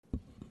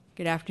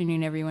Good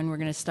afternoon, everyone. We're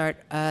going to start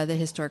the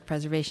Historic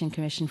Preservation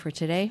Commission for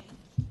today.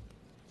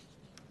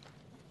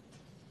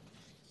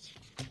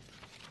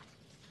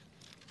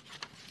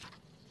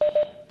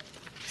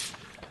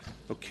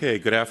 Okay,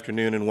 good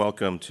afternoon and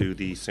welcome to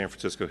the San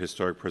Francisco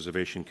Historic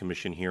Preservation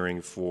Commission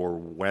hearing for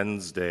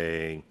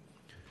Wednesday,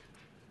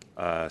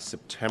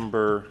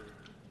 September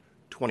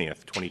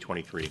 20th,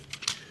 2023.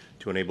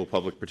 To enable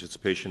public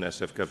participation,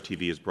 SFGov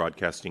TV is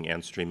broadcasting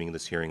and streaming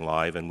this hearing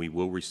live, and we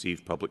will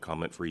receive public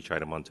comment for each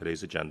item on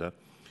today's agenda.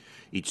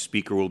 Each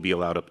speaker will be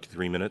allowed up to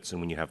 3 minutes,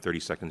 and when you have 30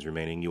 seconds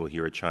remaining, you will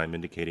hear a chime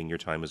indicating your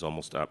time is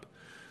almost up.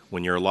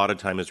 When your allotted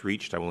time is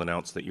reached, I will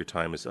announce that your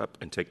time is up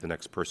and take the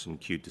next person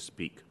queued to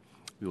speak.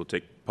 We will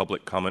take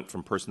public comment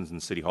from persons in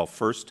City Hall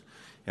first,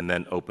 and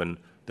then open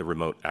the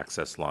remote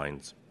access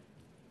lines.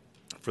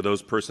 For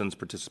those persons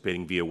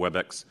participating via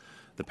WebEx,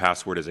 the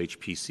password is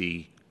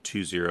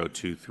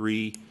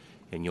HPC2023,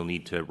 and you'll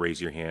need to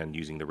raise your hand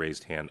using the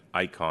raised hand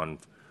icon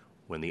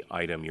when the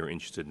item you're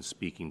interested in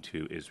speaking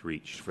to is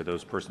reached. For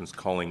those persons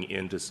calling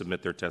in to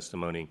submit their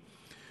testimony,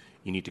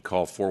 you need to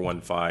call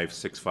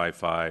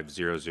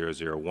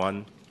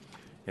 415-655-0001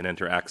 and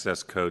enter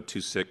access code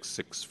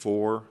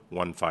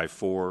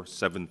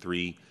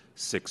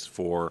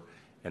 2664-154-7364,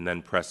 and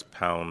then press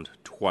pound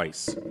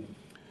twice.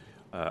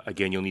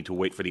 Again, you'll need to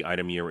wait for the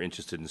item you're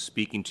interested in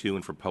speaking to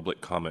and for public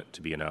comment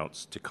to be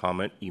announced. To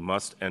comment, you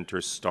must enter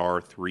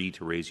 *3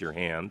 to raise your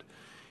hand.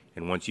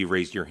 And once you've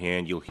raised your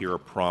hand, you'll hear a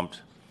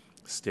prompt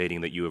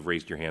stating that you have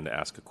raised your hand to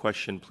ask a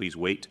question. Please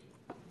wait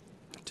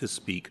to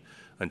speak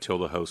until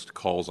the host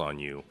calls on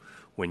you.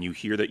 When you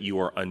hear that you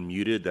are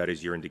unmuted, that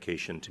is your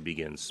indication to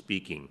begin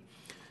speaking.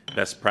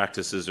 Best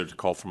practices are to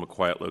call from a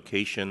quiet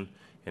location,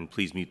 and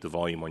please mute the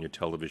volume on your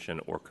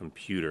television or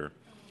computer.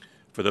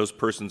 For those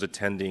persons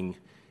attending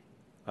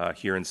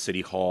here in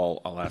City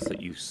Hall, I'll ask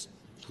that you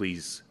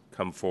please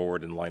come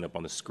forward and line up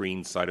on the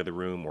screen side of the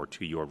room or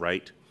to your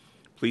right.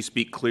 Please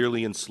speak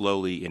clearly and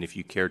slowly, and if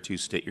you care to,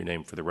 state your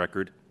name for the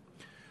record.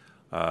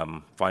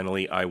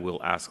 Finally, I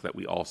will ask that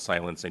we all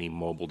silence any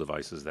mobile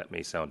devices that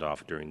may sound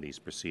off during these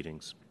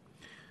proceedings.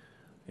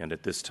 And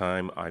at this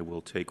time, I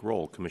will take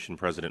roll. Commission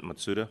President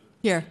Matsuda.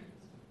 Here.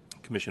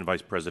 Commission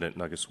Vice President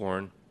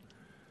Nagaswaran.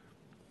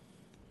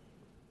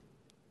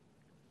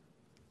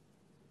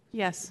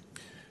 Yes.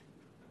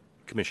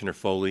 Commissioner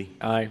Foley.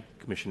 Aye.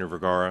 Commissioner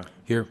Vergara.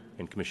 Here.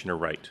 And Commissioner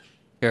Wright.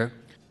 Here.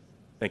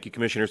 Thank you,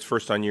 Commissioners.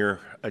 First on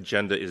your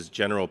agenda is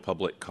general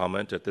public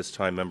comment. At this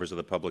time, members of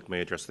the public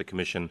may address the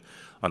Commission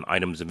on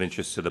items of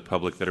interest to the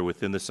public that are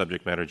within the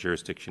subject matter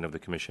jurisdiction of the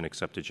Commission,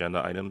 except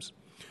agenda items.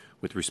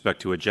 With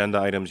respect to agenda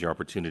items, your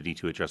opportunity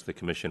to address the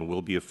Commission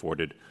will be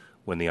afforded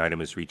when the item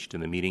is reached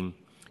in the meeting.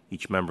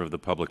 Each member of the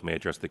public may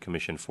address the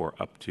Commission for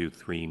up to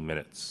 3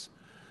 minutes.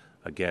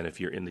 Again, if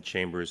you're in the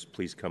chambers,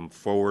 please come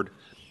forward.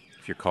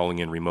 If you're calling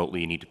in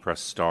remotely, you need to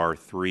press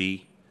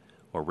 *3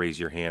 or raise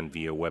your hand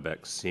via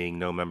WebEx. Seeing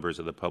no members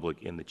of the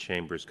public in the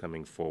chambers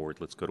coming forward,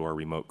 let's go to our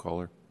remote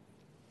caller.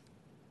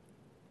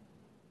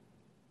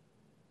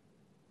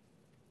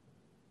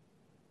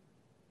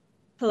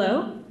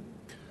 Hello?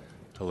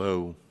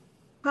 Hello.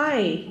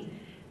 Hi.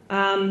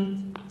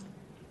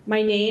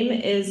 My name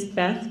is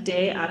Beth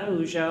De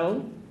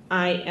Araujo.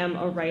 I am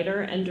a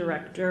writer and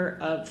director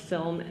of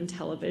film and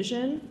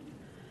television.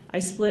 I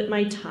split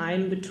my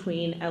time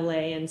between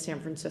LA and San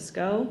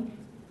Francisco.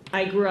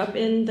 I grew up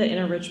in the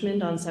Inner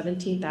Richmond on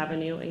 17th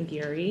Avenue in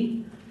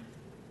Geary.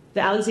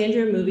 The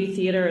Alexandria Movie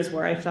Theater is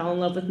where I fell in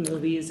love with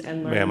movies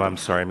and learned. Ma'am, I'm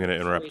sorry, I'm going to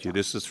interrupt you.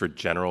 This is for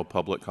general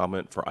public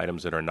comment for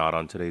items that are not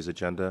on today's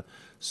agenda.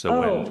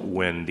 So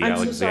when the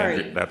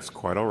Alexandria, that's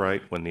quite all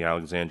right. When the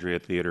Alexandria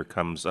Theater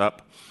comes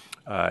up,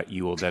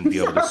 you will then be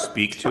able to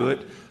speak to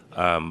it.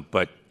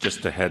 But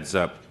just a heads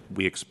up,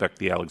 we expect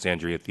the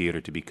Alexandria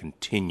Theater to be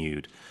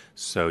continued,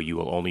 so you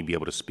will only be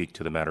able to speak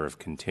to the matter of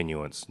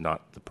continuance,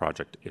 not the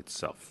project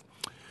itself.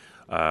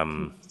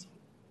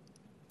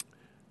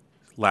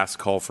 Last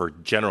call for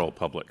general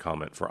public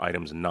comment for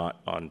items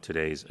not on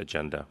today's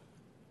agenda.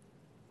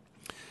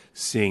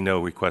 Seeing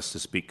no requests to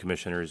speak,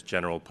 Commissioners,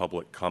 general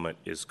public comment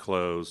is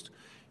closed,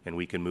 and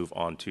we can move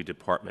on to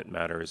department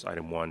matters.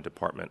 Item 1,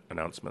 department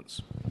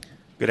announcements.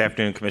 Good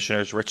afternoon,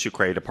 Commissioners. Rich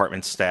Sucre,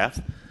 Department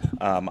staff.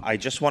 I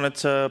just wanted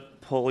to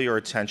pull your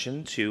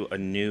attention to a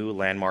new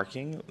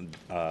landmarking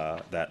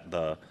that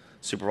the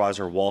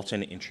Supervisor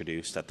Walton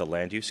introduced at the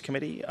Land Use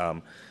Committee.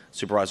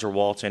 Supervisor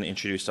Walton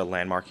introduced a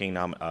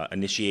landmarking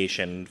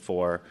initiation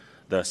for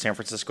the San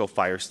Francisco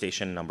Fire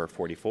Station number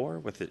 44,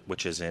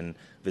 which is in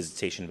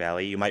Visitation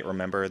Valley. You might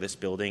remember this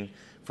building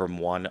from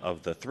one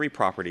of the 3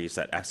 properties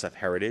that SF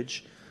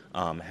Heritage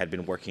had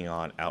been working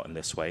on out in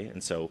this way.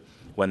 And so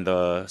when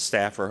the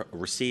staff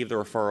receive the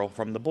referral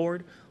from the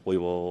board, we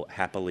will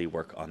happily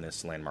work on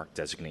this landmark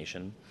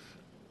designation.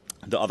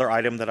 The other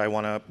item that I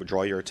want to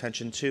draw your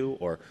attention to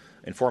or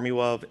inform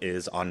you of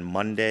is on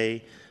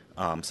Monday,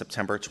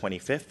 September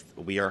 25th,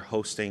 we are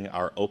hosting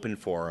our open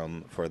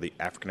forum for the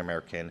African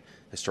American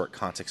Historic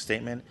Context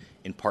Statement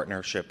in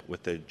partnership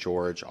with the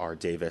George R.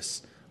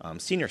 Davis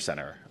Senior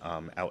Center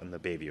out in the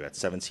Bayview at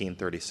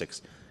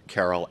 1736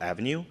 Carroll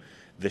Avenue.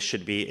 This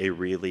should be a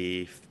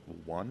really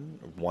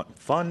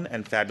fun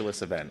and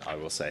fabulous event, I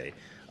will say,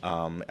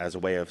 as a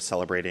way of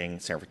celebrating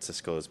San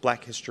Francisco's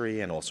Black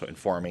history and also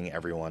informing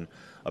everyone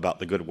about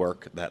the good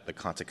work that the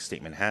context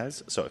statement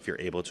has. So if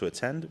you're able to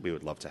attend, we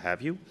would love to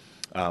have you.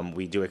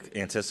 We do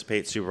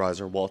anticipate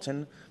Supervisor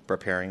Walton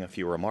preparing a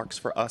few remarks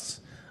for us.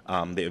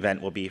 The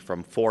event will be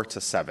from 4 to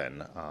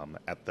 7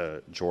 at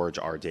the George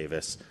R.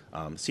 Davis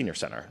Senior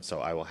Center. So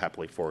I will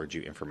happily forward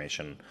you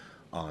information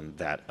on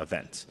that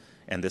event.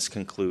 And this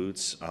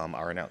concludes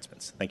our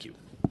announcements. Thank you.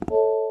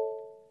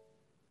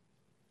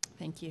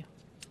 Thank you.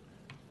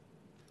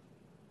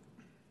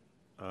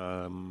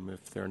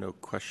 If there are no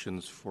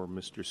questions for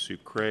Mr.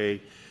 Sucre,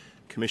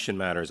 commission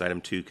matters. Item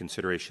 2,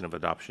 consideration of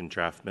adoption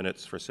draft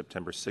minutes for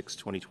September 6,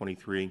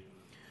 2023.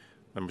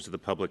 Members of the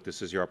public,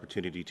 this is your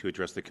opportunity to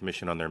address the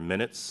commission on their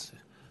minutes.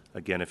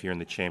 Again, if you're in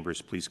the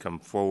chambers, please come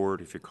forward.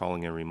 If you're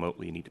calling in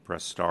remotely, you need to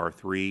press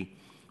 *3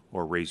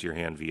 or raise your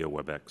hand via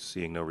WebEx.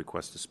 Seeing no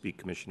request to speak,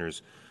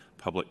 commissioners,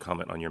 public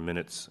comment on your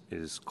minutes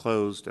is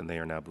closed, and they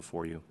are now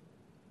before you.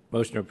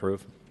 Motion to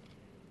approve.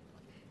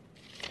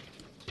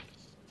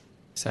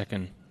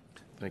 Second.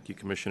 Thank you,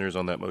 commissioners.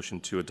 On that motion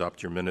to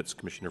adopt your minutes,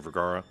 Commissioner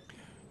Vergara,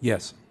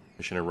 Yes.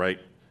 Commissioner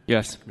Wright,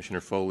 Yes. Commissioner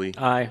Foley,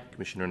 Aye.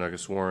 Commissioner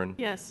Nagaswaran,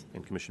 Yes.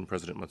 and Commission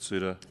President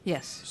Matsuda.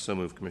 Yes. So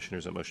moved,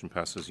 commissioners. That motion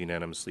passes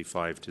unanimously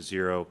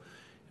 5-0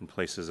 and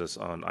places us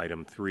on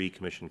item 3,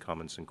 commission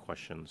comments and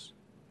questions.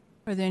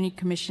 Are there any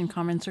commission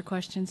comments or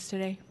questions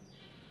today?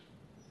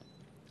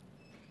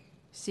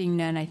 Seeing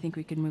none, I think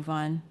we could move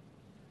on.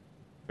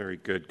 Very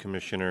good,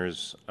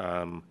 commissioners.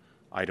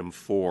 Item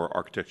 4,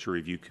 Architecture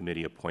Review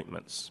Committee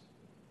appointments.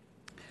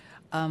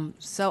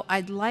 So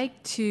I'd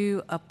like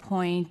to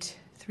appoint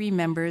 3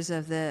 members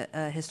of the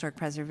Historic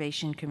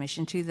Preservation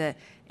Commission to the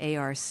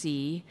ARC,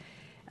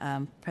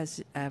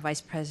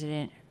 Vice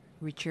President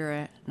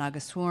Ruchira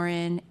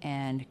Nagaswaran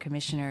and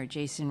Commissioner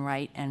Jason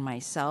Wright and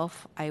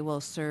myself. I will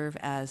serve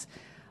as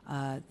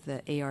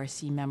the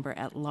ARC member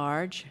at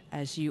large.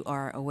 As you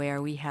are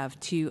aware, we have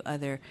 2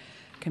 other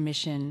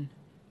commission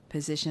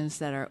positions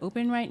that are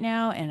open right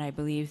now, and I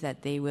believe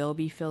that they will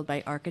be filled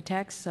by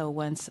architects. So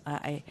once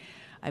I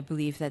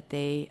believe that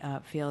they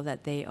feel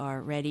that they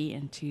are ready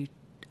and to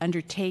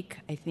undertake,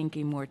 I think,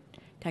 a more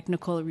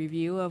technical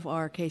review of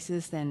our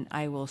cases, then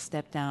I will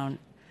step down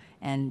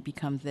and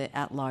become the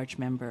at-large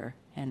member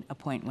and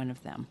appoint one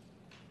of them.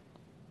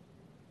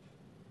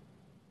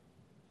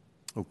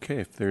 Okay,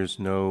 if there's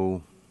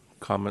no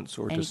comments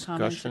or Any discussion.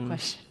 comments or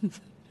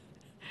questions?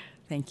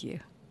 Thank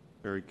you.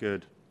 Very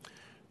good.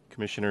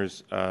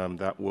 Commissioners,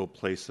 that will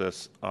place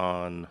us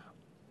on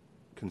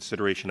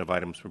consideration of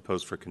items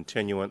proposed for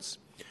continuance.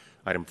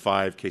 Item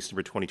 5, case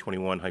number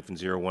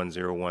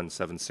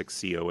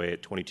 2021-010176 COA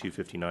at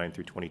 2259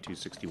 through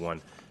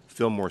 2261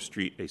 Fillmore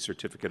Street. A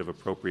certificate of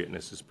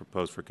appropriateness is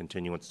proposed for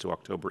continuance to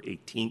October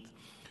 18th,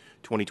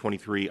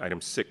 2023. Item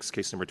 6,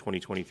 case number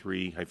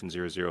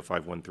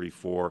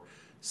 2023-005134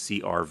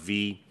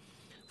 CRV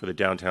for the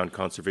Downtown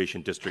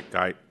Conservation District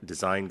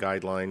Design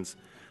Guidelines.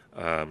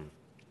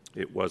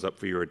 It was up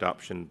for your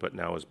adoption, but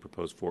now is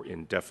proposed for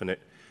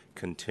indefinite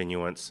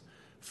continuance.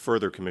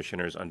 Further,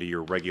 commissioners, under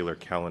your regular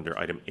calendar,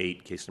 item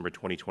 8, case number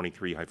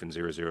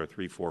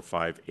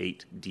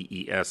 2023-003458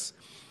 DES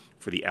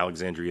for the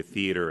Alexandria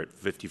Theater at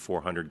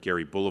 5400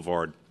 Gary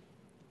Boulevard.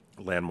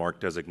 Landmark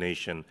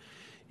designation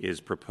is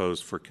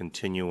proposed for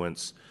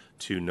continuance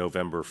to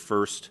November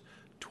 1st,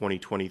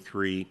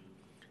 2023.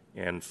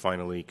 And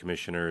finally,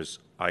 commissioners,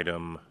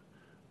 item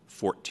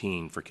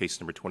 14 for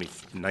case number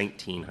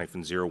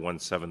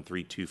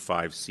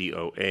 2019-017325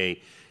 COA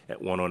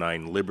at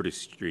 109 Liberty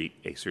Street.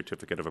 A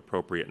certificate of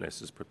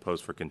appropriateness is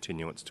proposed for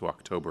continuance to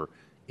October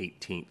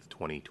 18th,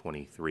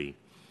 2023.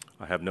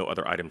 I have no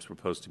other items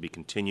proposed to be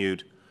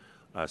continued,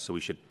 so we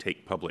should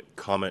take public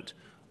comment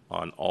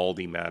on all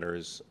the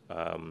matters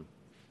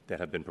that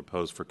have been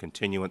proposed for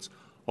continuance,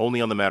 only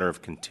on the matter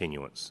of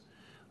continuance.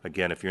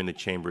 Again, if you're in the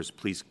chambers,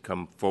 please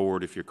come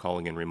forward. If you're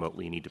calling in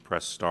remotely, you need to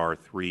press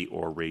 *3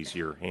 or raise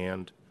your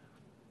hand.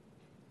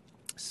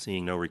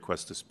 Seeing no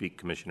request to speak,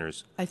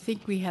 commissioners. I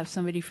think we have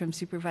somebody from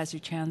Supervisor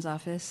Chan's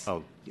office.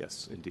 Oh,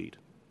 yes, indeed.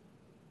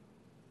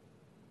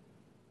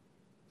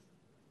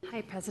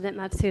 Hi, President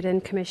Matsuda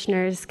and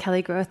Commissioners.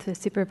 Kelly Groth with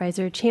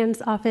Supervisor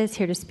Chan's office,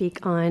 here to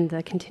speak on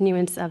the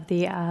continuance of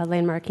the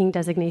landmarking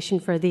designation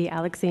for the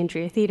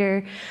Alexandria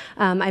Theater.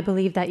 I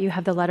believe that you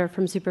have the letter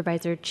from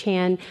Supervisor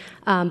Chan,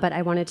 but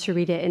I wanted to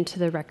read it into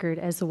the record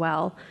as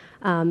well.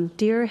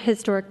 Dear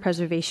Historic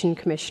Preservation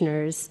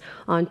Commissioners,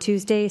 on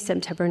Tuesday,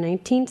 September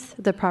 19th,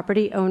 the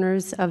property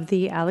owners of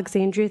the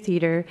Alexandria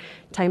Theater,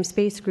 Time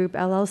Space Group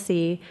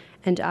LLC,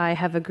 and I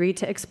have agreed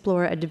to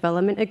explore a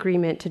development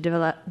agreement to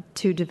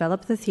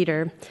develop the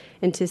theater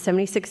into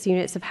 76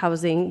 units of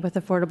housing with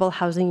affordable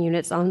housing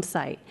units on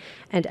site,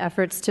 and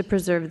efforts to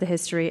preserve the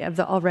history of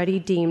the already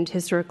deemed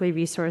historically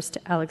resourced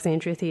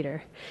Alexandria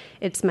Theater.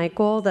 It's my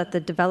goal that the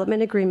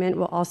development agreement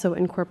will also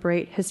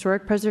incorporate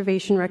historic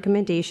preservation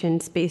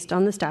recommendations based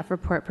on the staff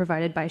report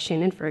provided by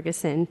Shannon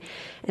Ferguson,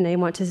 and I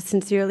want to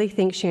sincerely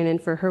thank Shannon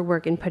for her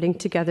work in putting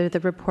together the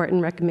report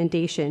and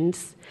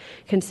recommendations.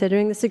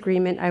 Considering this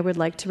agreement, I would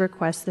like to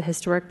request the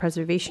Historic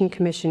Preservation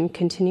Commission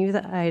continue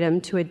the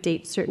item to a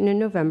date certain in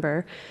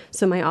November,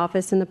 so my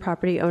office and the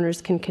property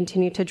owners can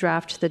continue to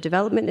draft the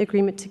development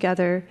agreement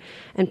together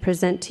and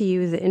present to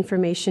you the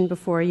information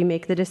before you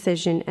make the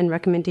decision and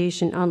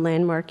recommendation on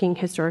landmarking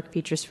historic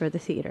features for the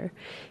theater.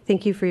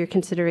 Thank you for your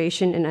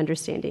consideration and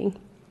understanding.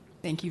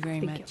 Thank you very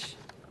Thank much.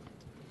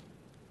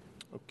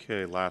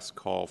 Okay, last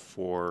call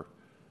for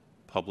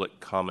public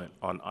comment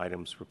on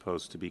items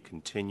proposed to be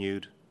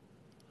continued.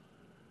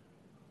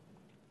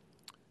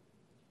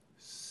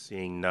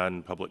 Seeing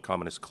none, public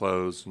comment is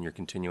closed, and your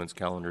continuance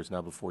calendar is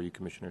now before you,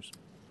 Commissioners.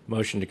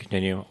 Motion to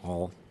continue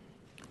all.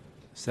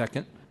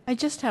 Second. I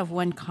just have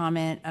one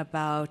comment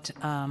about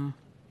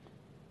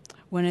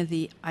one of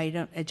the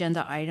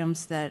agenda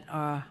items that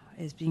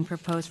is being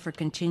proposed for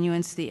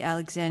continuance, the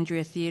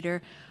Alexandria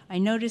Theater. I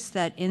noticed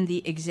that in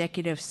the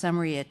executive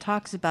summary, it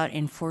talks about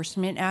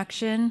enforcement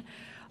action,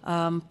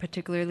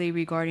 particularly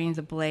regarding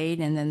the blade,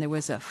 and then there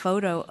was a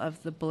photo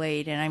of the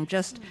blade, and I'm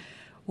just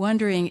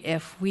wondering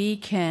if we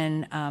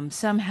can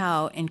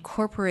somehow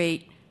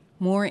incorporate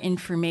more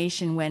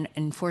information when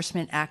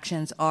enforcement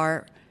actions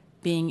are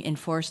being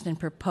enforced and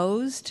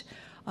proposed,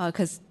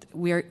 because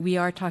we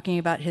are talking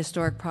about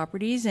historic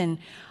properties, and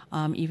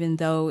even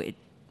though it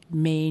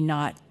may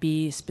not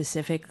be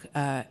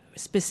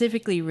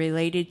specifically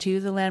related to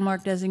the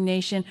landmark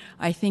designation,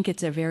 I think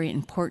it's a very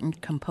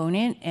important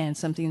component and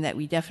something that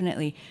we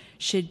definitely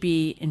should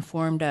be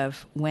informed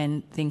of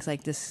when things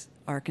like this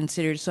are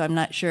considered. So I'm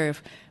not sure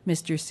if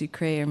Mr.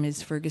 Sucre or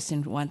Ms.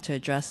 Ferguson want to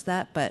address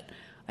that, but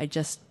I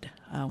just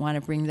want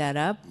to bring that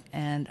up.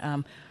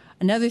 And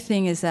another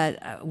thing is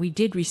that we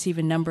did receive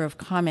a number of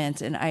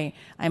comments, and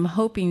I'm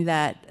hoping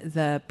that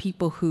the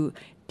people who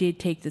did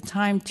take the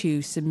time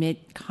to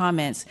submit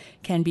comments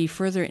can be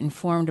further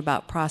informed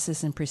about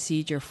process and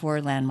procedure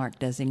for landmark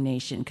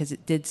designation, because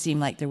it did seem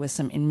like there was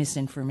some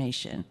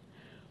misinformation.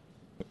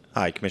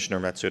 Hi, Commissioner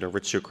Matsuda,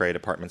 Rich Sucre,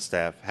 Department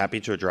staff. Happy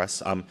to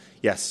address.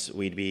 Yes,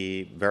 we'd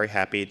be very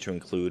happy to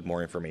include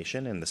more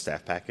information in the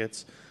staff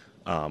packets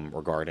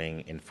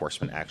regarding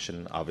enforcement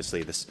action.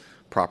 Obviously, this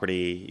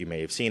property you may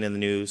have seen in the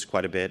news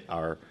quite a bit.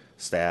 Our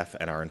staff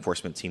and our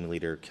enforcement team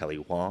leader, Kelly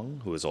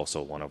Wong, who is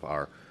also one of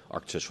our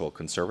architectural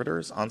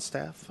conservators on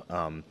staff,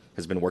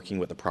 has been working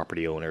with the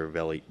property owner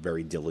very,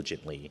 very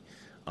diligently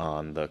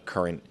on the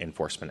current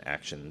enforcement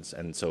actions.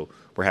 And so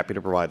we're happy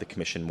to provide the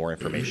Commission more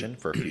information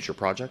for future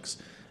projects,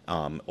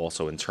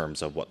 also in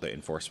terms of what the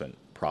enforcement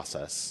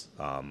process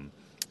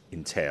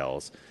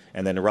entails.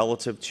 And then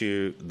relative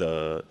to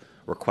the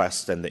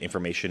request and the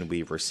information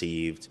we've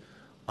received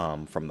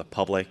from the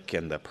public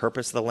and the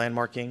purpose of the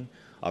landmarking,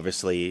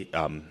 obviously,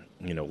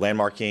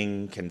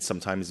 landmarking can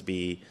sometimes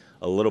be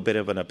a little bit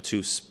of an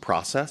obtuse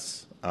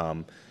process.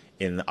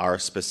 In our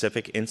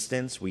specific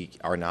instance, we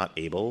are not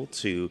able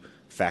to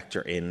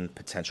factor in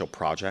potential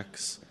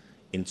projects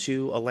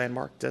into a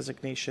landmark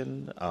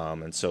designation.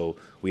 And so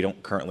we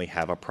don't currently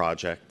have a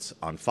project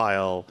on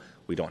file.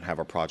 We don't have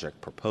a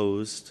project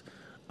proposed.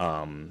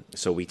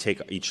 So we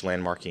take each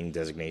landmarking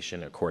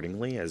designation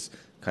accordingly as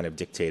kind of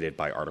dictated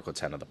by Article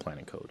 10 of the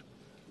Planning Code.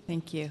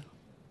 Thank you.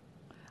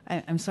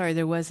 I'm sorry,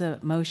 there was a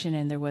motion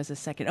and there was a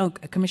second. Oh,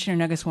 Commissioner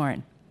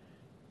Nuggets-Warren.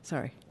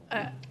 Sorry.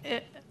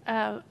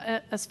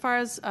 As far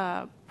as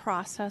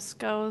process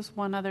goes,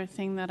 one other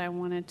thing that I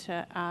wanted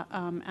to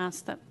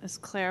ask that is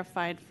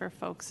clarified for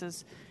folks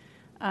is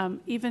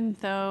even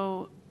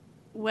though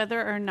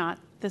whether or not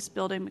this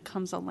building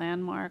becomes a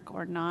landmark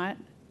or not,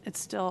 it's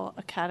still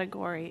a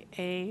Category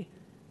A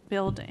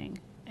building.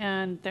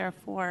 And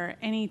therefore,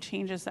 any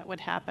changes that would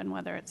happen,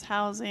 whether it's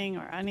housing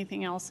or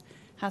anything else,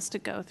 has to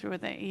go through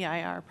the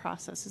EIR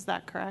process. Is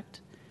that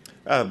correct?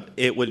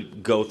 It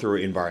would go through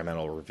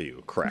environmental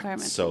review, correct.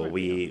 Environmental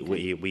review,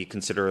 okay. we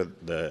consider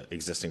the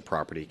existing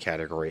property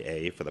Category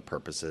A for the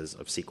purposes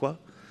of CEQA.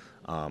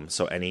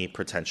 So any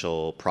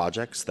potential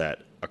projects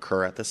that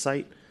occur at the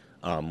site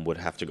would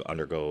have to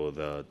undergo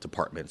the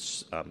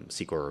department's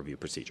CEQA review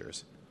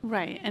procedures.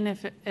 Right, and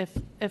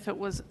if it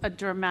was a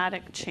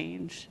dramatic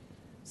change,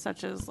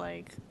 such as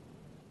like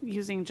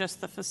using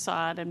just the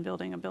facade and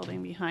building a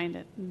building behind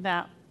it,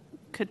 that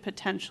could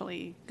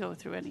potentially go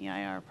through an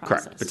EIR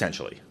process. Correct,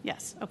 potentially.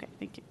 Yes, okay,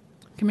 thank you.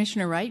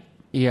 Commissioner Wright?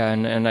 Yeah,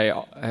 and I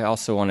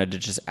also wanted to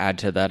just add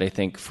to that. I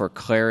think for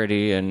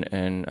clarity, and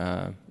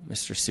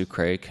Mr.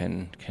 Sucre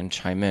can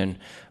chime in,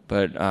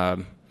 but I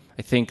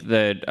think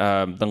that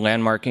the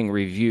landmarking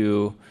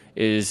review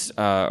is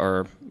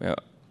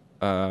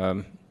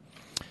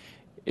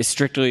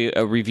strictly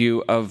a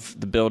review of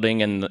the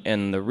building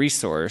and the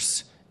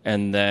resource,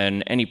 and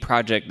then any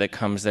project that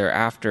comes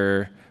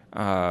thereafter,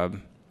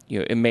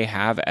 it may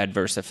have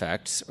adverse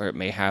effects or it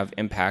may have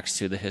impacts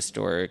to the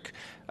historic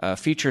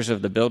features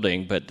of the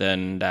building, but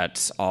then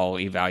that's all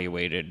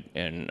evaluated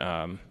in,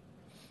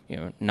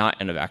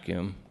 not in a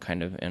vacuum,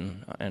 kind of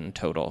in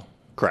total.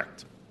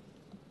 Correct.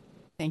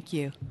 Thank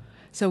you.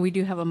 So we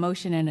do have a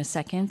motion and a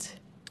second.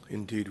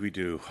 Indeed, we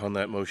do. On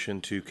that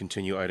motion to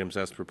continue items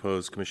as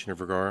proposed, Commissioner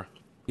Vergara,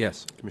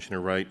 Yes.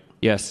 Commissioner Wright,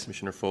 Yes.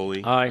 Commissioner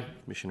Foley, Aye.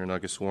 Commissioner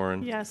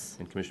Nagaswaran, Yes.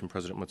 and Commission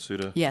President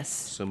Matsuda. Yes.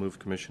 So moved,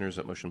 Commissioners.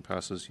 That motion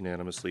passes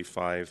unanimously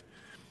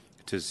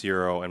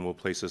 5-0, and we'll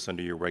place this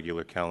under your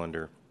regular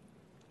calendar.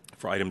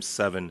 For item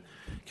 7,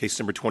 case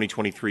number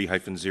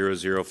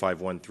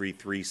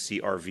 2023-005133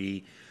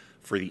 CRV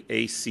for the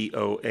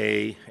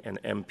ACOA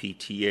and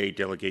MPTA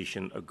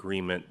delegation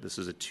agreement. This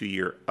is a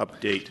 2-year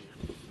update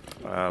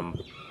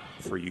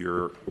for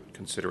your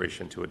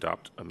consideration to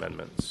adopt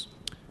amendments.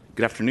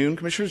 Good afternoon,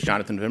 Commissioners.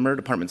 Jonathan Vimmer,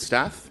 Department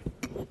Staff.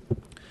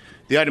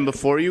 The item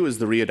before you is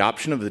the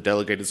readoption of the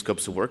Delegated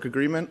Scopes of Work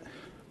Agreement,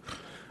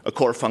 a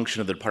core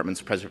function of the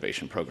Department's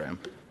preservation program.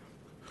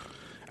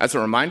 As a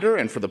reminder,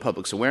 and for the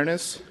public's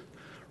awareness,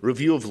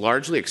 review of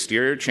largely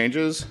exterior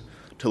changes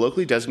to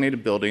locally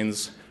designated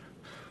buildings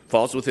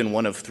falls within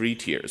one of 3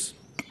 tiers.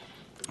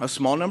 A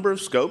small number of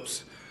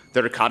scopes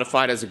that are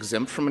codified as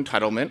exempt from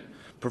entitlement,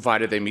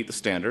 provided they meet the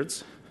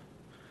standards,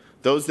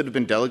 those that have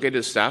been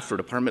delegated to staff for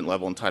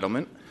department-level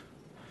entitlement,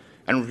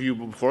 and review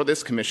before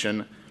this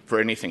commission for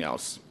anything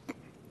else.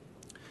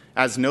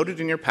 As noted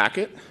in your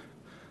packet,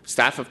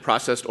 staff have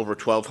processed over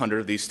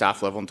 1,200 of these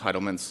staff-level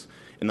entitlements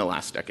in the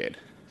last decade.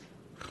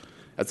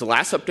 As the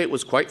last update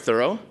was quite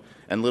thorough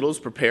and little is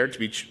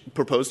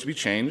proposed to be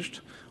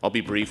changed, I'll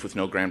be brief with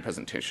no grand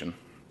presentation.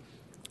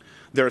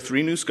 There are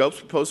 3 new scopes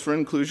proposed for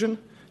inclusion: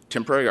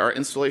 temporary art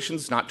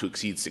installations not to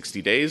exceed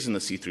 60 days in the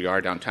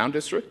C3R downtown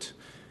district,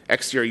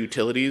 exterior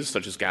utilities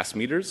such as gas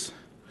meters,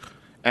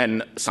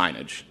 and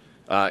signage,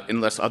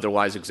 unless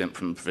otherwise exempt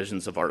from the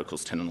provisions of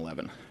Articles 10 and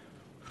 11.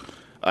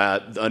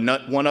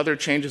 One other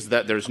change is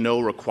that there's no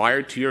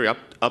required tier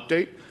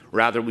update.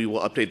 Rather, we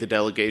will update the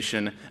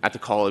delegation at the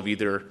call of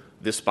either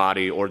this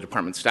body or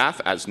department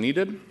staff as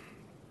needed.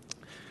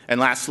 And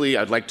lastly,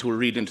 I'd like to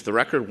read into the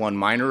record one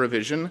minor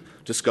revision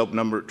to scope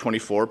number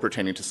 24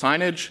 pertaining to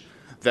signage,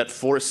 that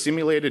for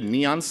simulated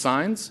neon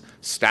signs,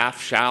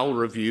 staff shall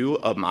review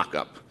a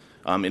mock-up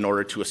in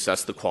order to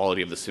assess the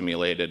quality of the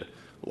simulated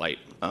light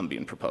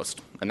being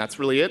proposed. And that's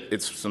really it.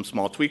 It's some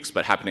small tweaks,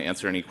 but happy to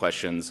answer any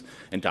questions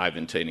and dive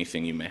into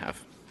anything you may have.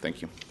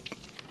 Thank you.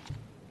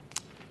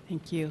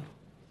 Thank you.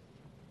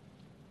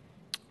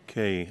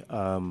 Okay,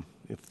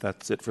 if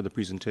that's it for the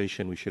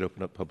presentation, we should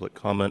open up public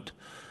comment.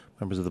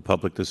 Members of the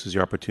public, this is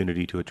your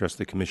opportunity to address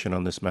the commission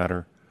on this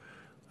matter.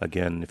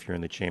 Again, if you're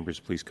in the chambers,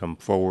 please come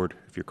forward.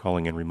 If you're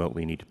calling in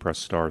remotely, you need to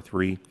press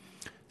 *3.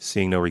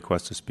 Seeing no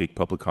request to speak,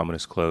 public comment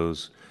is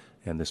closed,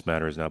 and this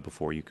matter is now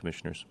before you,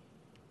 Commissioners.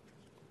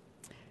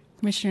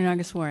 Commissioner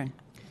Nagaswaran.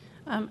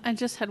 I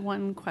just had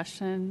one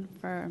question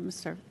for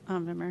Mr.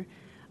 Vimmer.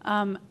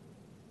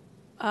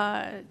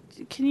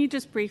 Can you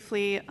just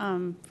briefly,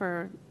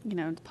 for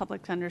the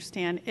public to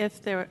understand,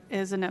 if there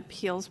is an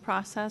appeals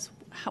process,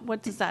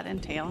 what does that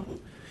entail?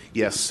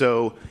 Yes,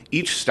 so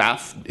each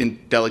staff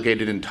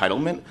delegated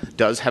entitlement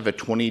does have a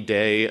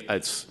 20-day,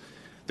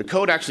 the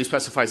code actually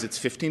specifies it's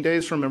 15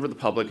 days for a member of the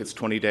public, it's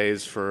 20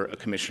 days for a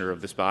commissioner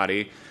of this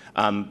body,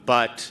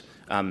 but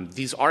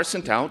these are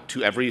sent out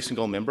to every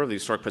single member of the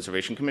Historic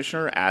Preservation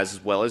Commissioner,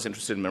 as well as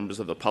interested members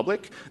of the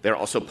public. They're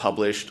also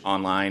published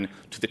online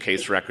to the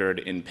case record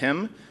in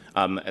PIM.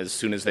 As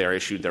soon as they are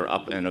issued, they're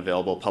up and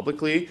available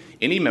publicly.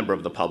 Any member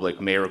of the public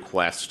may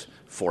request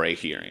for a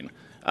hearing.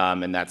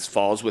 And that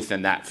falls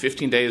within that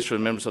 15 days for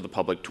members of the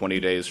public, 20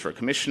 days for a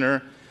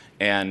commissioner.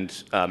 And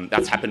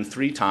that's happened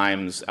 3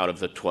 times out of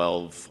the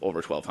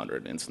over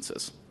 1,200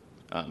 instances.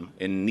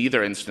 In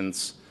neither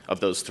instance of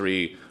those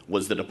 3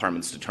 was the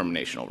department's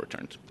determination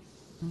overturned.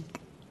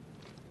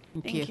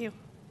 Thank you.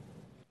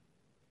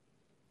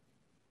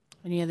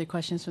 Any other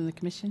questions from the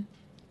commission?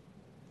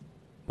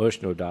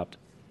 Motion to adopt.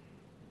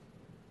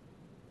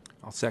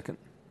 I'll second.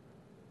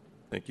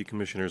 Thank you,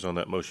 Commissioners. On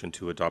that motion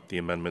to adopt the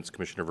amendments,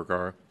 Commissioner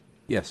Vergara,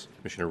 Yes.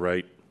 Commissioner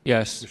Wright,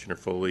 Yes. Commissioner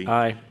Foley,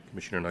 Aye.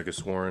 Commissioner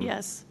Nagaswaran,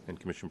 Yes. and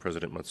Commission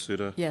President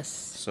Matsuda. Yes.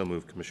 So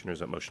moved, Commissioners.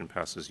 That motion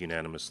passes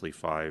unanimously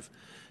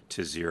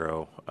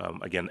 5-0.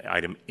 Again,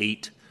 item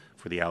 8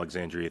 for the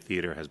Alexandria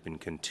Theater has been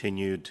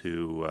continued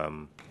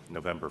to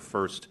November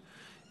 1st,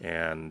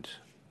 and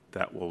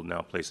that will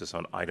now place us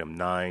on item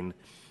 9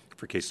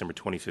 for case number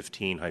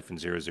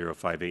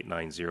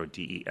 2015-005890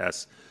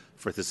 DES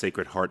for the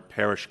Sacred Heart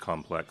Parish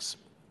Complex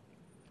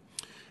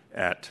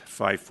at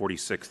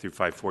 546 through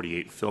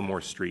 548 Fillmore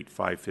Street,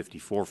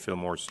 554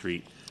 Fillmore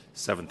Street,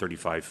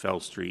 735 Fell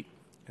Street,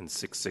 and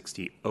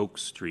 660 Oak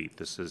Street.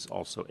 This is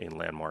also a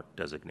landmark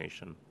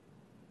designation.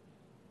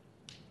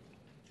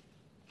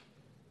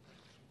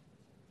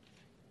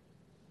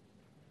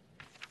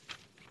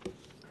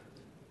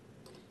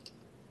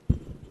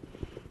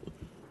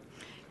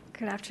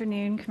 Good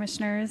afternoon,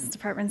 Commissioners,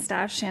 Department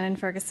staff, Shannon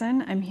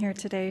Ferguson. I'm here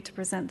today to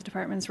present the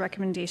Department's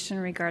recommendation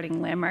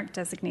regarding landmark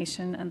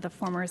designation of the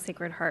former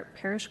Sacred Heart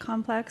Parish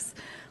Complex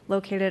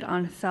located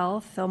on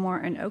Fell, Fillmore,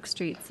 and Oak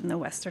Streets in the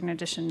Western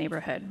Addition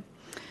neighborhood.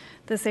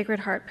 The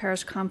Sacred Heart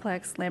Parish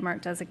Complex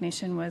landmark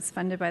designation was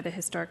funded by the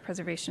Historic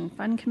Preservation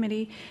Fund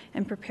Committee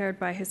and prepared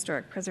by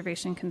historic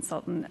preservation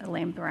consultant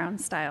Elaine Brown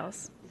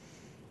Stiles.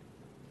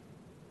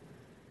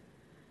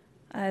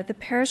 The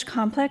parish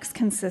complex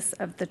consists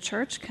of the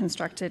church,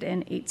 constructed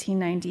in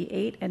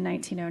 1898 and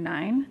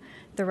 1909,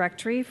 the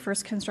rectory,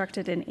 first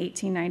constructed in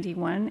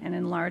 1891 and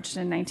enlarged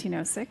in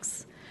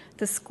 1906,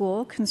 the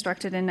school,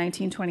 constructed in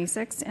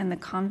 1926, and the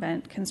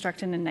convent,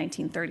 constructed in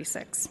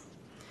 1936.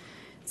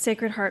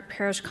 Sacred Heart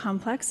Parish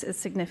Complex is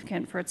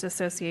significant for its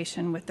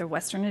association with the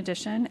Western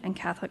Addition and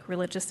Catholic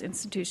religious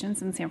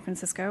institutions in San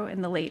Francisco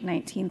in the late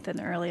 19th and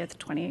early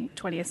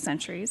 20th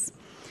centuries.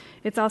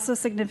 It's also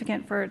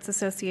significant for its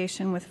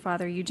association with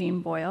Father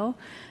Eugene Boyle,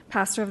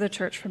 pastor of the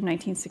church from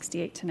 1968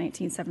 to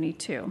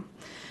 1972.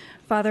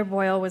 Father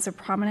Boyle was a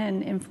prominent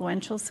and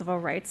influential civil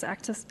rights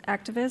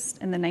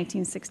activist in the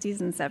 1960s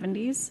and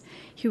 70s.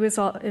 He was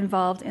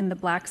involved in the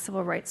Black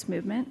Civil Rights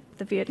Movement,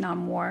 the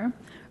Vietnam War,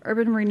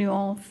 urban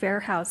renewal,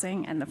 fair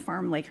housing, and the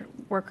farm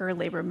worker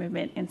labor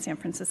movement in San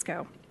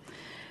Francisco.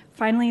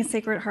 Finally,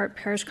 Sacred Heart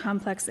Parish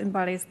Complex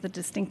embodies the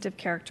distinctive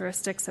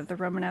characteristics of the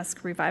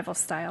Romanesque Revival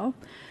style.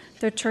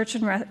 The church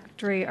and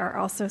rectory are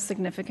also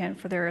significant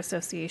for their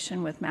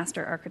association with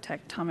master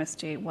architect Thomas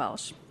J.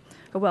 Welsh,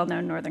 a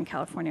well-known Northern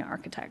California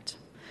architect.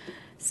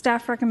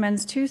 Staff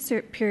recommends two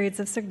periods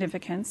of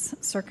significance,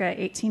 circa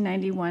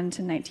 1891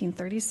 to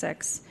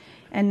 1936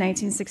 and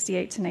 1968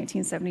 to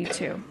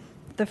 1972.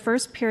 The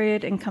first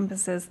period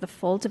encompasses the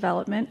full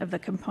development of the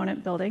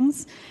component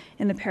buildings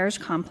in the parish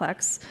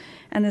complex,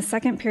 and the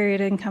second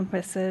period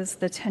encompasses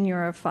the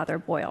tenure of Father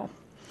Boyle.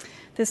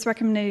 This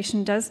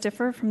recommendation does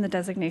differ from the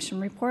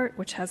designation report,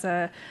 which has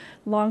a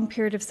long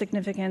period of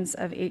significance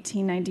of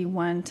 1891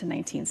 to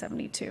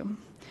 1972.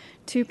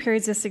 Two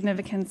periods of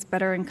significance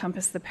better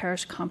encompass the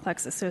parish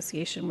complex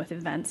association with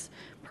events,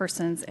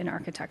 persons, and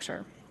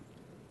architecture.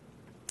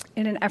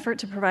 In an effort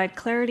to provide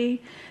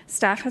clarity,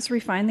 staff has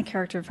refined the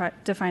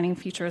character-defining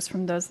features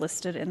from those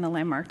listed in the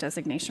landmark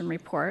designation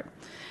report.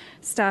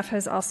 Staff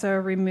has also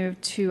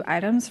removed two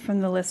items from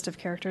the list of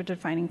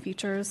character-defining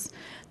features.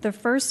 The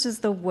first is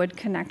the wood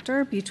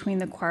connector between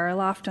the choir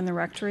loft and the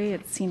rectory.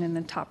 It's seen in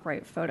the top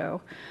right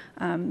photo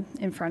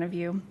in front of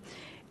you.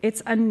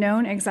 It's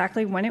unknown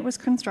exactly when it was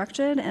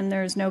constructed, and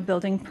there's no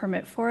building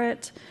permit for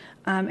it,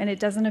 and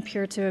it doesn't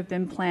appear to have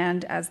been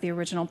planned as the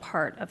original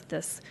part of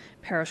this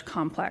parish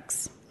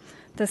complex.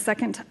 The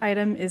second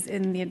item is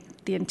in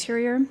the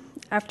interior.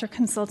 After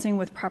consulting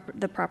with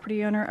the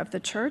property owner of the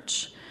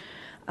church,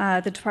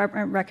 the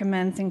department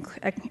recommends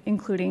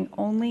including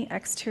only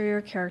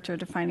exterior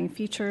character-defining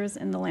features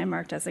in the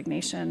landmark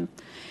designation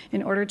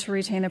in order to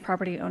retain the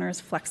property owner's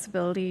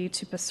flexibility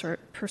to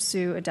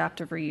pursue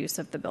adaptive reuse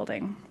of the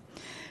building.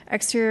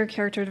 Exterior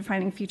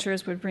character-defining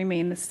features would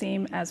remain the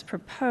same as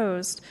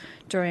proposed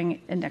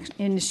during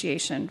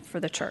initiation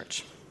for the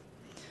church.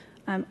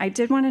 I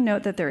did want to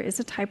note that there is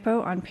a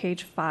typo on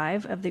page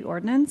 5 of the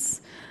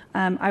ordinance.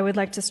 I would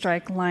like to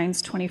strike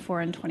lines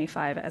 24 and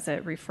 25 as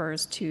it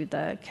refers to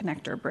the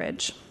connector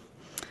bridge.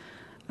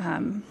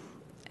 And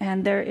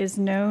there is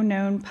no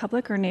known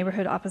public or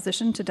neighborhood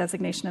opposition to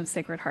designation of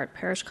Sacred Heart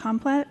Parish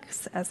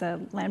Complex as a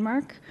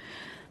landmark.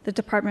 The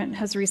department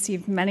has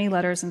received many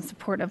letters in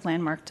support of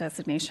landmark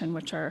designation,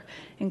 which are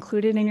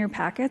included in your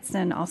packets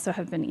and also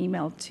have been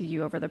emailed to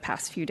you over the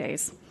past few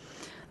days.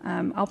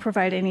 I'll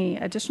provide any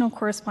additional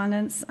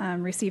correspondence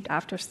received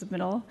after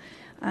submittal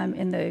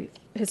in the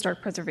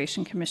Historic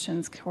Preservation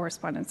Commission's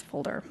correspondence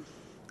folder.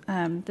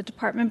 The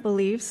department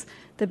believes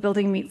the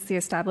building meets the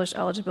established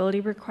eligibility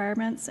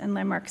requirements and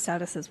landmark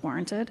status is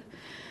warranted.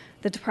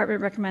 The department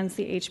recommends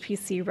the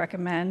HPC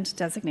recommend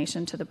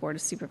designation to the Board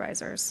of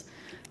Supervisors.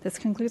 This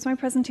concludes my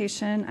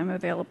presentation. I'm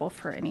available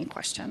for any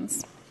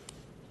questions.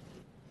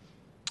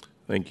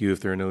 Thank you. If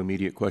there are no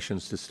immediate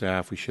questions to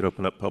staff, we should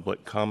open up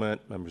public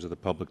comment. Members of the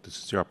public,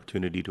 this is your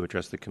opportunity to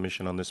address the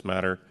commission on this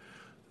matter.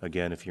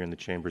 Again, if you're in the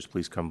chambers,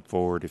 please come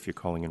forward. If you're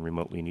calling in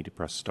remotely, you need to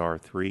press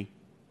 *3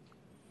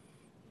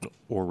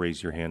 or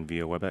raise your hand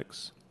via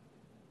WebEx.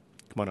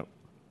 Come on up.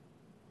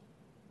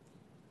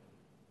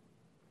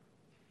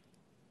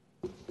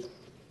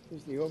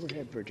 Is the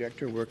overhead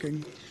projector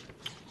working?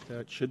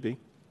 It should be.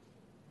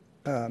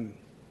 If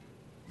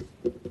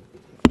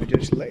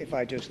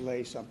I just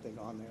lay something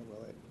on there,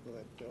 will it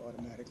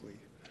automatically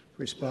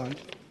respond?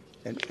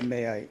 And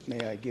may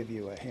I give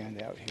you a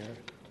handout here?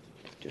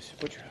 Just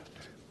put your.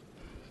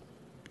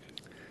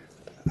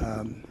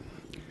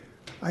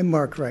 I'm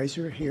Mark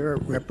Reiser here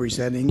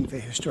representing the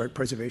Historic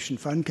Preservation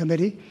Fund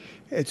Committee.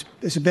 This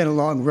has been a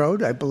long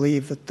road. I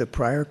believe that a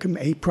prior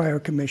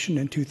commission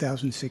in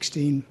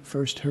 2016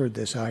 first heard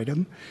this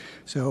item.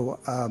 So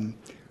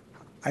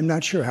I'm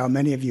not sure how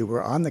many of you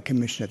were on the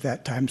commission at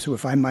that time, so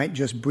if I might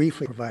just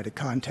briefly provide a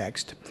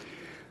context.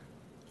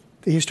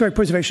 The Historic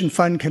Preservation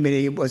Fund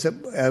Committee was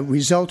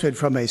resulted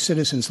from a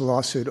citizens'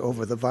 lawsuit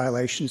over the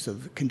violations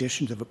of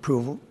conditions of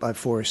approval by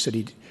Forest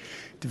City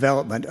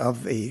Development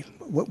of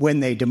when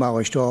they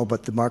demolished all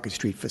but the Market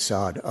Street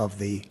facade of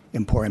the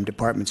Emporium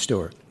department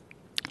store.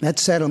 That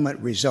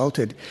settlement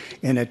resulted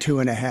in a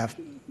 $2.5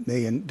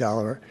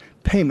 million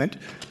payment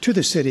to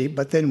the city,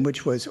 but then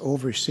which was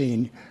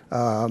overseen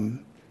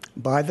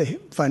by the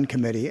fund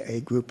committee,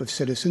 a group of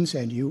citizens,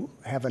 and you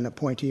have an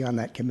appointee on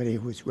that committee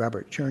who is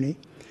Robert Cherney,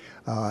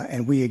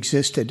 and we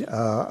existed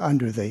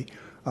under the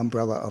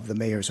umbrella of the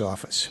mayor's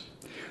office.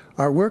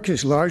 Our work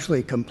is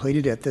largely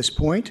completed at this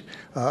point,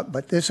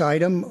 but this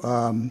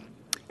item,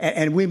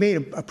 and we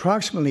made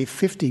approximately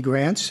 50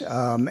 grants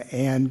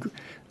to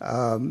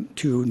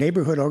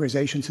neighborhood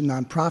organizations and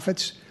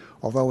nonprofits,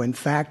 although in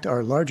fact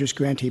our largest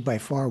grantee by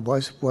far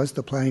was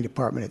the planning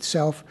department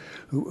itself,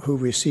 who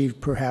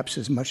received perhaps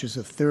as much as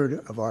a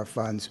third of our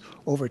funds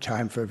over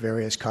time for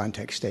various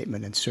context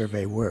statement and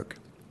survey work.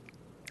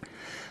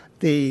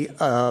 The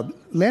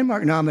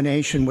landmark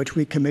nomination, which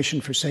we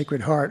commissioned for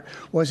Sacred Heart,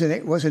 was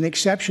an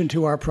exception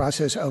to our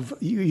process of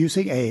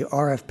using a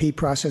RFP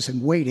process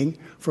and waiting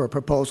for a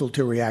proposal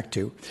to react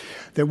to.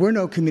 There were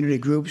no community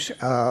groups,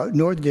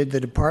 nor did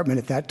the department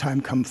at that time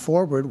come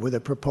forward with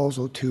a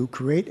proposal to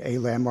create a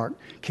landmark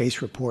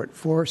case report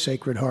for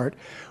Sacred Heart.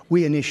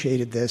 We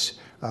initiated this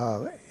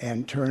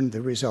and turned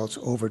the results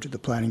over to the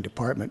planning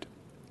department.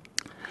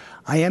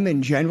 I am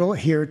in general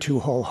here to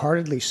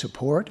wholeheartedly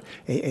support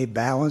a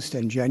balanced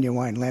and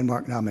genuine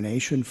landmark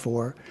nomination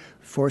for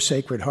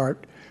Sacred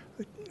Heart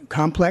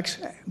complex,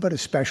 but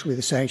especially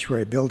the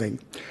sanctuary building.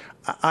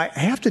 I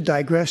have to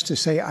digress to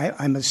say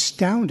I'm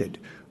astounded,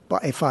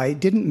 but if I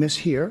didn't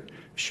mishear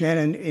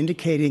Shannon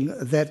indicating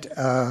that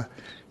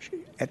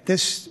at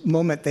this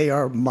moment they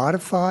are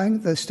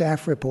modifying the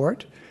staff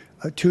report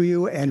to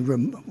you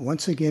and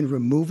once again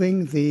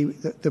removing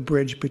the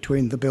bridge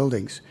between the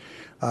buildings.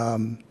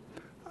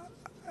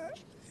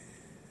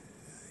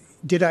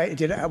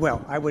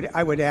 Well, I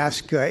would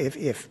ask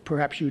if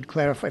perhaps you'd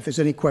clarify, if there's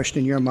any question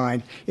in your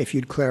mind, if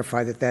you'd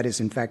clarify that is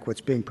in fact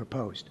what's being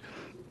proposed.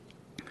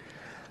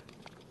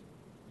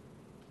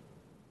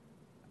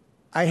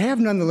 I have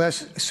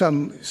nonetheless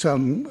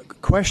some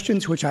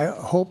questions which I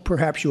hope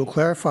perhaps you'll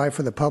clarify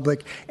for the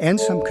public, and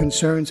some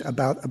concerns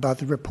about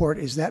the report.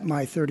 Is that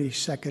my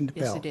 30-second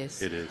bell?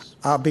 Yes, it is. It is.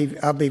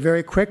 I'll be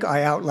very quick.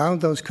 I outlined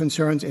those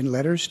concerns in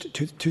letters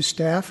to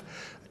staff.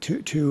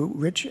 To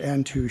Rich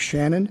and to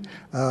Shannon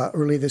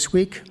early this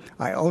week.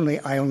 I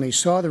only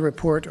saw the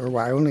report, or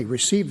I only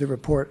received the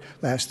report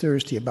last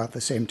Thursday about the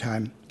same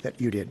time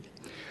that you did.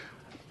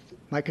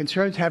 My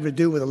concerns have to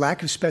do with a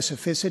lack of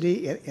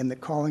specificity in the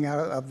calling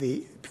out of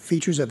the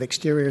features of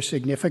exterior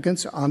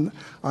significance on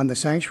the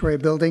sanctuary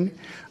building,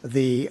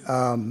 the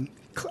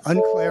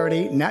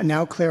unclarity,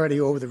 now clarity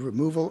over the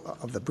removal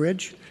of the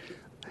bridge.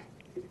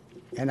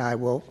 And I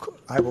will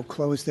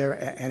close there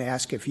and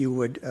ask if you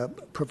would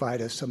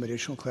provide us some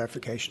additional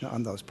clarification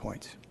on those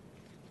points.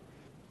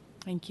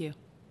 Thank you.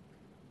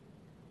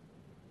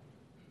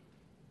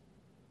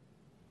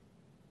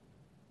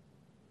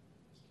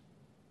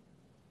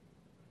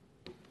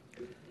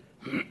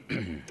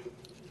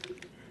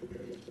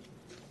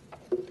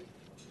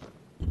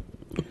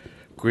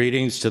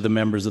 Greetings to the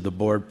members of the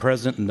board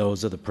present and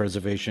those of the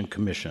Preservation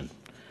Commission.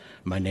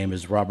 My name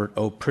is Robert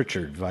O.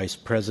 Pritchard, Vice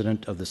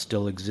President of the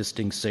still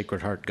existing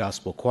Sacred Heart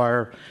Gospel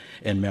Choir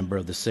and member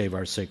of the Save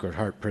Our Sacred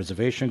Heart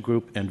Preservation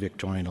Group and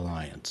Victorian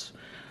Alliance.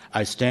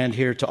 I stand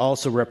here to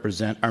also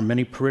represent our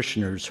many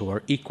parishioners who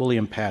are equally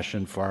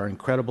impassioned for our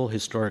incredible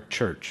historic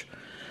church,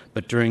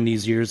 but during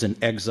these years in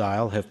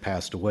exile have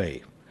passed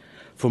away.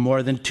 For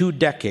more than 2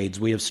 decades,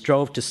 we have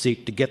strove to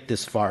seek to get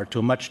this far to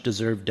a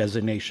much-deserved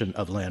designation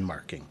of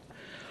landmarking.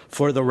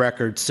 For the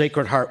record,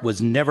 Sacred Heart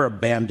was never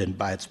abandoned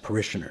by its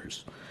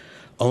parishioners.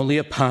 Only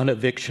upon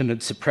eviction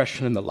and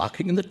suppression and the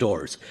locking of the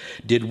doors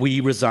did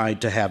we resign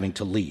to having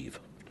to leave.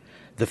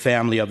 The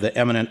family of the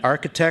eminent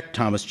architect,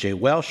 Thomas J.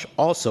 Welsh,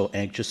 also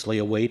anxiously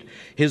await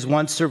his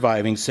once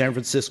surviving San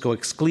Francisco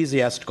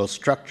ecclesiastical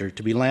structure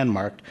to be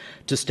landmarked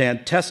to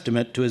stand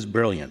testament to his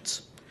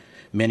brilliance.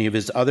 Many of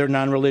his other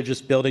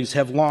non-religious buildings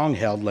have long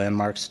held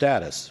landmark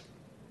status.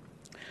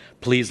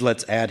 Please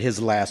let's add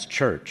his last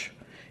church.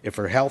 If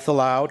her health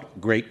allowed,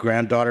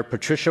 great-granddaughter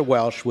Patricia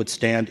Welsh would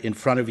stand in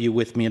front of you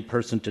with me in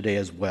person today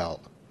as well.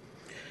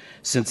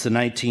 Since the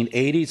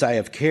 1980s, I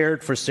have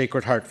cared for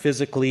Sacred Heart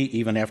physically,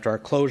 even after our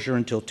closure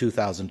until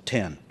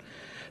 2010.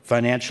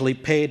 Financially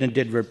paid and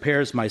did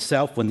repairs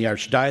myself when the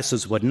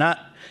Archdiocese would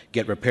not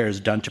get repairs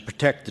done to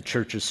protect the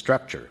church's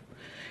structure.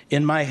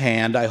 In my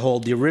hand, I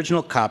hold the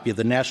original copy of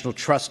the National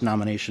Trust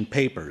nomination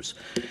papers,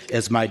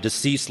 as my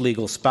deceased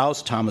legal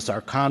spouse, Thomas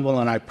R. Conwell,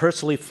 and I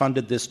personally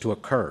funded this to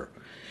occur.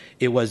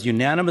 It was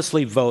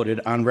unanimously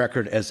voted on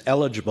record as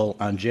eligible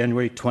on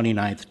January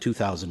 29,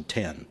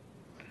 2010.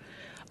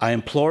 I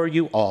implore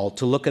you all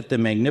to look at the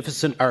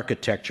magnificent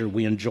architecture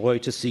we enjoy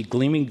to see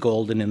gleaming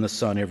golden in the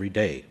sun every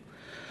day.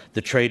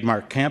 The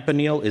trademark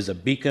campanile is a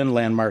beacon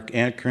landmark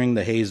anchoring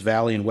the Hayes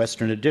Valley and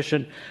Western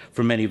Addition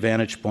from many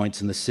vantage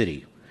points in the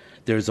city.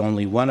 There's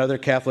only one other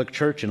Catholic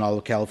church in all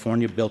of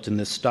California built in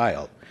this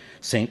style.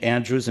 St.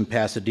 Andrew's in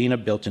Pasadena,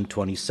 built in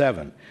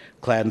 1927.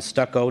 Clad in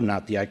stucco,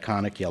 not the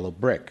iconic yellow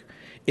brick.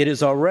 It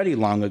is already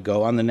long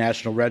ago on the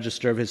National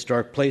Register of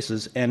Historic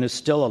Places and is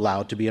still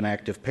allowed to be an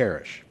active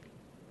parish.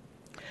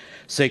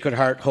 Sacred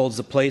Heart holds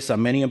a place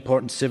on many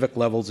important civic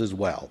levels as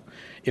well.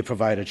 It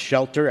provided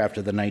shelter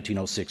after the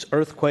 1906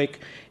 earthquake,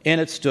 and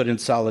it stood in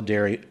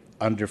solidarity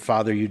under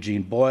Father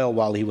Eugene Boyle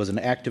while he was an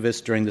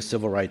activist during the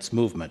Civil Rights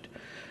Movement.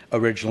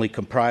 Originally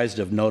comprised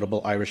of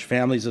notable Irish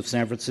families of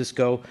San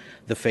Francisco,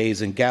 the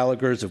Fays and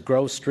Gallaghers of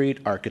Grove Street,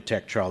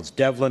 architect Charles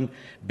Devlin,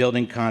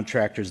 building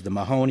contractors the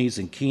Mahoneys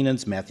and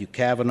Keenans, Matthew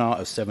Kavanaugh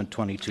of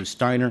 722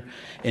 Steiner,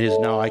 and his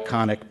now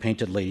iconic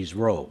Painted Ladies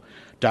Row,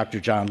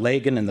 Dr. John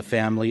Lagan and the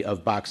family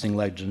of boxing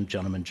legend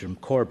gentleman Jim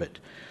Corbett.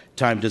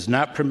 Time does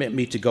not permit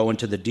me to go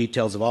into the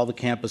details of all the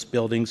campus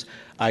buildings.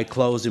 I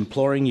close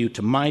imploring you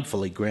to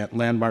mindfully grant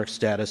landmark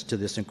status to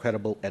this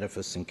incredible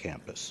edifice and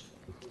campus.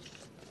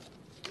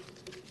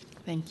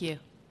 Thank you.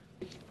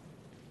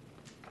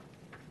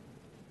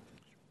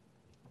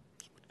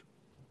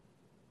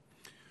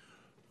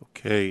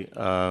 Okay,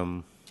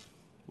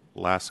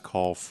 last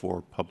call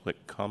for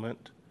public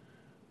comment.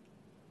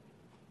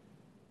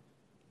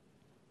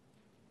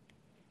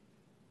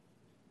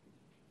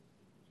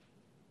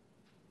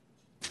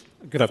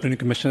 Good afternoon,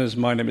 Commissioners.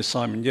 My name is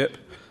Simon Yip.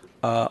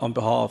 On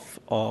behalf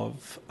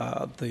of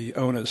the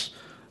owners,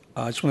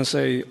 I just want to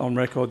say on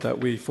record that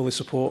we fully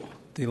support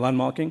the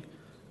landmarking,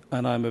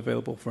 and I'm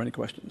available for any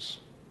questions.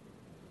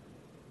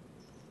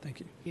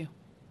 Thank you. Thank you.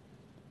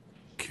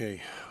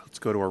 Okay, let's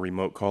go to our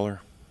remote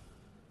caller.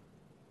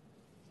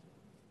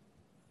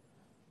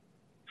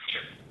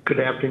 Good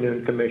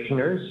afternoon,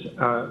 Commissioners.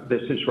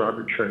 This is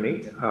Robert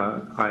Cherney.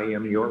 I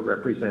am your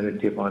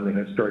representative on the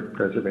Historic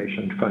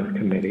Preservation Fund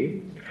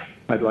Committee.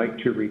 I'd like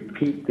to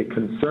repeat the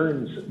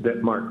concerns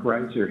that Mark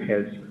Reiser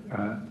has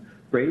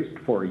raised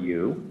for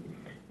you.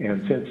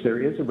 And since there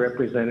is a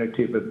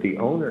representative of the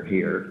owner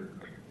here,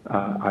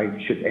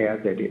 I should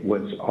add that it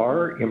was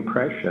our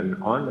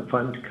impression on the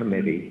Fund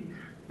Committee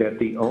that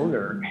the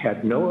owner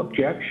had no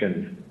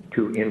objection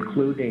to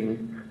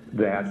including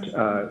that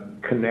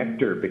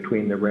connector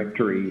between the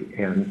rectory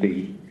and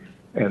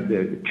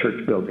the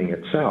church building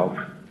itself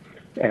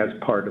as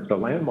part of the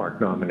landmark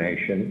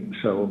nomination.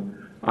 So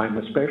I'm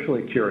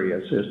especially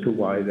curious as to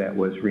why that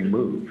was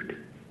removed.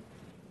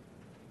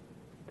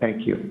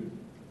 Thank you.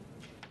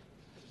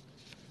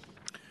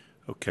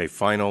 Okay,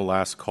 final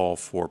last call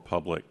for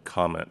public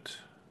comment.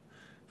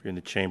 If you're in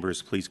the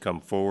chambers, please come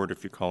forward.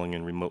 If you're calling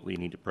in remotely, you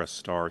need to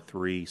press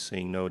 *3.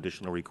 Seeing no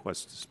additional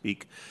requests to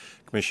speak,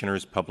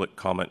 Commissioners, public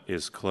comment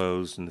is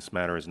closed, and this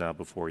matter is now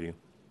before you.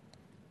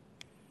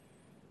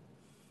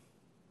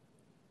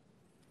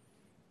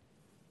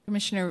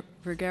 Commissioner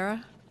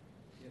Vergara?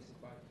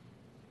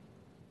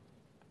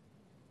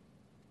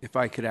 If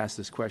I could ask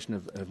this question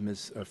of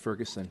Ms.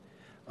 Ferguson,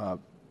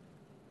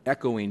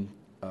 echoing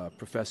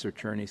Professor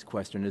Cherney's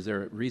question, is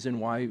there a reason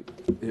why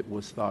it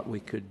was thought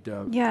we could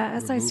Yeah,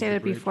 as I remove the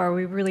stated bridge? before,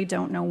 we really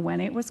don't know when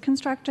it was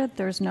constructed.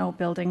 There's no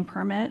building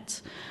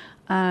permit.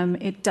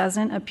 It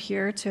doesn't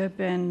appear to have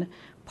been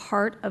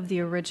part of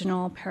the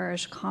original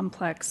parish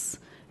complex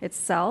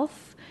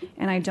itself,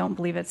 and I don't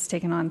believe it's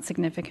taken on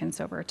significance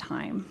over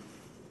time.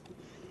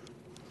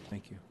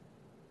 Thank you.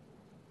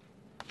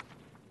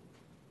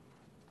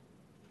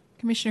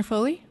 Commissioner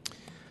Foley?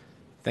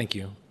 Thank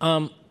you.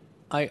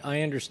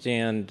 I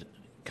understand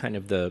kind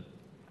of the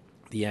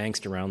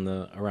angst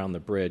around the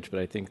bridge, but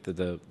I think that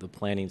the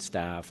planning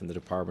staff and the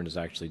department has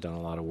actually done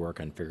a lot of work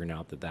on figuring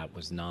out that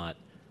was not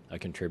a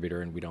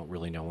contributor, and we don't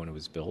really know when it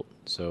was built.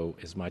 So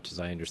as much as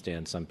I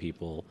understand some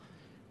people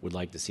would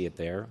like to see it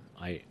there,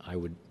 I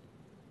would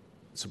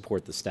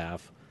support the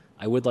staff.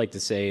 I would like to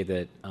say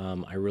that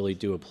I really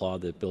do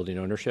applaud the building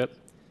ownership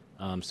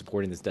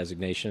supporting this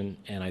designation,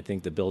 and I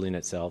think the building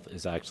itself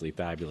is actually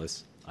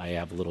fabulous. I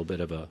have a little bit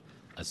of a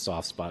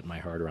soft spot in my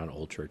heart around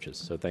old churches,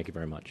 so thank you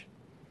very much.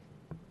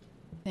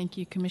 Thank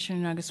you. Commissioner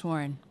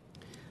Nagas-Warren.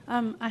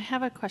 I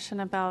have a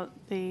question about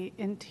the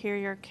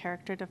interior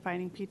character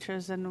defining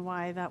features and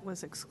why that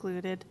was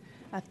excluded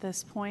at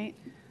this point,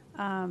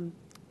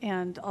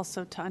 and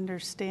also to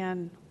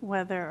understand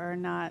whether or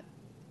not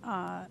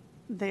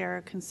they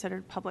are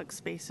considered public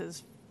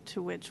spaces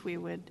to which we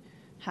would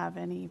have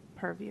any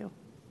purview.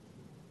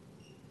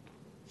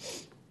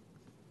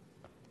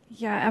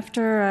 Yeah,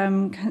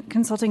 after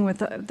consulting with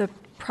the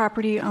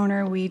property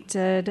owner, we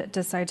did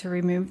decide to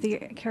remove the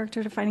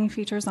character defining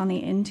features on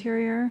the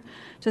interior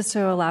just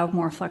to allow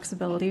more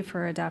flexibility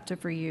for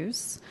adaptive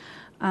reuse.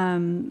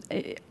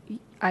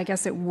 I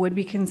guess it would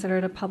be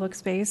considered a public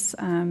space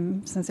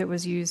since it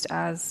was used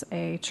as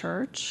a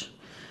church.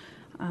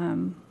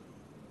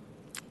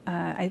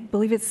 I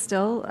believe it's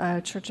still a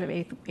church of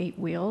eight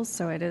wheels,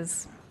 so it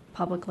is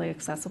publicly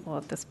accessible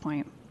at this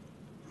point.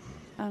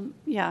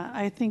 Yeah,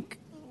 I think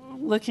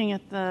looking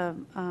at the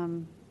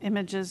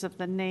images of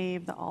the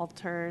nave, the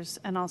altars,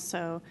 and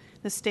also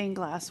the stained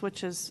glass,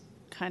 which is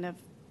kind of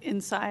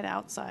inside,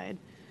 outside,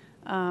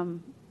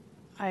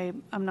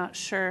 I'm not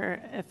sure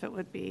if it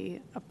would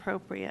be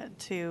appropriate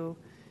to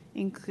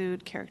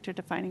include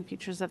character-defining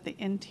features of the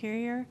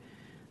interior.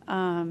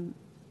 And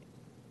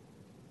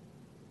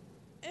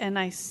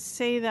I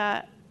say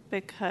that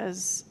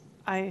because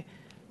I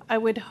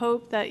would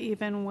hope that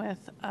even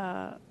with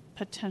a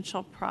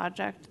potential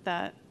project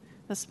that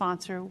the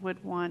sponsor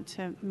would want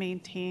to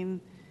maintain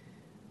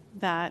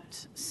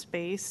that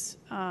space.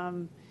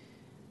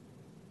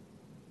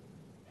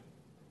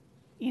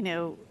 You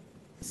know,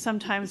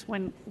 sometimes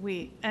when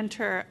we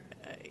enter,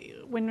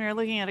 when we're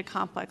looking at a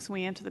complex,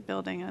 we enter the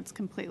building and it's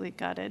completely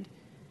gutted.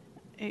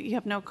 You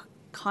have no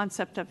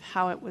concept of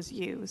how it was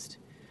used.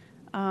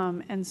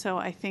 And so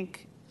I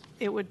think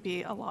it would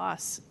be a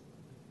loss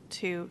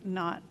to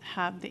not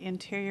have the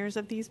interiors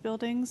of these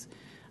buildings,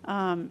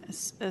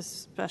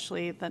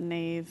 especially the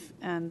nave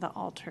and the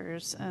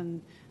altars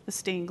and the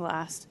stained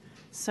glass.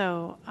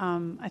 So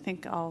I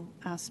think I'll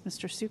ask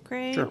Mr.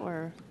 Sucre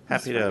or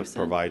Happy Ms. to Ferguson.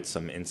 provide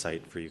some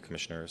insight for you,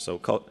 Commissioner.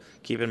 So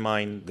keep in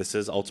mind, this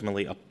is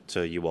ultimately up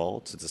to you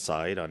all to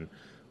decide on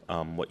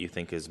what you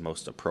think is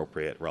most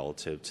appropriate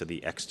relative to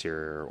the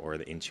exterior or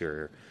the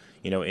interior.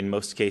 You know, in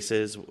most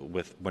cases,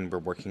 when we're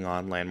working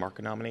on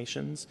landmark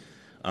nominations,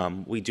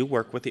 we do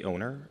work with the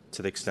owner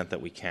to the extent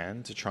that we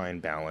can to try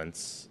and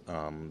balance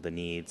the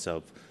needs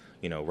of,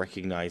 you know,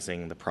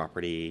 recognizing the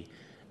property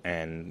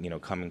and, you know,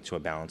 coming to a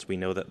balance. We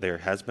know that there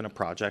has been a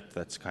project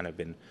that's kind of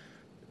been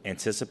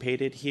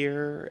anticipated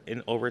here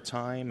over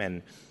time,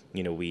 and,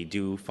 you know, we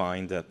do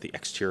find that the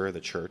exterior of the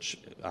church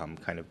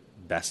kind of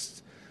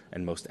best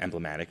and most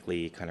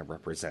emblematically kind of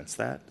represents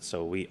that.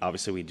 So we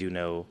do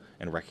know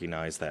and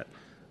recognize that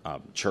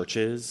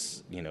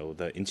churches, you know,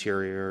 the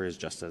interior is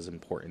just as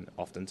important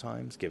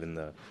oftentimes, given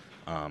the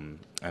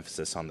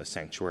emphasis on the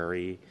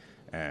sanctuary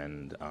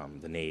and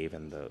the nave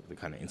and the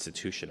kind of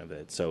institution of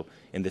it. So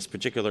in this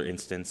particular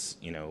instance,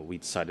 you know, we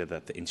decided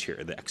that the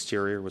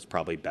exterior was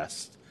probably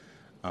best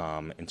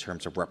in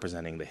terms of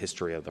representing the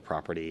history of the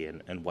property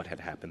and what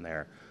had happened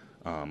there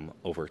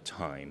over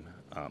time.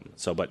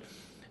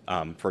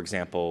 For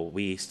example,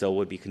 we still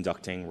would be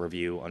conducting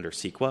review under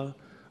CEQA,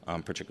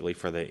 particularly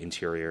for the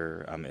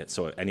interior.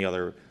 So any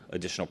other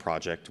additional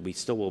project, we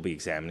still will be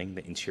examining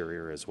the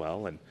interior as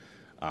well. And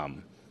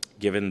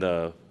given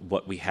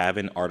what we have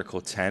in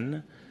Article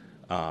 10,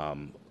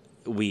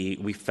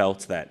 we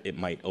felt that it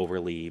might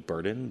overly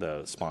burden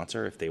the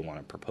sponsor if they want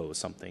to propose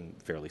something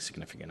fairly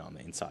significant on the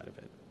inside of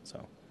it.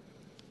 So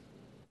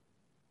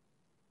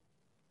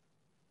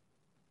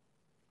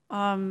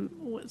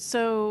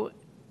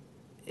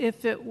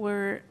if it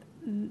were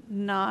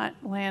not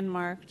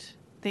landmarked,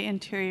 the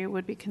interior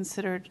would be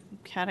considered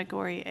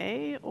Category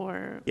A,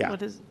 or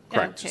what is?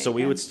 Correct. Okay, So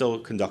we would still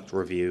conduct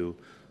review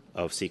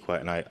of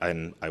CEQA,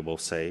 and I will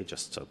say,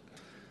 just to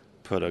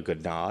put a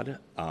good nod,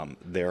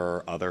 there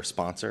are other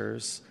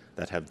sponsors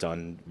that have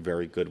done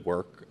very good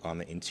work on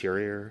the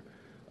interior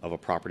of a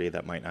property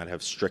that might not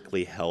have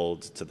strictly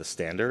held to the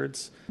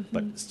standards,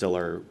 but still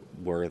are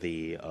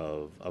worthy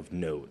of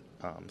note.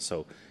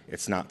 So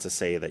it's not to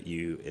say that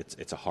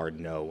it's a hard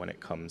no when it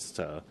comes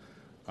to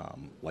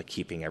like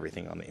keeping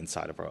everything on the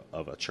inside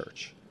of a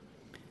church.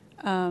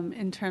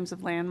 In terms of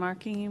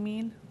landmarking, you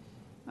mean?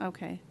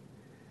 Okay.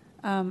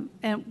 And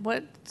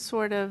what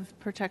sort of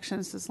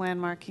protections does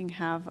landmarking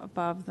have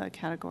above the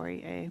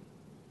Category A?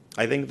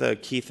 I think the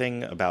key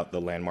thing about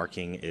the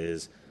landmarking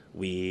is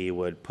we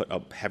would put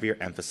a heavier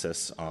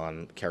emphasis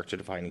on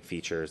character-defining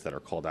features that are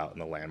called out in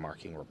the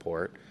landmarking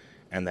report,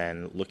 and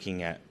then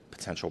looking at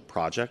potential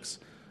projects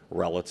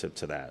relative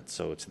to that.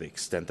 So to the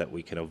extent that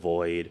we can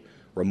avoid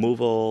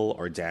removal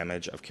or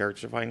damage of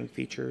character-defining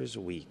features,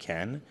 we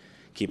can.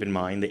 Keep in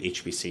mind the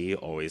HBC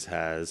always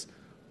has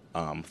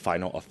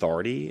final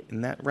authority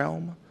in that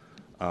realm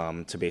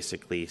to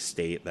basically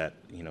state that,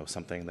 you know,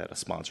 something that a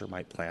sponsor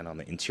might plan on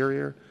the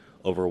interior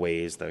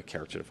overweighs the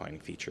character-defining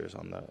features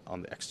on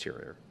the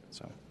exterior.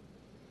 So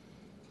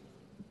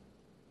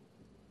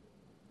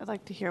I'd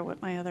like to hear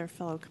what my other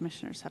fellow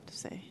commissioners have to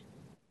say.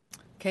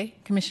 Okay,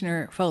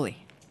 Commissioner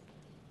Foley.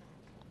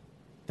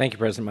 Thank you,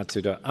 President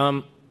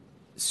Matsuda.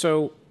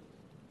 So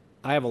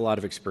I have a lot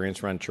of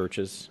experience around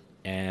churches,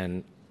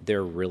 and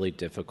they're really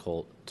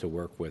difficult to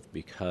work with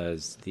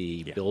because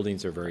the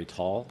buildings are very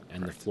tall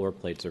and the floor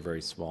plates are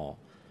very small.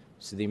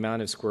 So the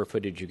amount of square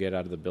footage you get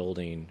out of the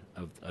building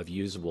of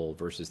usable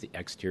versus the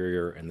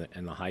exterior and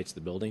the heights of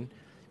the building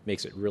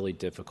makes it really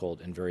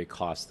difficult and very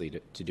costly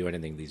to do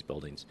anything in these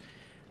buildings.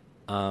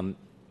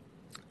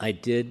 I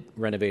did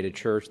renovate a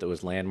church that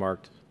was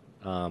landmarked,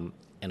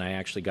 and I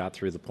actually got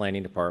through the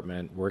planning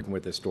department working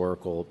with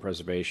historical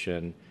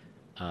preservation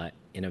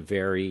in a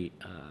very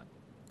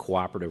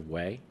cooperative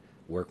way,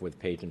 work with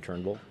Page and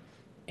Turnbull,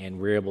 and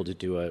we're able to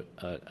do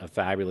a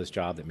fabulous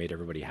job that made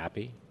everybody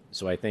happy.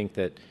 So I think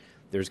that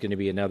there's going to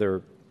be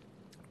another,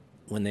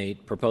 when they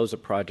propose a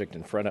project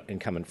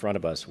and come in front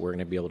of us, we're going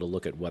to be able to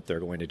look at what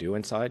they're going to do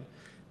inside.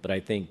 But I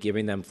think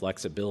giving them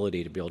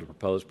flexibility to be able to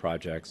propose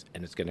projects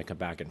and it's going to come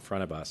back in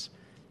front of us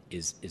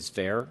is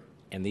fair.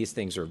 And these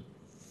things are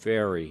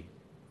very,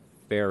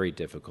 very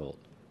difficult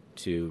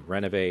to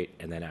renovate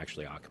and then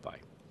actually occupy.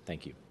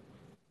 Thank you.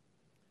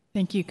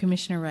 Thank you,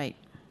 Commissioner Wright.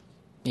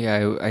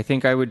 Yeah, I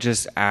think I would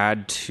just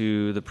add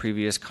to the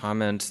previous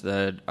comments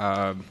that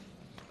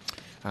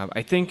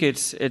I think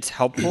it's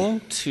helpful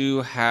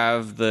to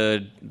have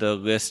the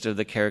list of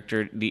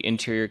the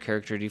interior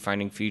character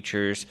defining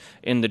features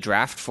in the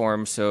draft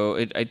form.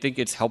 So I think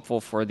it's helpful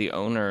for the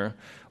owner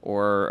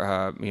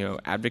or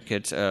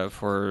advocates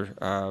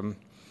for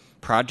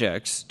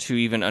projects to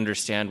even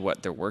understand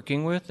what they're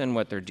working with and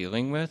what they're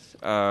dealing with,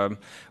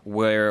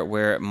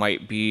 where it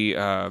might be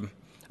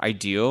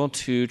ideal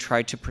to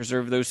try to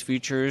preserve those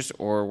features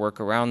or work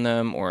around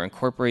them or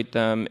incorporate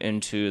them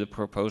into the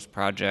proposed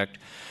project.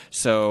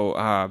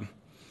 So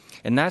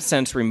in that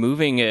sense,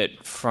 striking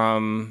it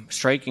from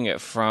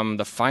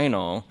the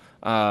final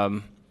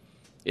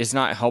is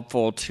not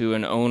helpful to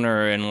an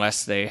owner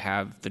unless they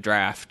have the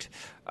draft.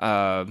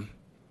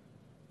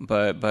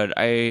 But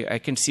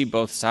I can see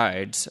both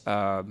sides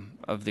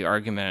of the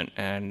argument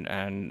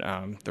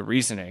and the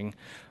reasoning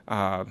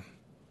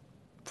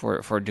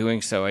for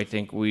doing so. I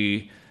think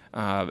we,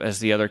 as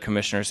the other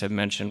commissioners have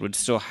mentioned, would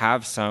still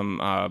have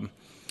some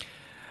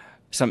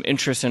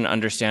interest in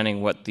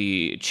understanding what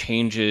the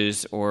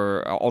changes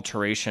or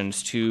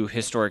alterations to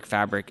historic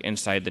fabric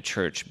inside the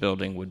church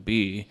building would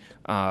be,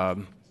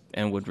 and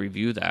would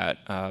review that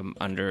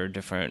under a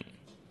different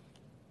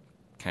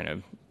kind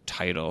of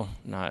title,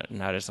 not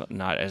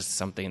as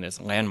something that's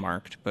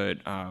landmarked, but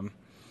I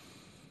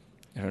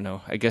don't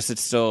know. I guess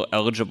it's still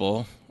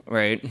eligible,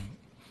 right?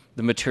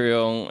 The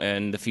material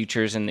and the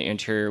features in the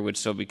interior would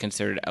still be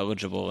considered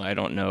eligible. I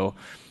don't know,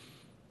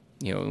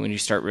 when you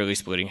start really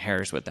splitting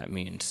hairs, what that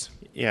means.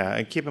 Yeah,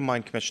 and keep in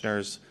mind,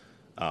 commissioners,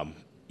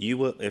 you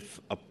will, if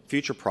a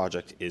future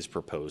project is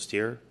proposed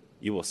here,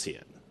 you will see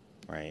it,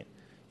 right?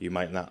 You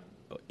might not,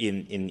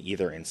 in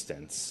either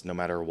instance, no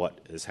matter what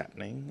is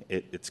happening,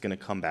 it's going to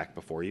come back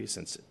before you,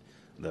 since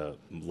the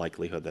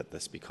likelihood that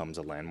this becomes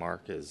a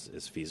landmark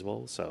is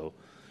feasible. So,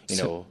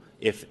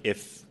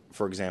 if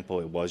for example,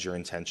 it was your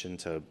intention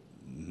to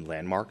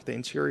landmark the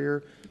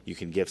interior, you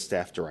can give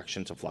staff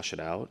direction to flush it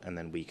out, and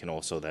then we can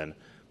also then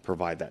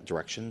provide that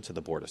direction to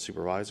the Board of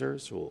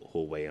Supervisors,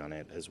 who'll weigh on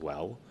it as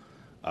well.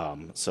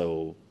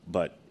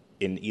 But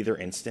in either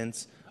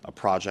instance, a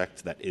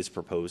project that is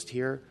proposed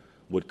here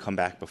would come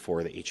back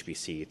before the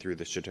HPC through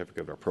the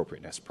Certificate of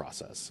Appropriateness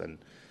process. And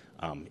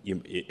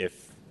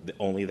if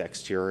only the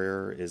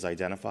exterior is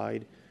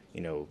identified,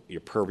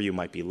 your purview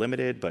might be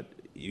limited, but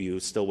you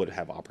still would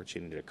have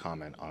opportunity to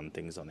comment on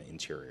things on the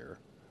interior.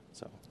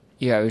 So.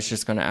 Yeah, I was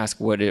just going to ask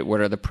what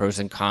are the pros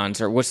and cons,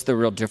 or what's the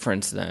real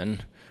difference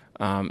then,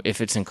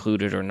 if it's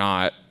included or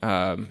not,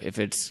 if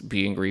it's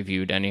being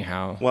reviewed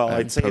anyhow. Well,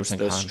 I'd say it's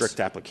the strict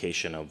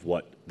application of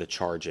what the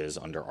charge is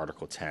under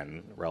Article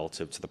 10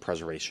 relative to the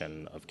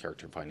preservation of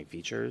character-defining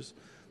features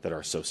that are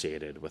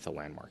associated with a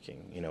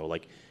landmarking.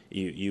 Like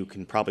you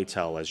can probably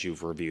tell as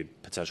you've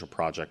reviewed potential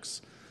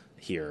projects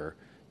here,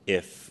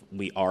 if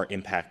we are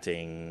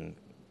impacting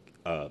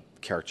a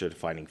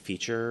character-defining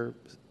feature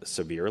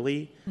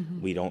severely,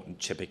 we don't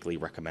typically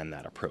recommend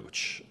that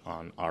approach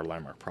on our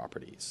landmark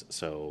properties.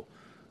 So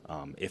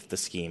if the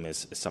scheme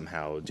is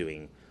somehow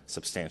doing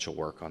substantial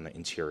work on the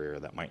interior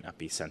that might not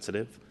be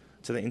sensitive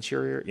to the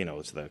interior,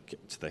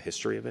 to the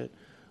history of it,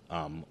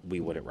 we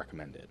wouldn't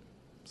recommend it.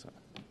 So.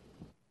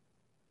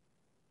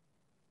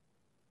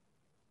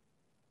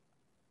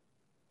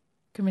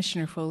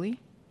 Commissioner Foley.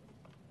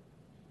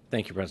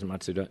 Thank you, President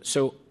Matsuda.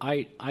 So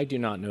I do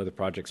not know the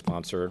project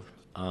sponsor.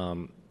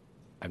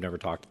 I've never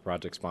talked to the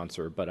project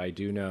sponsor, but I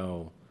do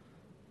know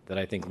that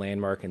I think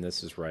landmark, and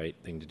this is the right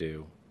thing to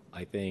do.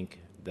 I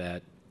think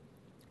that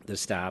the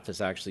staff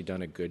has actually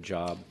done a good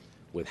job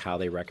with how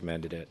they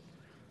recommended it.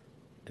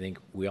 I think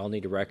we all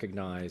need to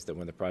recognize that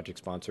when the project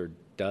sponsor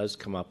does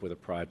come up with a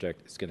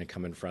project, it's going to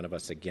come in front of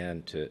us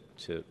again to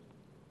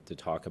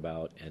talk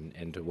about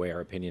and to weigh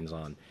our opinions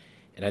on.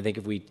 And I think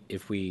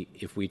if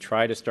we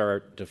try to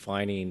start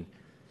defining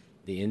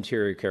the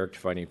interior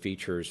character-defining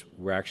features,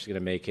 we're actually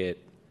going to make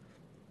it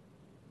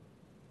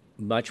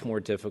much more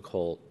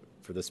difficult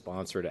for the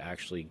sponsor to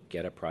actually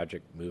get a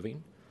project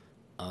moving.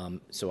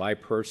 So I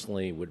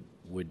personally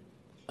would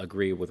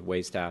agree with the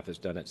way staff has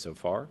done it so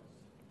far,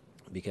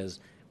 because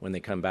when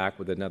they come back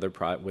with another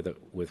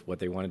with what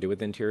they want to do with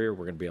the interior,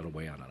 we're going to be able to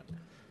weigh on it.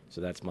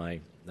 So that's my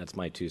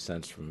 2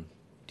 cents from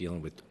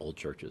dealing with old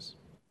churches.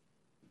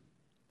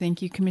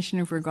 Thank you,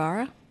 Commissioner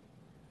Vergara.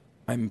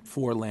 I'm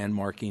for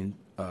landmarking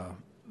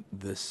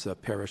this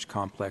parish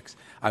complex.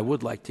 I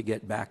would like to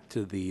get back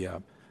to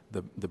the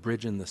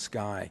bridge in the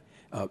sky.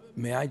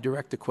 May I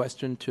direct a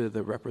question to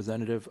the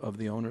representative of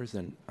the owners?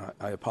 And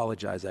I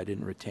apologize, I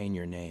didn't retain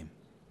your name.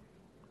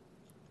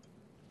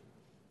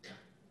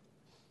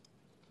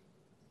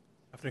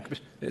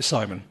 It's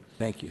Simon.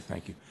 Thank you.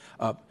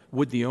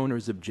 Would the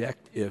owners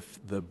object if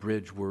the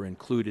bridge were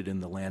included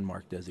in the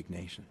landmark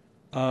designation?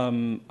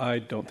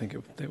 I don't think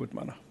they would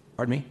matter.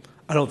 Pardon me?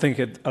 I don't think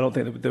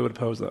they would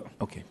oppose that.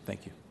 Okay,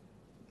 thank you.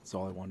 That's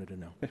all I wanted to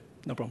know. Okay,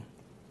 no problem.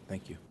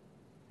 Thank you.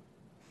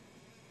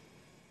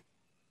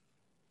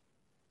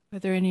 Are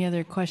there any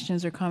other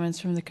questions or comments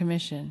from the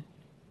commission?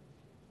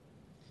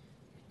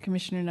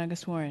 Commissioner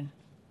Nagaswaran.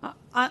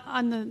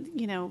 On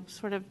the,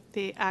 sort of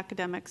the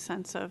academic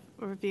sense of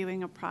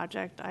reviewing a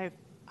project,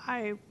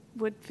 I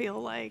would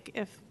feel like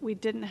if we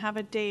didn't have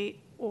a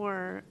date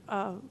or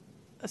a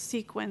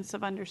sequence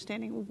of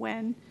understanding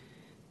when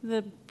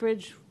the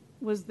bridge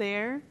was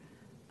there,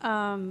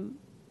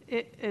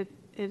 it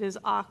is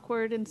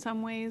awkward in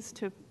some ways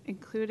to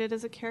include it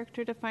as a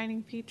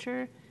character-defining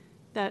feature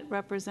that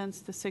represents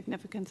the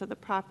significance of the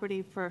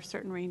property for a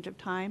certain range of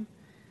time.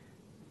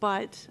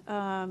 But,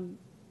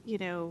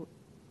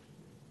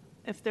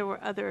 if there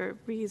were other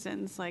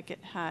reasons, like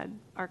it had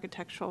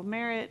architectural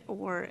merit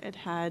or it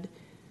had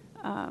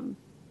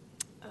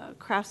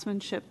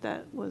craftsmanship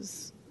that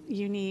was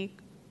unique,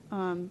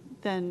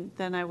 then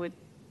I would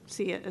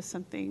see it as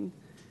something,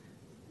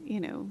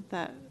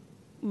 that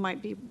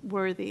might be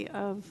worthy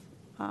of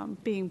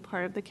being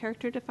part of the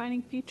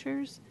character-defining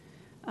features.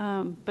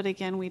 But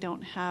again, we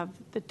don't have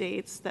the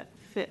dates that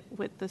fit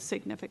with the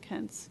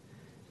significance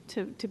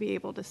to be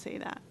able to say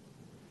that.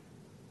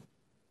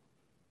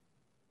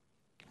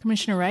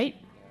 Commissioner Wright?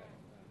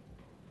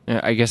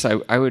 I guess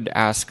I would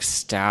ask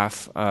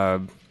staff,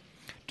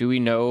 do we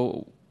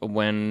know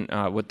when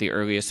what the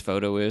earliest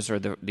photo is or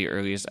the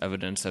earliest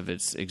evidence of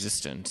its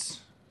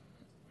existence?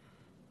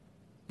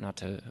 Not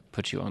to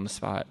put you on the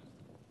spot.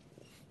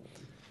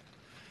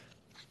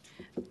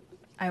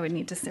 I would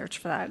need to search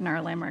for that in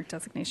our landmark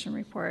designation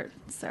report.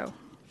 So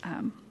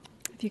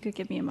if you could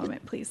give me a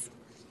moment, please.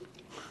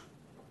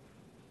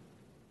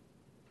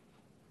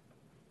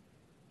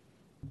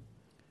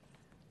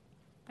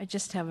 I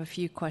just have a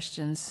few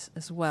questions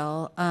as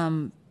well.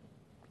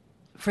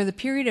 For the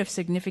period of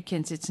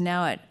significance, it's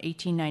now at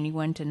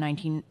 1891 to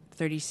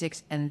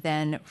 1936, and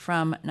then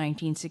from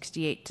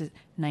 1968 to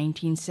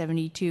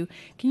 1972.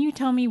 Can you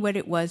tell me what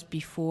it was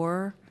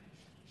before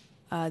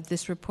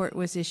this report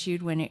was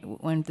issued,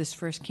 when this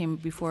first came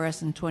before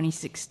us in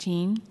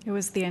 2016? It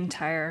was the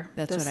entire.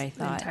 That's what I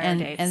thought.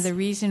 Dates. And the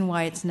reason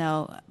why it's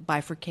now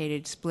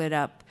bifurcated, split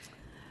up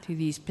to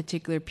these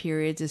particular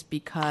periods, is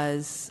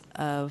because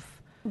of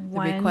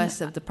the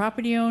request of the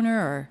property owner,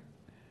 or?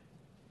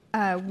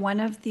 One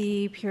of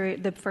the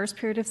first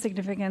period of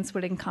significance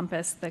would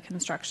encompass the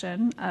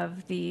construction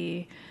of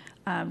the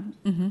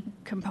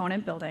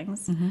component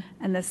buildings,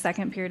 and the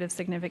second period of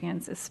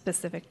significance is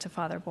specific to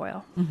Father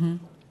Boyle.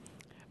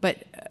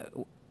 But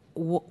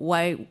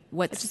why?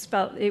 What's? I just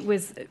felt it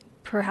was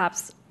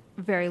perhaps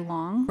very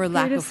long for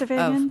lack of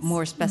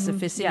more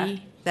specificity. Yeah,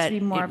 that to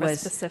be more it of a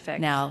was specific.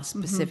 Now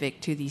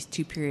specific to these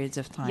two periods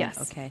of time. Yes.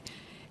 Okay.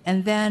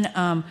 And then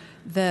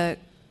the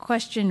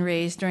question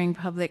raised during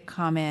public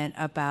comment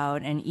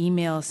about an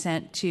email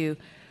sent to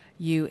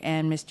you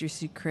and Mr.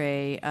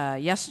 Sucre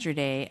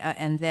yesterday,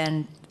 and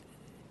then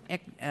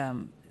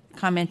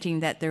commenting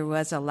that there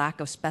was a lack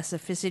of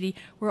specificity.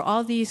 Were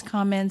all these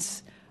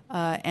comments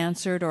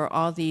answered, or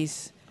all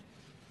these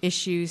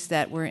issues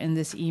that were in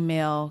this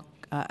email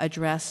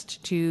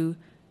addressed to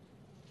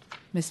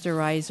Mr.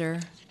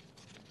 Reiser?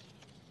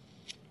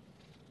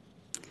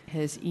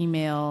 His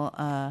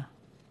email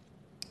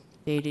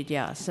dated,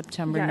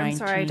 September 19th. I'm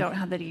sorry, I don't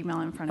have that email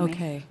in front of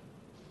me.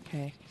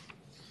 Okay.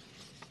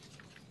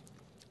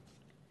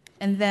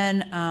 And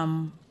then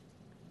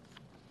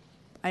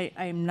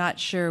I'm not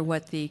sure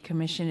what the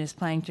commission is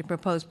planning to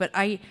propose, but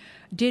I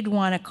did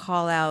want to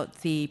call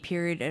out the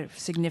period of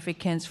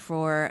significance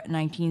for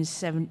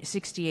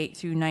 1968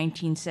 through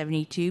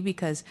 1972,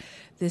 because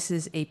this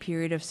is a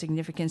period of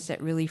significance that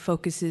really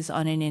focuses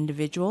on an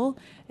individual,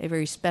 a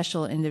very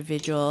special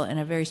individual, and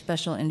a very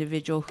special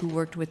individual who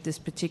worked with this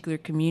particular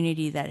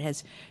community that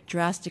has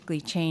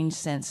drastically changed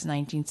since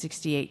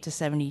 1968 to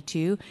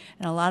 72.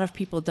 And a lot of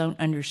people don't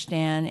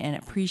understand and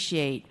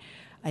appreciate,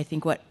 I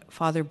think, what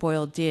Father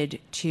Boyle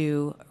did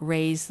to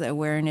raise the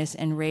awareness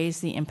and raise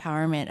the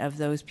empowerment of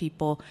those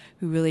people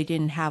who really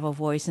didn't have a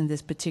voice in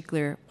this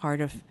particular part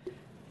of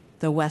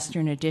the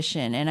Western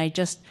addition. And I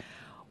just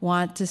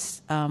want to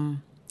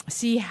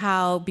see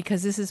how,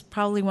 because this is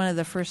probably one of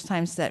the first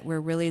times that we're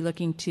really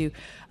looking to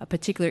a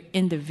particular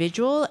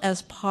individual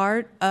as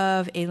part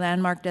of a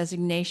landmark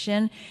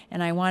designation,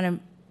 and I want to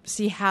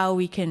see how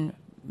we can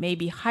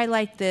maybe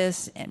highlight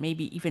this and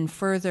maybe even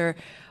further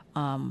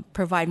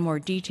provide more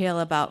detail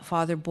about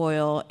Father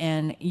Boyle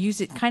and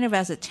use it kind of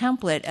as a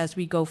template as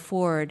we go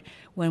forward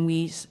when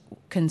we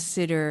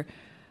consider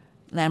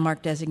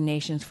landmark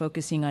designations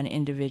focusing on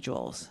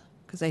individuals.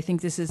 Because I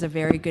think this is a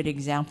very good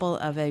example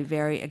of a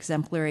very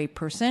exemplary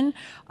person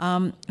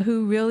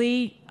who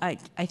really, I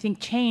think,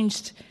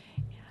 changed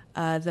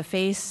the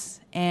face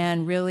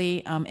and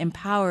really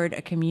empowered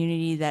a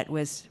community that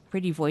was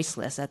pretty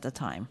voiceless at the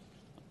time.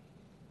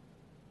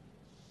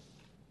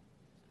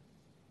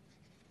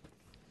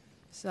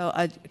 So,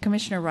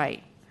 Commissioner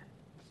Wright,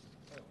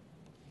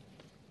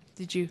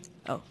 did you?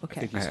 Oh,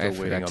 okay. I think he's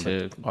still waiting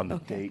on the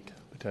date,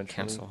 potentially.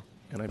 Cancel.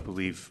 And I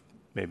believe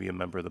maybe a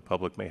member of the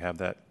public may have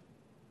that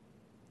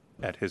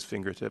at his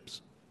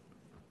fingertips.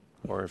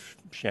 Or if,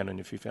 Shannon,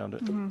 if you found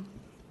it.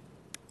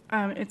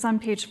 It's on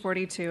page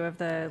 42 of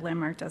the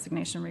landmark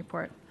designation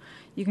report.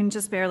 You can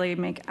just barely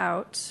make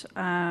out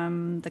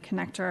the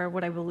connector,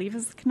 what I believe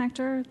is the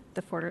connector.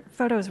 The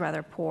photo is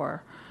rather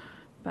poor,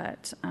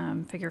 but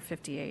figure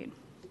 58.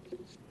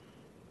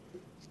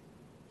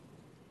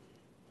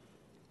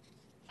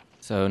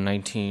 So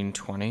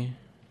 1920,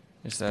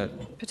 is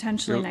that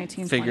Potentially your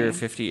 1920. Figure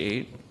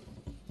 58.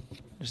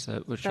 Is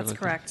that what you're That's looking?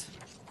 correct.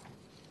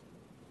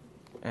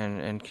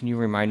 And can you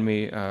remind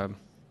me,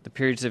 the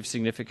periods of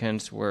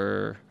significance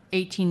were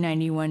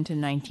 1891 to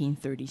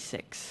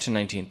 1936. to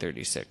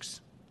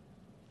 1936.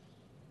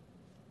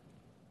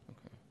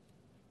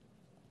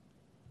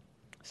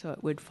 So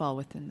it would fall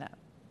within that.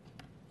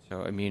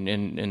 So I mean,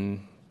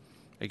 in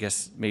I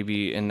guess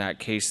maybe in that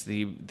case,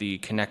 the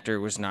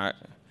connector was not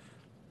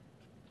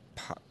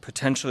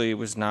potentially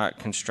was not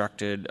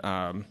constructed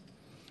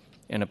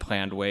in a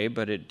planned way,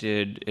 but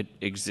it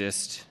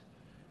exist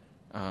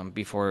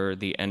before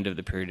the end of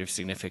the period of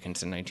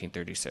significance in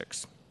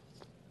 1936.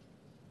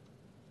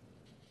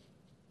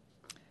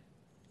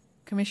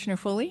 Commissioner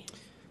Foley?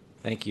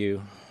 Thank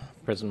you,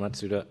 President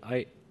Matsuda.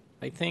 I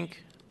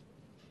think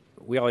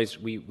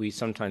we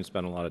sometimes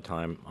spend a lot of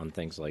time on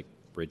things like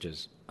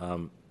bridges,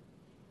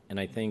 and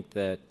I think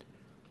that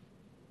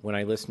when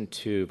I listened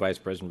to Vice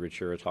President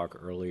Ruchira talk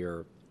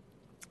earlier,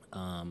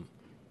 and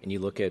you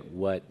look at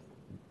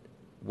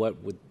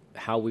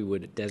how we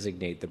would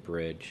designate the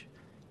bridge,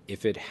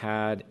 if it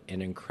had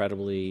an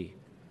incredibly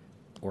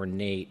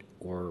ornate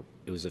or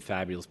it was a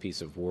fabulous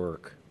piece of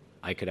work,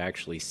 I could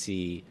actually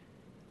see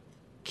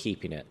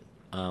keeping it.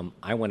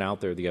 I went out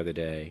there the other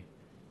day.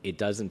 It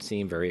doesn't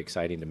seem very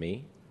exciting to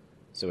me.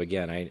 So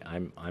again,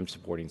 I'm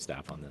supporting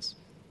staff on this.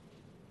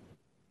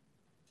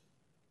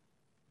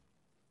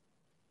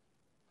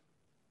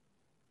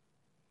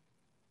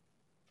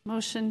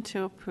 Motion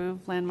to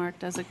approve landmark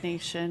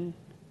designation.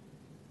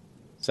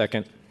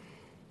 Second.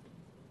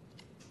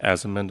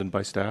 As amended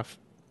by staff.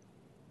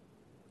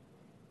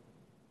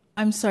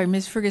 I'm sorry,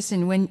 Ms.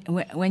 Ferguson,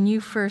 when you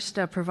first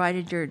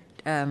provided your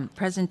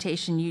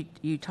presentation,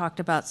 you talked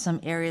about some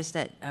areas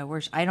that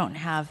were, I don't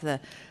have the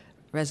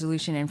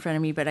resolution in front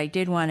of me, but I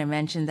did want to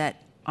mention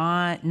that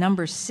on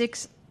number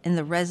 6 in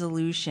the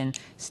resolution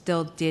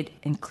still did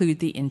include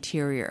the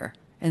interior.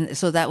 And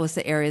so that was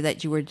the area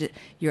that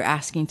you're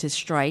asking to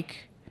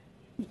strike?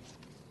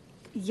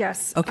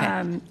 Yes.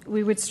 Okay.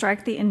 We would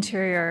strike the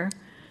interior,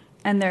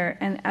 and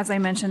as I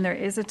mentioned, there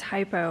is a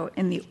typo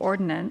in the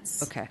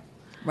ordinance. Okay.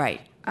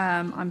 Right.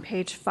 On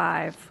page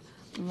 5,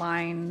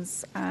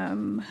 lines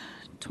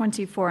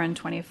 24 and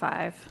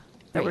 25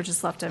 that were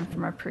just left in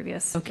from our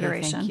previous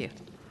iteration. Thank you.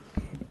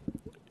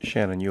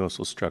 Shannon, you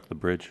also struck the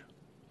bridge.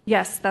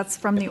 Yes, that's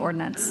from the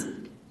ordinance.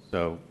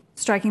 So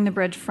Striking the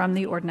bridge from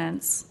the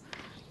ordinance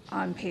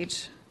on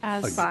page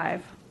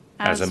 5.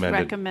 As amended.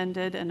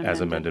 Recommended and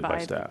as amended by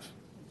staff.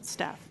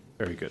 Staff.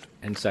 Very good.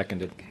 And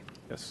seconded.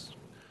 Yes.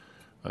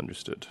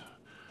 Understood.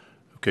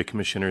 Okay,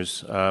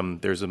 Commissioners,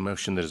 there's a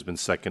motion that has been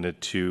seconded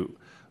to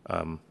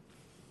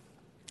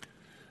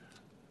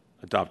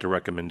adopt a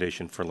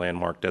recommendation for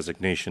landmark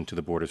designation to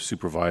the Board of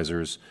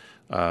Supervisors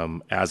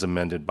as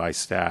amended by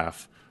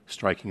staff,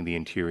 striking the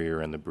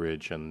interior and the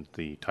bridge and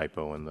the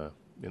typo in the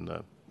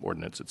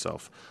ordinance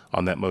itself.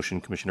 On that motion,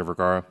 Commissioner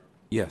Vergara?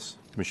 Yes.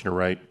 Commissioner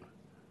Wright?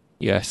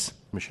 Yes.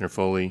 Commissioner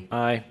Foley?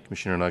 Aye.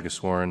 Commissioner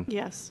Nagaswaran?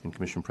 Yes. And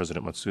Commissioner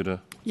President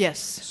Matsuda? Yes.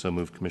 So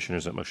moved,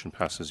 Commissioners. That motion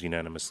passes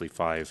unanimously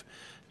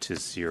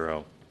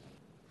 5-0.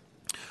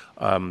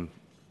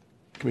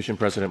 Commission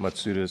President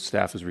Matsuda's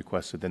staff has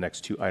requested the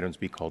next 2 items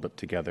be called up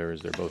together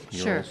as they're both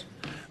murals. Sure.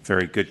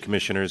 Very good,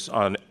 Commissioners.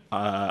 On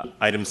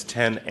items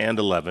 10 and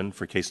 11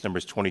 for case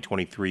numbers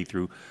 2023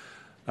 through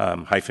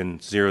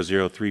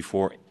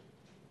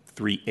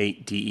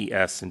 -003438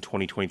 DES and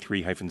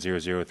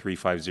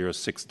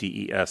 2023-003506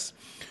 DES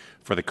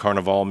for the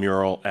Carnival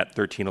mural at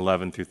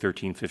 1311 through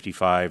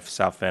 1355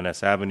 South Van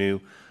Ness Avenue,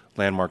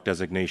 landmark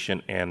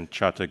designation, and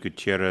Chata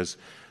Gutierrez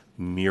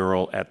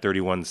mural at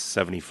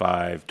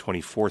 3175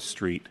 24th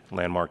Street,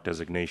 landmark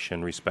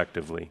designation,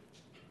 respectively.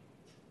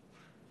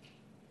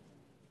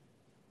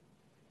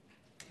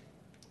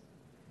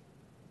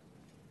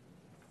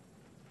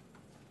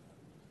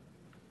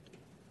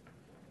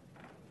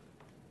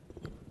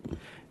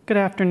 Good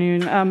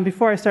afternoon.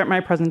 Before I start my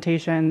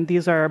presentation,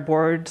 these are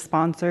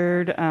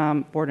board-sponsored,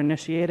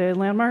 board-initiated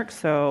landmarks,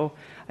 so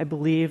I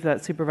believe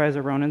that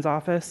Supervisor Ronen's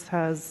office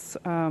has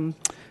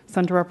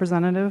sent a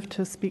representative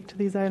to speak to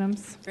these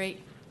items.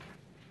 Great.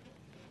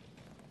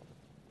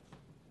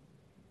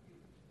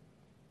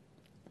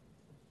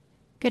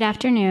 Good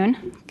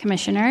afternoon,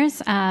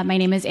 Commissioners. My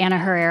name is Anna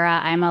Herrera.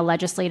 I'm a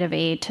legislative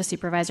aide to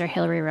Supervisor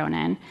Hillary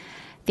Ronen.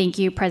 Thank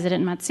you,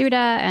 President Matsuda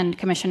and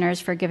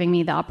Commissioners, for giving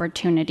me the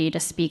opportunity to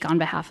speak on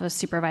behalf of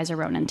Supervisor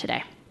Ronen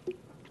today.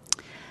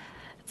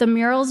 The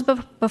murals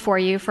before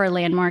you for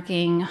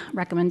landmarking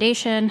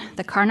recommendation,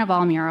 the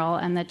Carnival mural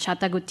and the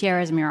Chata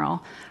Gutierrez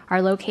mural,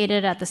 are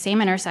located at the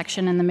same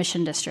intersection in the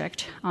Mission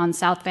District on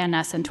South Van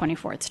Ness and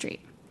 24th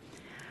Street.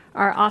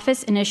 Our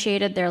office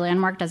initiated their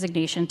landmark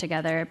designation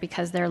together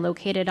because they're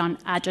located on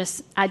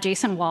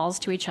adjacent walls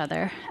to each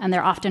other, and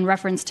they're often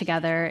referenced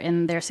together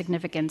in their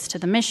significance to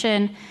the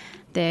mission,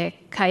 the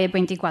Calle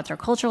 24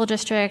 Cultural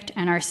District,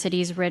 and our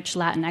city's rich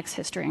Latinx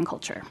history and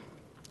culture.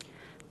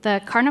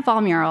 The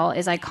Carnaval mural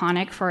is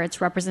iconic for its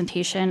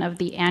representation of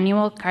the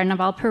annual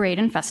Carnaval Parade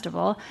and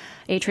Festival,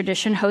 a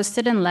tradition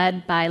hosted and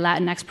led by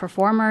Latinx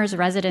performers,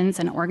 residents,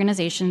 and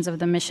organizations of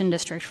the Mission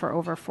District for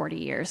over 40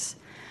 years.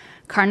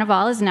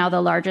 Carnaval is now the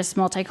largest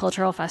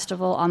multicultural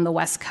festival on the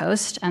West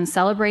Coast and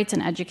celebrates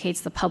and educates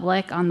the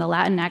public on the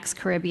Latinx,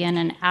 Caribbean,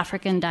 and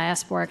African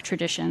diasporic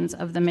traditions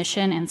of the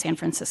Mission and San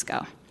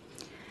Francisco.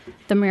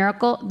 The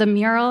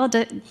mural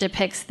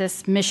depicts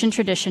this mission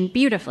tradition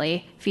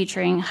beautifully,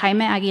 featuring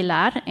Jaime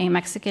Aguilar, a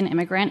Mexican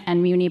immigrant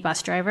and Muni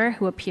bus driver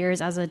who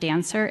appears as a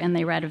dancer in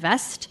the red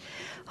vest,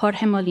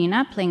 Jorge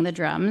Molina playing the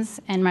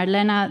drums, and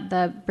Marlena,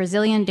 the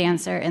Brazilian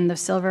dancer, in the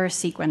silver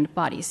sequined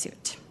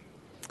bodysuit.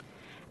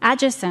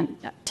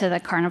 Adjacent to the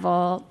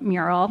Carnival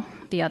mural,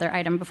 the other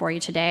item before you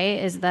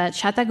today, is the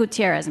Chata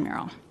Gutierrez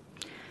mural.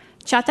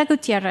 Chata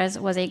Gutierrez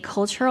was a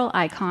cultural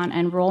icon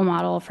and role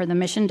model for the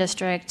Mission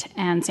District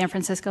and San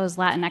Francisco's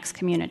Latinx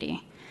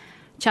community.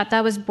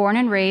 Chata was born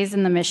and raised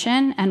in the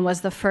Mission and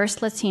was the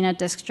first Latina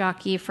disc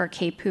jockey for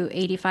KPU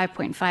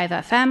 85.5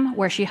 FM,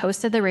 where she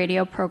hosted the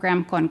radio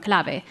program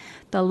Conclave,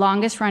 the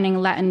longest-running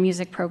Latin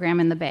music program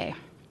in the Bay.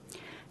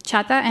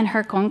 Chata and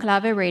her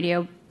Conclave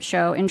radio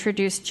show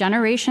introduced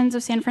generations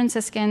of San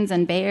Franciscans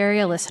and Bay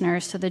Area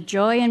listeners to the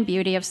joy and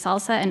beauty of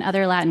salsa and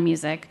other Latin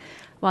music,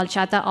 while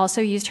Chata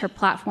also used her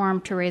platform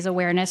to raise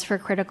awareness for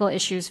critical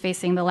issues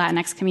facing the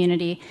Latinx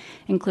community,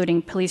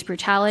 including police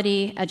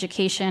brutality,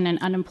 education, and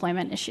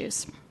unemployment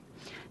issues.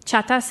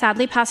 Chata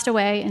sadly passed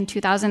away in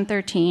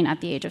 2013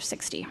 at the age of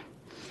 60.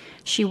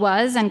 She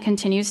was and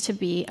continues to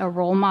be a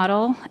role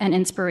model and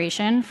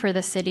inspiration for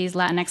the city's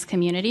Latinx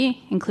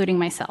community, including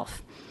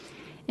myself.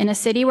 In a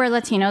city where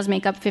Latinos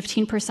make up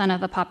 15% of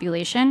the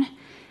population,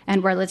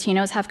 and where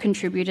Latinos have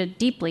contributed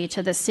deeply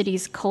to the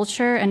city's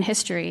culture and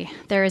history,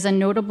 there is a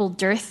notable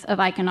dearth of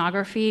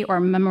iconography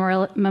or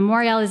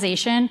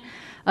memorialization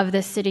of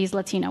the city's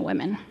Latina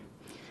women.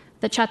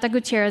 The Chata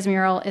Gutierrez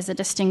mural is a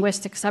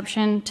distinguished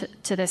exception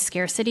to this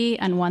scarcity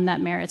and one that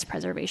merits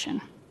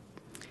preservation.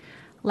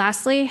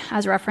 Lastly,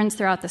 as referenced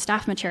throughout the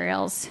staff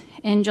materials,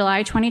 in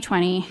July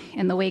 2020,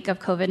 in the wake of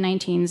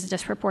COVID-19's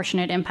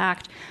disproportionate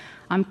impact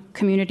on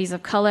communities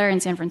of color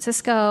in San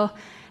Francisco,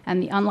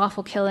 and the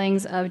unlawful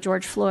killings of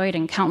George Floyd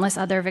and countless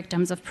other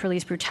victims of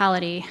police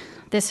brutality,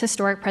 this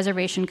Historic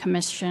Preservation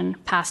Commission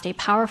passed a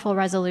powerful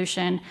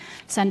resolution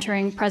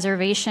centering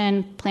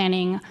preservation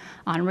planning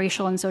on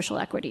racial and social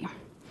equity.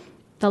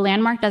 The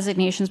landmark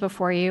designations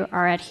before you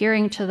are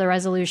adhering to the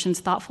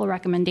resolution's thoughtful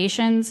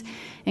recommendations,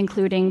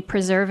 including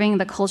preserving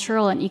the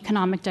cultural and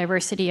economic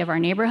diversity of our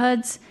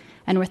neighborhoods,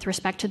 and with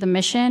respect to the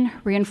mission,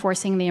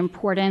 reinforcing the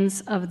importance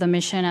of the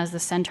mission as the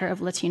center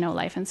of Latino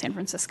life in San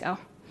Francisco.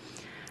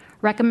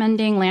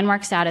 Recommending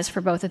landmark status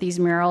for both of these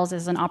murals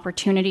is an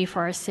opportunity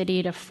for our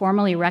city to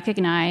formally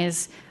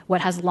recognize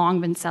what has long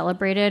been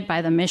celebrated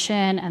by the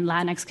Mission and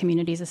Latinx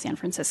communities of San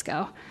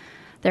Francisco.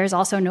 There is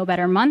also no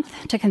better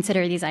month to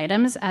consider these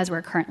items, as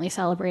we're currently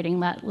celebrating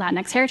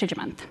Latinx Heritage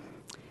Month.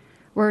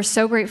 We're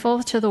so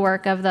grateful to the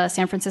work of the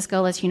San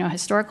Francisco Latino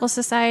Historical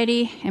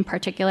Society, in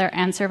particular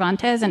Ann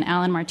Cervantes and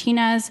Alan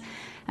Martinez,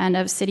 and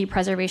of city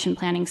preservation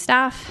planning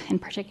staff, in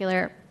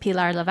particular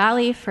Pilar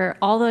Lavalle, for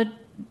all the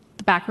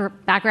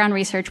background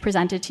research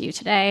presented to you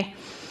today.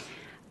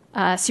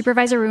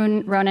 Supervisor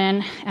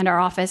Ronen and our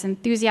office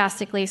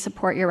enthusiastically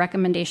support your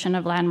recommendation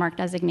of landmark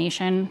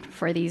designation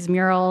for these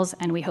murals,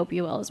 and we hope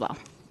you will as well.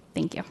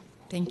 Thank you.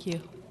 Thank you.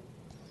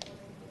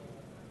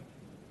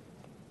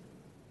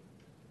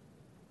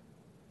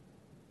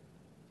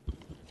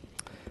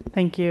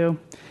 Thank you.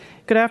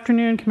 Good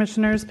afternoon,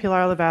 Commissioners,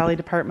 Pilar Lavalle,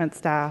 Department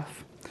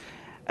staff.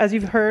 As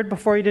you've heard,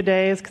 before you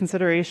today is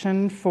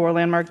consideration for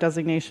landmark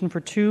designation for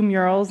two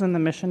murals in the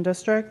Mission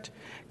District.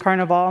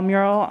 Carnaval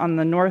mural on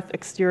the north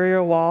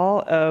exterior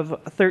wall of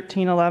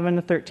 1311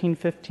 to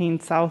 1315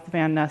 South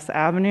Van Ness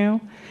Avenue,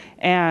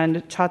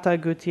 and Chata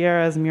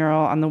Gutierrez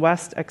mural on the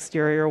west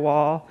exterior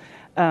wall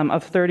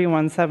of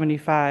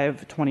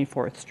 3175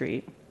 24th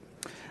Street.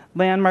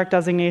 Landmark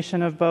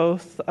designation of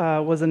both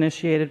was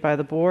initiated by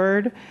the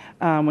board,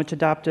 which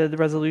adopted the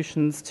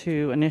resolutions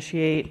to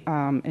initiate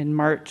on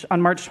March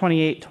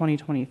 28,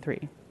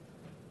 2023.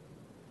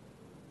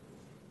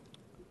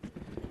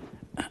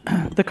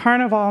 The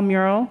Carnaval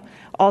mural,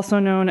 also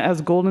known as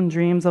Golden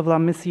Dreams of La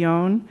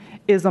Misión,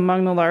 is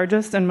among the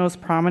largest and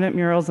most prominent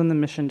murals in the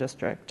Mission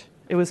District.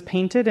 It was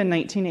painted in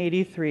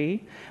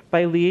 1983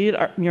 by lead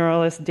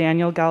muralist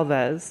Daniel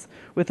Galvez,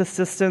 with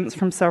assistance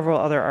from several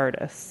other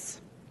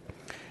artists.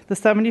 The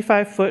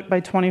 75-foot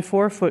by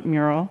 24-foot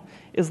mural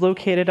is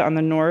located on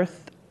the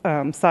north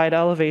side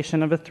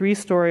elevation of a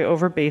 3-story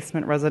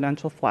over-basement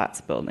residential flats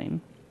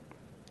building.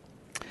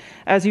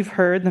 As you've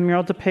heard, the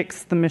mural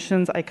depicts the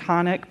mission's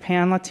iconic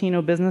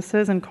pan-Latino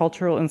businesses and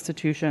cultural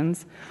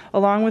institutions,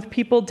 along with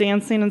people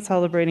dancing and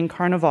celebrating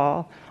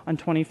Carnival on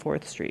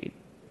 24th Street.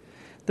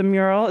 The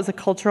mural is a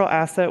cultural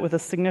asset with a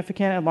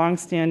significant and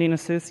long-standing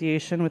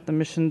association with the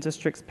Mission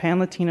District's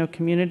pan-Latino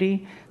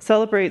community,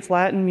 celebrates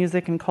Latin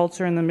music and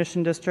culture in the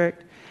Mission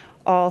District,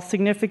 all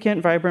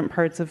significant, vibrant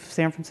parts of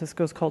San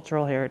Francisco's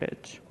cultural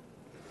heritage.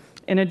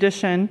 In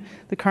addition,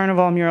 the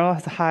Carnival mural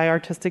has a high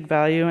artistic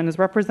value and is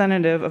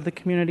representative of the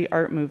community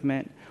art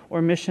movement,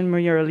 or Mission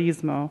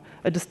Muralismo,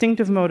 a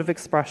distinctive mode of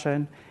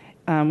expression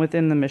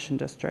within the Mission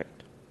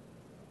District.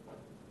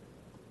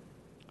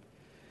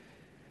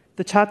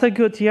 The Chata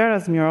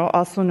Gutierrez mural,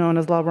 also known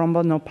as La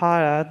Rumba No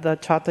Para, the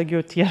Chata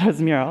Gutierrez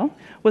mural,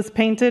 was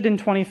painted in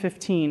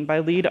 2015 by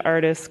lead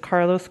artist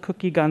Carlos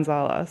Cookie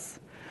Gonzalez,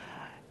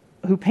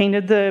 who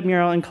painted the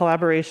mural in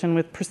collaboration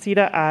with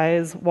Presida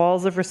Eyes,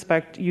 Walls of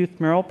Respect Youth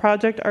Mural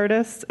Project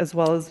artists, as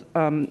well as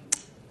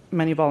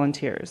many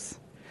volunteers.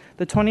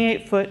 The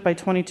 28-foot by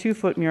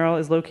 22-foot mural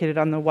is located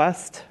on the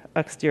west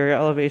exterior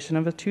elevation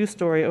of a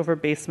 2-story over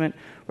basement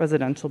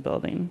residential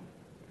building.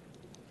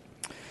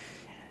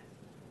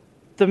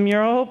 The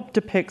mural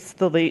depicts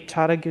the late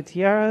Chata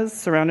Gutierrez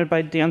surrounded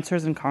by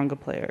dancers and conga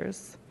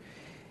players.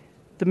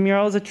 The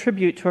mural is a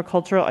tribute to a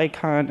cultural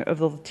icon of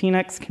the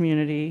Latinx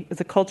community, is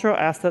a cultural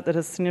asset that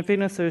has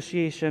significant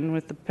association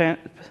with the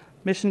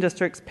Mission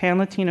District's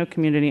pan-Latino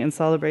community and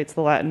celebrates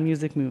the Latin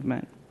music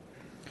movement.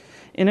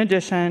 In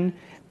addition,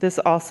 this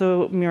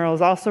mural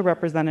is also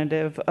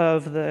representative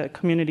of the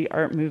community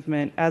art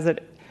movement as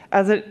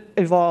it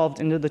evolved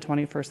into the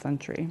 21st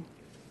century.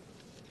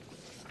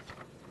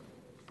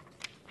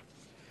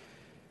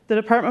 The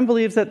department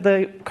believes that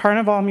the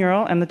Carnival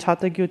mural and the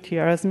Chata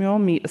Gutierrez mural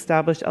meet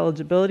established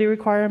eligibility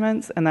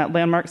requirements and that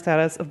landmark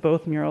status of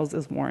both murals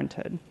is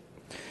warranted.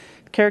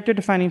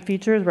 Character-defining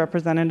features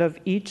representative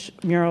of each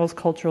mural's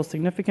cultural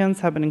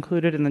significance have been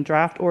included in the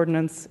draft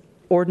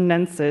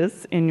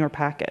ordinances in your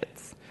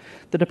packets.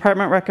 The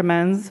department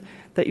recommends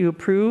that you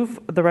approve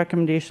the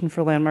recommendation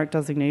for landmark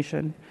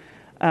designation,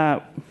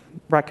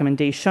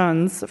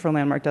 recommendations for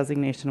landmark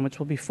designation, which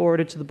will be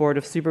forwarded to the Board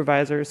of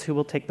Supervisors, who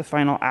will take the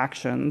final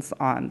actions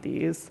on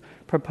these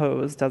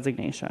proposed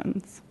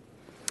designations.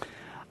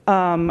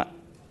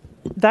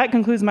 That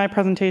concludes my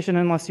presentation,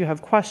 unless you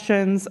have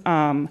questions.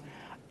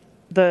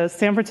 The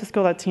San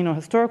Francisco Latino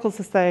Historical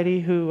Society,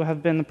 who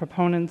have been the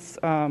proponents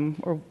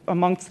or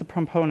amongst the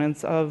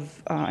proponents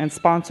of and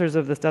sponsors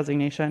of this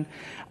designation,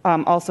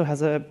 also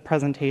has a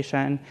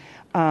presentation.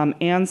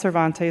 Anne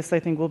Cervantes, I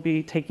think, will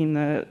be taking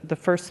the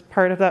first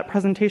part of that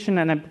presentation,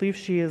 and I believe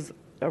she is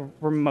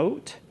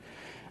remote.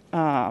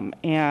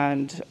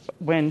 And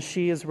when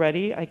she is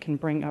ready, I can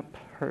bring up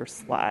her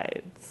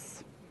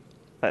slides.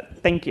 But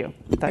thank you.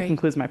 That Great.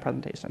 Concludes my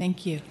presentation.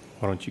 Thank you.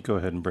 Why don't you go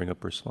ahead and bring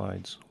up her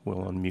slides?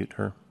 We'll unmute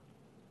her.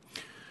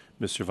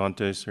 Ms.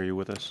 Cervantes, are you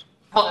with us?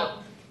 Hello.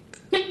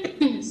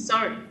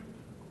 Sorry.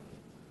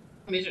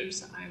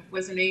 Commissioners, I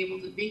wasn't able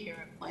to be here.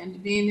 I planned to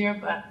be in there,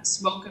 but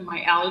smoke and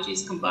my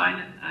allergies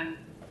combined, I'm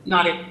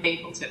not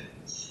able to.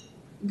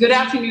 Good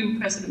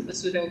afternoon, President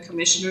Matsuda and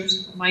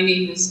Commissioners. My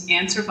name is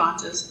Anne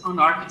Cervantes, an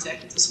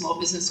architect, the small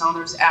business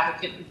owners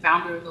advocate, and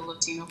founder of the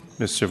Latino.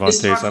 Ms.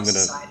 Cervantes, I'm going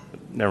to,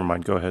 never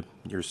mind, go ahead.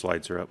 Your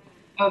slides are up.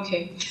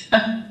 Okay.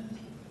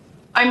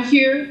 I'm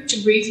here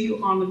to brief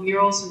you on the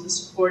murals and the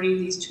supporting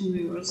these 2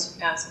 murals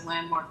as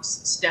landmark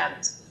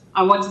status.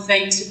 I want to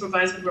thank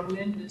Supervisor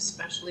Ronan,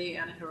 especially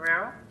Ana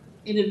Herrera,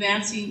 in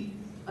advancing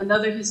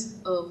another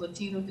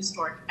Latino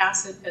historic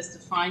asset as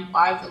defined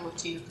by the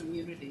Latino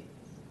community.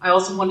 I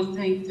also want to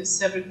thank the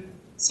San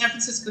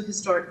Francisco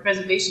Historic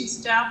Preservation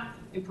staff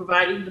in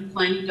providing the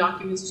planning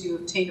documents to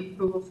obtain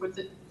approval for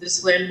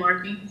this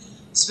landmarking,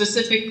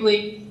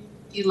 specifically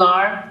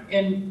Ilar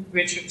and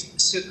Richard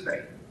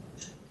Sucre.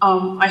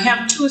 I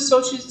have 2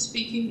 associates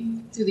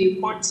speaking to the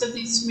importance of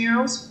these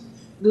murals.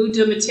 Lou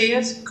De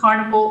Mateus,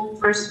 Carnival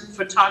first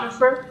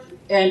photographer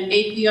and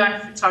API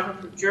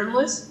photographer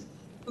journalist,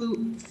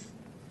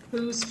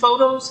 whose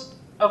photos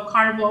of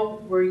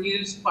Carnival were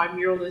used by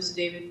muralist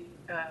David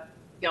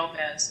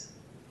Galvez.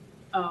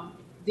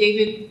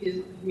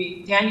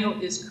 Daniel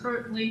is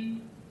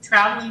currently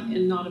traveling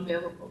and not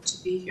available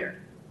to be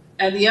here.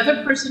 And the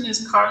other person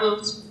is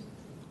Carlos,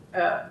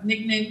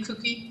 nicknamed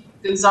Cookie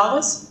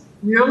Gonzalez,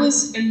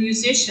 muralist and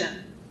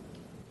musician,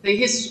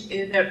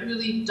 that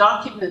really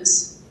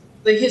documents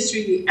the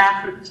history of the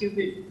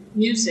Afro-Cuban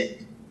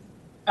music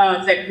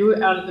that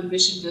grew out of the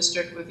Mission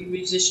District with the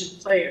musician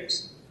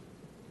players.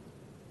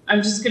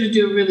 I'm just going to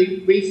do a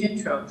really brief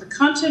intro. The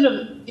content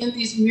in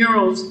these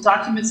murals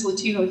documents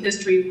Latino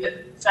history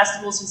with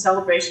festivals and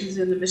celebrations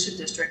in the Mission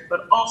District,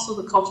 but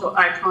also the cultural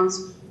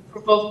icons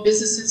for both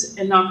businesses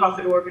and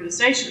nonprofit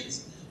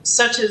organizations,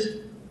 such as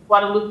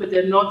Guadalupe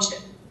de Noche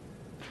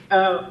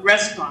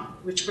restaurant,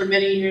 which for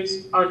many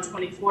years on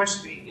 24th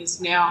Street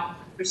is now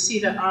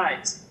Presida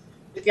Eyes.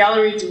 The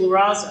Gallery de la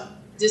Raza,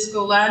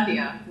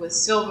 Discolandia with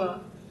Sylvia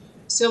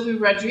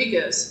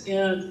Rodriguez,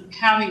 and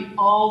having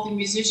all the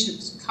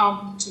musicians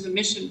come to the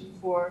Mission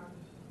for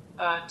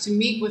to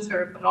meet with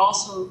her, but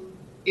also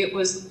it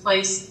was the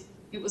place,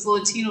 it was the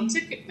Latino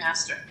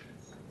Ticketmaster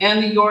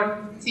and the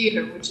York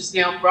Theater, which is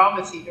now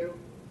Brava Theater.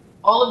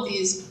 All of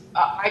these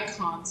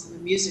icons and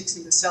the musics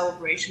and the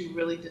celebration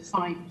really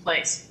defined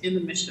place in the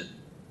mission.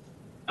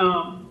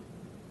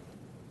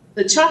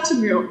 The Chata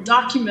mural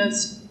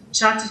documents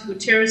Chata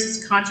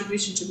Gutierrez's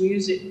contribution to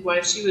music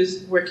while she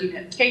was working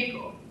at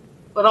CAPO,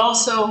 but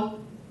also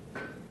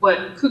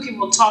what Cookie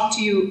will talk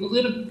to you a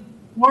little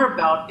more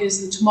about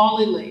is the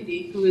Tamale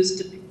Lady, who is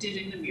depicted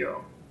in the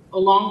mural,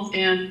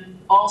 and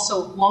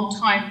also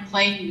longtime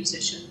playing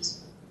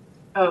musicians.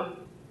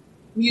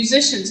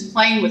 Musicians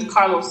playing with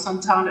Carlos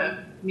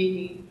Santana,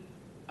 meaning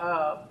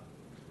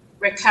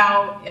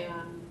Recao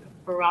and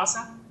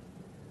Barraza,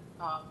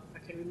 if I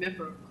can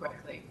remember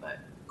correctly, but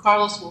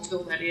Carlos will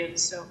fill that in.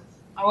 So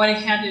I want to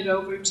hand it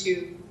over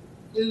to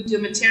Lou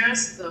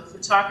Dimateris, the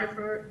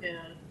photographer,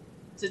 and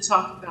to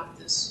talk about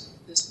this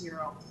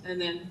mural. And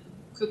then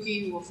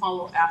Cookie will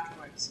follow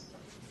afterwards.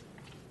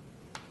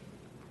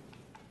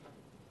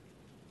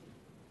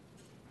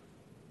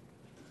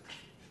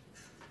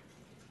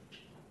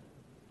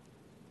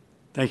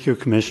 Thank you,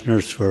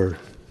 Commissioners, for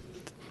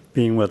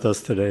being with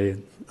us today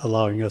and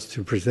allowing us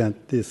to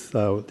present these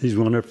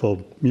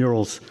wonderful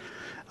murals.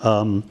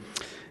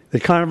 The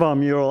Carnival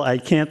mural, I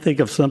can't think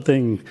of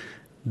something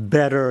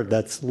better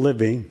that's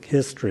living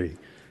history.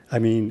 I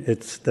mean,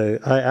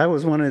 I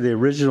was one of the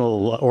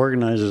original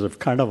organizers of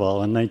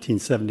Carnival in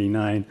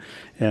 1979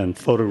 and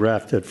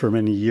photographed it for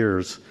many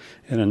years.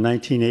 And in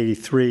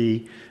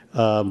 1983,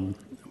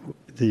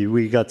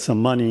 we got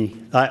some money.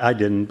 I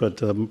didn't,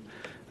 but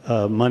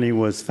money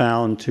was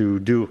found to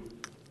do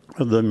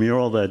the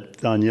mural that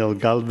Daniel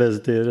Galvez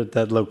did at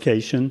that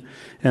location.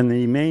 And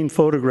the main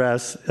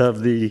photographs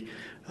of the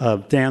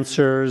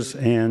dancers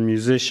and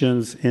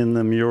musicians in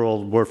the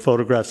mural were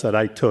photographs that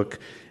I took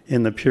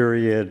in the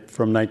period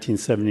from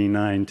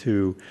 1979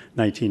 to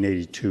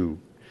 1982.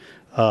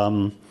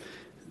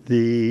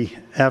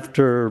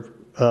 After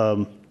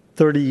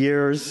 30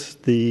 years,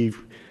 the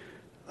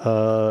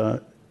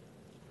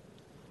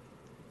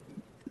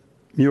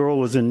mural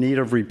was in need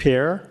of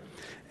repair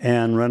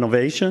and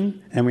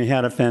renovation, and we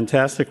had a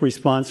fantastic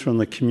response from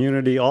the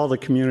community. All the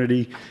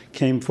community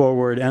came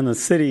forward, and the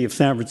city of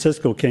San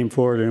Francisco came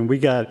forward, and we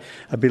got,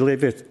 I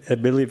believe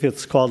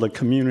it's called a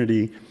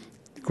community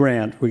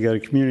grant. We got a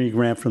community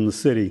grant from the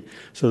city,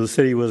 so the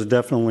city was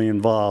definitely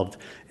involved.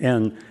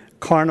 And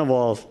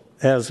Carnival,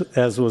 as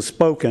was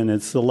spoken,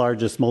 it's the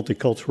largest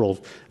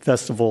multicultural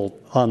festival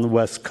on the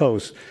West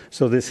Coast.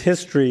 So this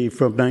history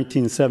from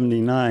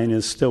 1979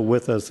 is still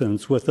with us, and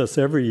it's with us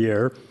every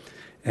year.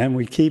 And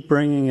we keep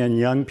bringing in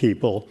young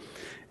people.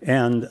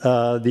 And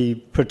the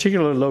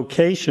particular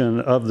location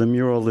of the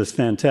mural is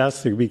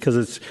fantastic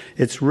because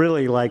it's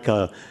really like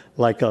a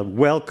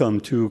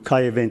welcome to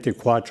Calle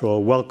 24, a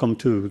welcome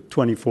to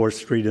 24th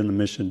Street in the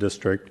Mission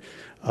District,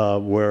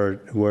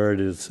 where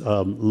it is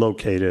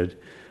located.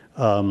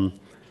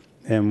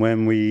 And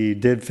when we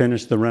did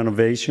finish the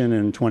renovation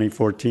in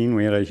 2014,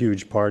 we had a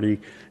huge party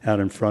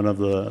out in front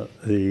of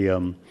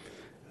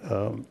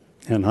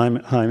and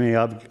Jaime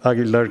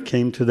Aguilar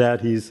came to that.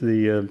 He's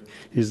the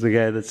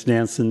guy that's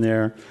dancing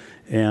there,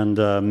 and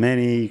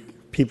many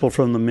people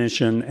from the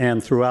mission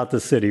and throughout the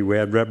city. We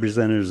had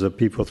representatives of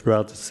people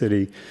throughout the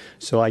city.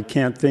 So I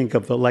can't think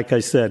of, like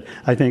I said,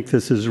 I think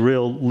this is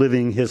real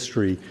living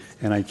history,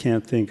 and I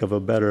can't think of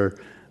a better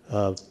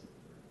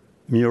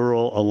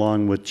mural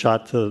along with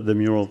Chata, the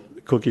mural,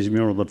 Cookie's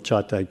mural of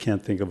Chata. I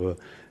can't think of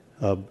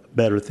a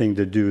better thing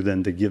to do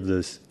than to give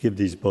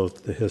these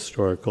both the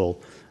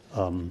historical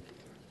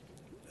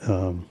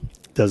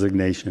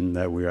designation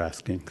that we're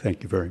asking.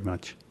 Thank you very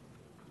much.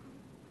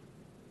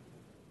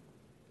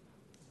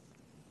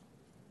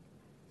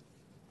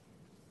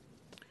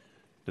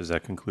 Does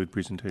that conclude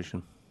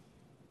presentation?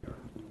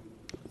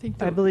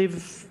 I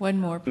believe one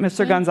more.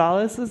 Mr.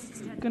 Gonzalez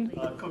is going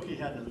to. Cookie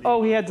had to leave.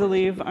 Oh, he had to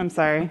leave. I'm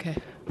sorry. Okay.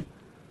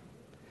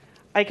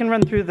 I can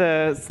run through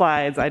the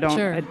slides. I don't.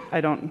 Sure.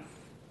 I don't.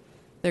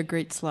 They're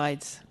great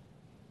slides.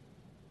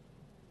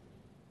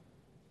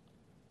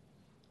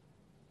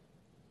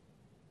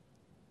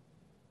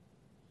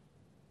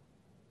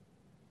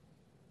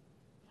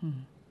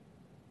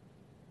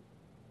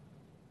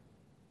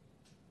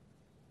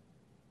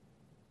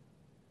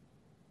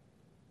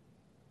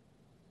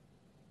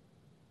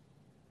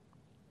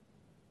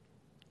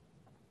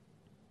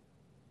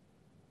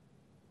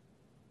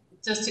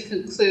 Just to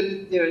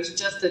conclude, there is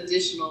just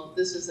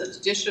this is an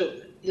additional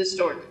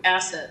historic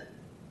asset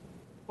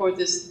for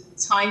this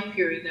time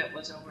period that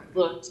was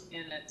overlooked,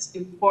 and it's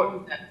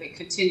important that they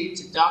continue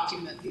to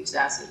document these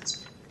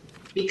assets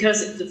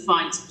because it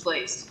defines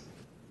place.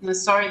 And I'm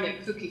sorry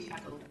that Cookie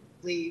had to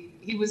leave.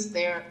 He was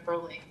there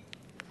early.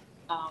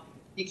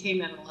 He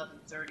came at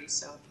 11:30,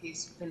 so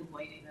he's been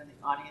waiting in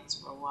the audience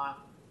for a while.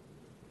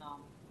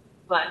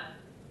 But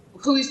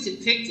who is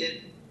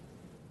depicted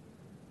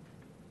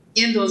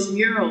in those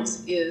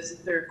murals is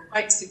they're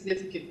quite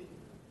significant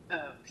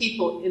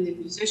people in the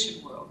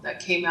musician world that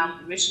came out of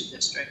the Mission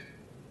District,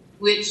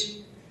 which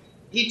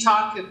he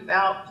talked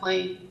about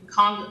playing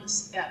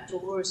Congress at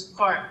Dolores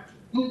Park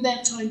in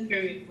that time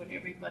period when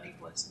everybody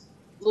was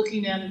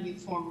looking at a new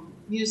form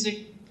of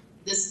music.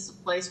 This is a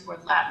place where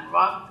Latin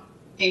rock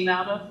came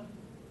out of.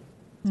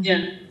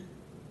 And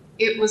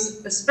it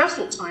was a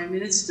special time,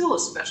 and it's still a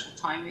special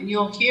time. And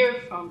you'll hear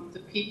from the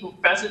people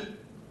present,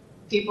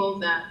 people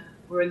that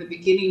were in the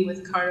beginning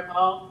with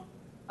Carnival,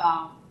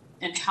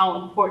 and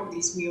how important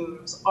these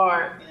murals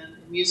are in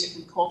the music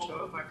and culture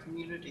of our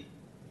community.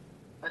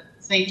 But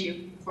thank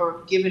you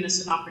for giving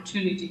us an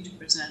opportunity to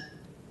present.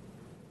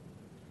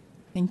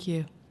 Thank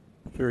you.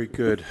 Very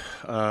good.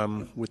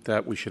 With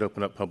that, we should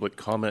open up public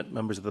comment.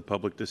 Members of the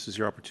public, this is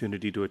your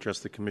opportunity to address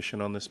the commission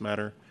on this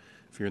matter.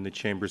 If you're in the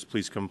chambers,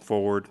 please come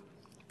forward.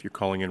 If you're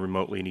calling in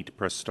remotely, you need to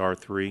press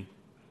 *3.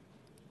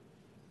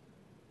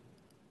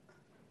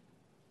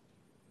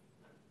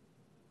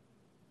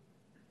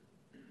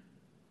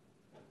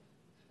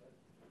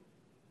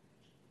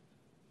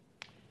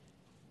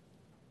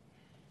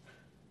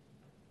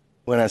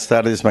 Buenas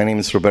tardes. My name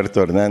is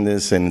Roberto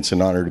Hernandez, and it's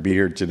an honor to be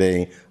here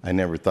today. I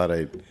never thought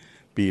I'd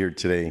be here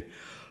today.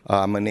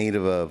 I'm a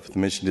native of the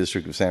Mission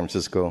District of San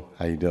Francisco.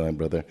 How you doing,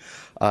 brother?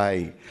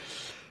 I've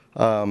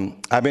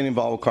been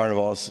involved with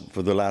carnivals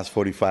for the last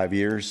 45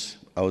 years.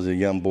 I was a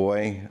young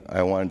boy.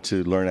 I wanted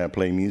to learn how to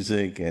play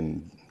music,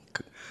 and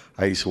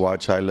I used to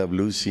watch I Love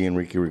Lucy and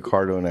Ricky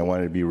Ricardo, and I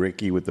wanted to be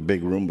Ricky with the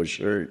big Roomba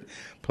shirt,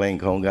 playing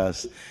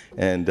congas.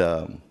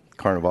 And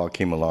Carnival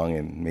came along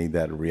and made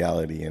that a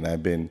reality. And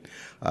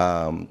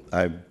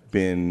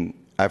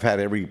I've had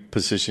every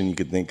position you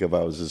could think of.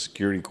 I was a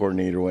security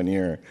coordinator 1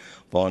 year,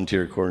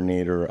 volunteer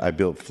coordinator. I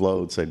built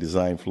floats. I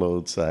designed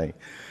floats. I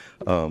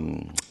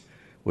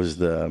was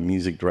the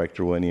music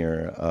director 1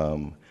 year.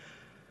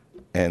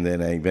 And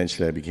then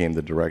eventually I became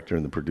the director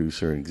and the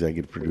producer,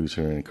 executive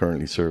producer, and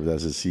currently serve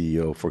as the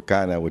CEO for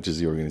CANA, which is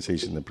the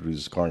organization that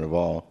produces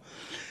Carnival.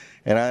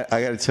 And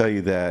I got to tell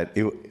you that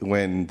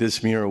when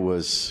this mural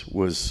was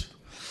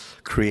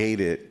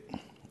created,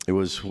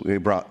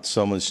 it brought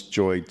so much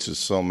joy to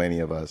so many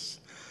of us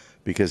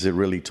because it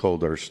really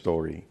told our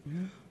story.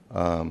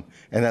 And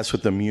that's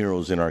what the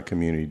murals in our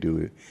community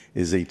do,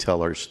 is they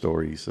tell our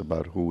stories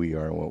about who we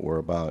are and what we're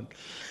about.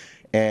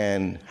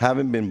 And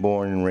having been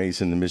born and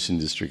raised in the Mission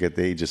District at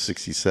the age of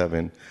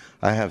 67,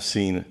 I have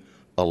seen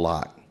a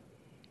lot.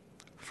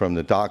 From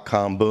the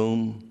dot-com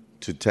boom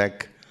to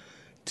tech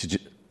to,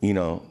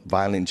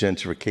 violent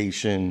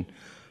gentrification,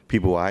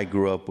 people I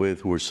grew up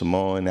with who were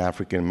Samoan,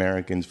 African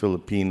Americans,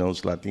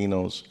 Filipinos,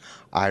 Latinos,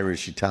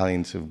 Irish,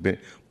 Italians have been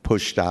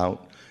pushed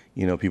out,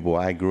 people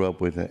I grew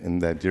up with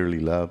and that dearly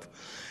love.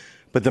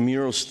 But the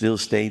murals still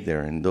stayed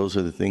there, and those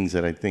are the things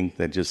that I think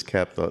that just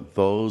kept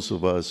those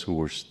of us who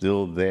were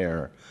still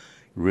there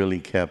really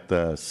kept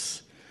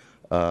us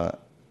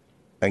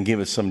and give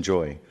us some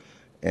joy.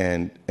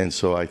 And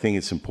so I think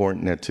it's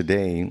important that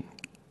today,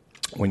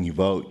 when you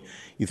vote,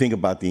 you think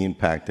about the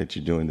impact that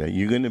you're doing, that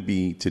you're going to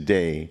be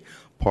today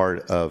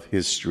part of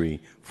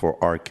history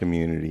for our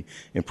community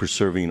in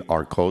preserving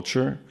our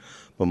culture,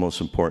 but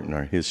most important,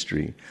 our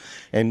history.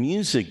 And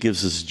music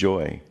gives us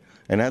joy.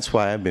 And that's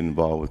why I've been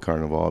involved with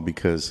Carnival,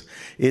 because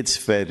it's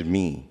fed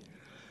me.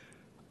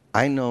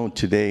 I know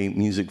today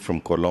music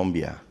from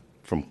Colombia,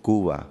 from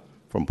Cuba,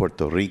 from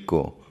Puerto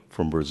Rico,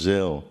 from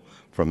Brazil,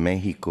 from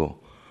Mexico,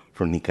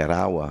 from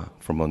Nicaragua,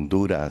 from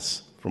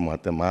Honduras, from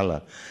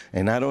Guatemala.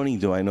 And not only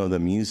do I know the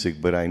music,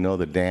 but I know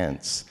the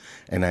dance,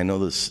 and I know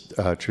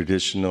the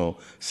traditional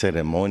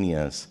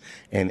ceremonias,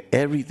 and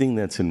everything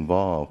that's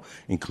involved,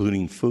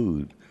 including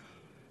food.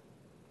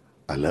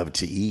 I love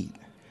to eat.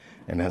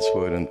 And that's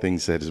one of the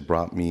things that has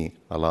brought me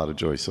a lot of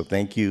joy. So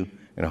thank you,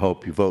 and I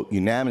hope you vote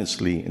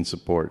unanimously in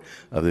support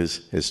of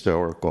this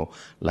historical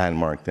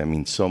landmark that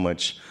means so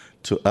much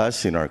to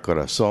us in our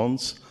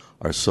corazones,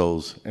 our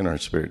souls, and our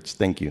spirits.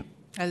 Thank you.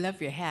 I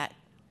love your hat.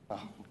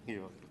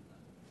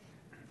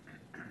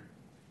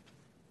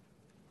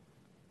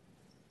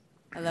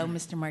 Hello,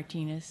 Mr.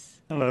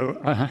 Martinez.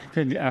 Hello.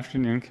 Good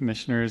afternoon,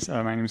 Commissioners.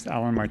 My name is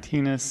Alan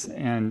Martinez,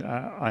 and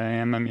I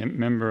am a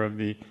member of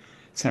the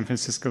San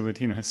Francisco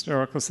Latino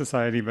Historical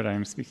Society, but I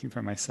am speaking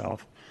for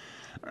myself.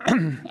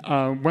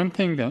 One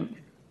thing that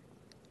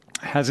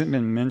hasn't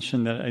been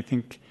mentioned that I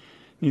think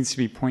needs to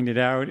be pointed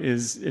out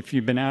is if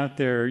you've been out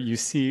there, you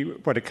see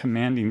what a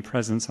commanding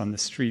presence on the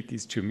street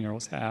these two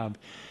murals have.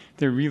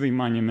 They're really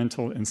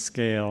monumental in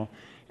scale,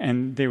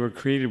 and they were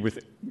created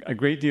with a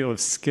great deal of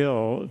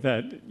skill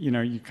that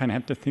you kind of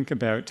have to think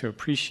about to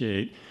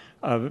appreciate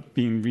of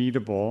being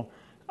readable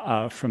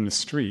from the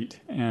street.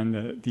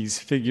 And these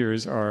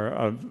figures are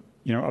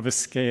of a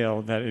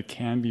scale that it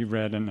can be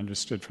read and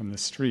understood from the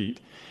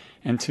street.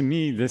 And to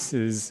me, this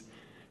is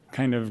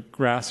kind of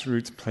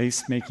grassroots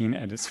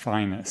placemaking at its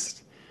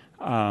finest.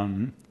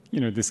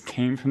 This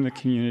came from the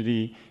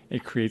community.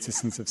 It creates a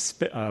sense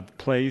of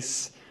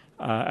place,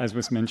 as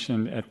was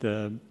mentioned at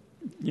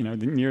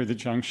near the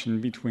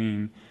junction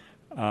between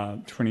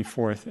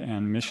 24th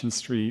and Mission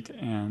Street.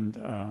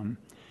 And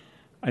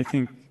I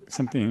think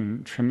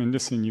something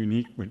tremendous and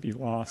unique would be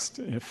lost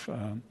if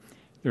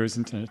there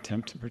isn't an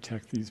attempt to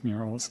protect these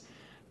murals,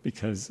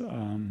 because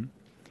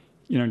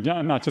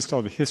not just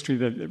all the history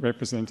that they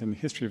represent and the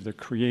history of their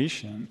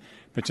creation,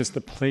 but just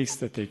the place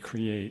that they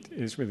create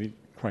is really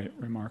quite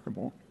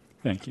remarkable.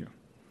 Thank you.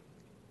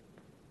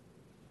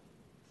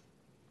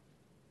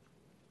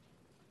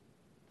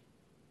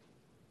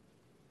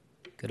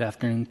 Good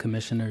afternoon,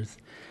 Commissioners.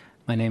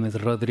 My name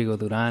is Rodrigo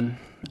Duran.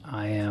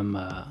 I am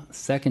a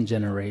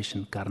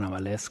second-generation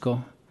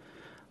Carnavalesco.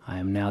 I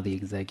am now the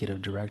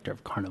Executive Director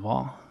of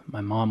Carnival.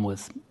 My mom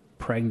was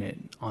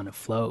pregnant on a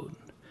float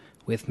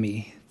with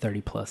me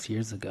 30-plus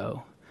years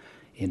ago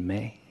in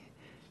May.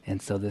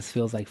 And so this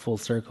feels like full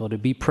circle to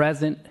be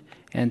present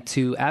and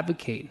to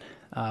advocate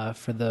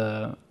for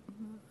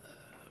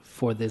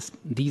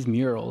these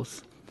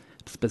murals,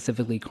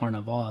 specifically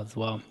Carnival as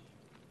well,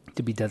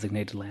 to be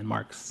designated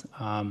landmarks.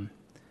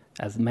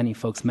 As many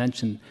folks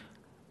mentioned,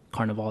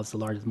 Carnival is the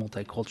largest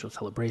multicultural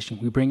celebration.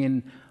 We bring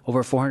in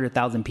over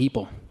 400,000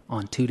 people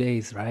on 2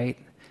 days, right?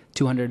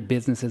 200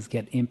 businesses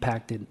get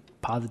impacted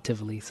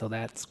positively, so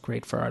that's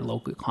great for our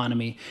local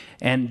economy.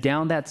 And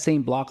down that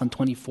same block on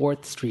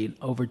 24th Street,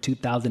 over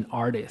 2,000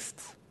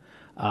 artists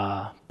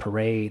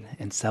parade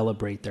and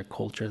celebrate their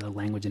culture, their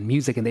language, and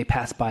music, and they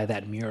pass by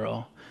that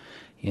mural,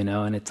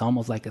 and it's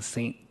almost like a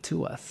saint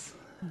to us.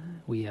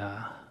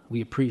 Mm-hmm.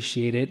 We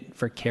appreciate it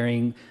for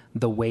carrying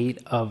the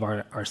weight of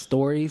our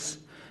stories,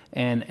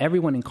 and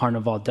everyone in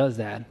Carnival does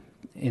that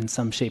in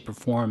some shape or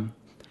form,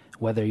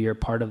 whether you're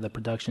part of the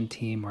production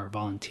team or a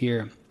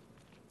volunteer.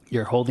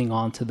 You're holding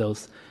on to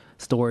those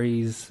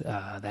stories,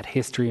 that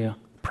history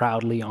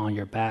proudly on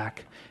your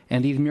back.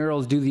 And these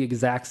murals do the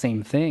exact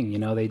same thing.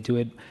 They do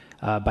it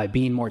by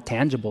being more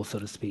tangible, so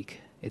to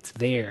speak. It's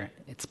there,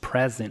 it's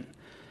present.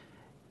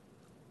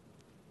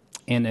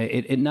 And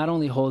it not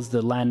only holds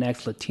the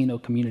Latinx Latino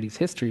community's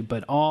history,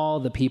 but all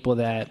the people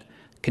that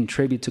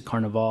contribute to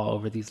Carnival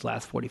over these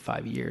last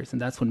 45 years.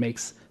 And that's what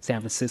makes San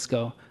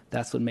Francisco,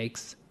 that's what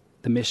makes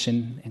the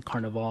Mission and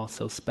Carnival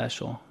so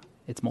special.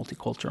 It's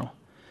multicultural.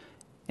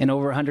 In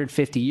over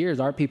 150 years,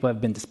 our people have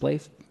been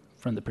displaced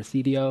from the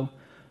Presidio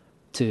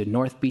to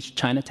North Beach,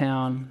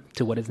 Chinatown,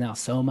 to what is now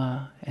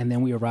Soma. And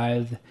then we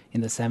arrived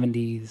in the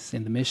 70s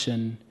in the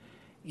Mission,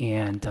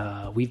 and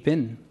we've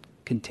been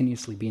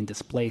continuously being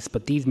displaced.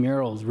 But these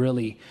murals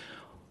really,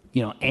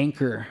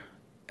 anchor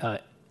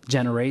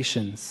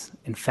generations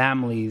and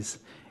families.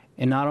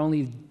 And not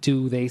only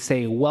do they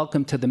say,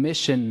 welcome to the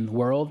Mission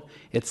world,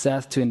 it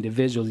says to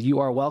individuals, you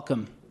are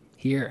welcome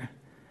here.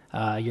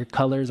 Your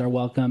colors are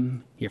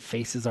welcome, your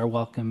faces are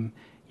welcome,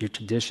 your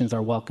traditions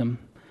are welcome.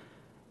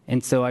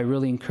 And so I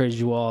really encourage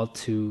you all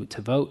to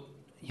vote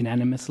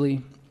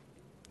unanimously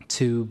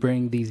to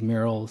bring these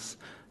murals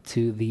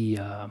to the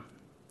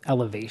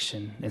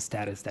elevation and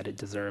status that it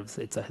deserves.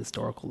 It's a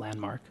historical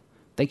landmark.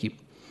 Thank you.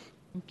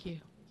 Thank you.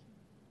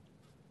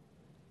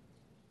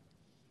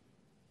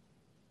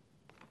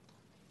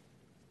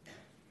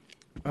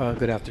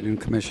 Good afternoon,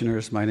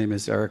 Commissioners. My name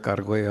is Eric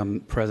Arguello. I'm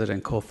President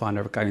and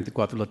co-founder of Caliente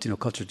Cuatro Latino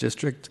Culture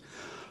District.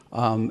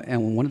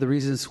 And one of the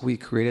reasons we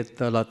created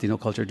the Latino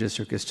Culture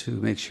District is to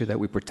make sure that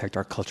we protect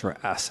our cultural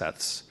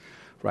assets,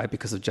 right?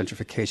 Because of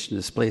gentrification and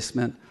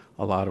displacement,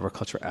 a lot of our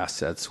cultural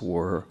assets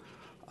were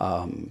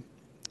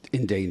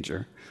in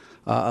danger.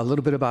 A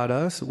little bit about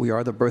us. We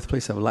are the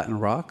birthplace of Latin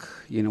rock,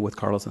 with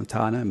Carlos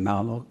Santana and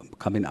Malo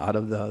coming out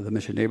of the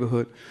Mission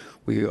neighborhood.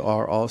 We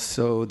are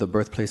also the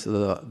birthplace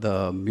of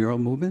the mural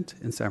movement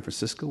in San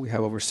Francisco. We have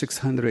over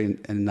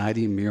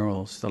 690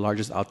 murals, the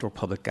largest outdoor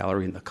public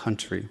gallery in the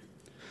country.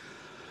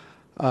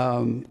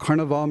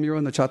 Carnival mural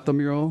and the Chato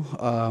mural,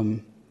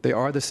 they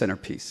are the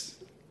centerpiece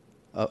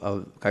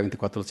of Caliente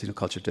Cuatro Latino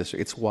Culture District.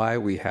 It's why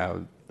we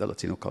have the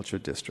Latino Culture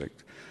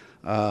District.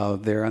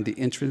 They're on the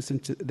entrance,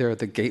 they're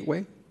the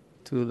gateway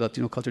to the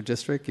Latino Culture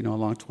District,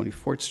 along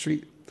 24th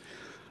Street.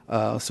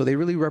 So they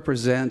really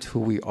represent who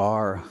we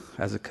are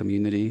as a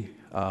community.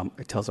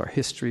 It tells our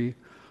history,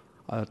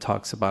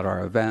 talks about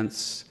our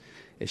events.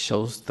 It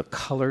shows the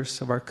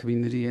colors of our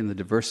community and the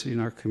diversity in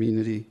our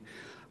community.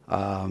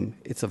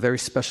 It's a very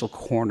special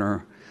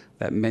corner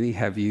that many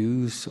have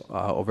used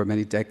over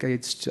many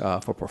decades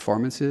for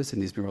performances,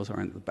 and these murals are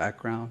in the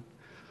background.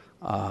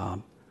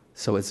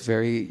 So it's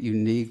very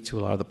unique to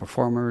a lot of the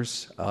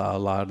performers. A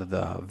lot of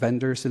the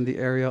vendors in the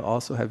area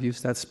also have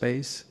used that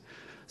space.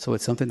 So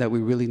it's something that we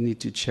really need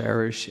to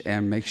cherish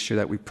and make sure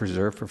that we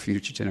preserve for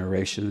future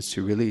generations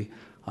to really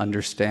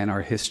understand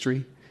our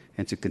history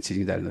and to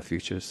continue that in the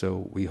future.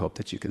 So we hope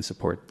that you can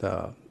support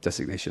the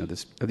designation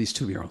of these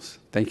two murals.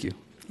 Thank you.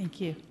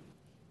 Thank you.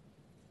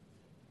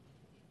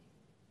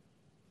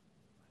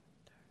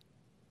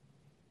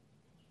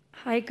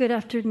 Hi, good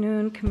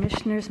afternoon,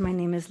 Commissioners. My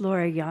name is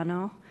Laura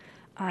Llano.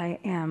 I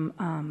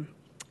am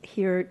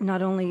here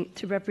not only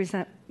to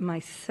represent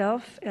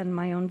myself and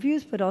my own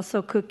views, but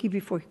also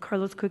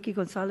Carlos Cookie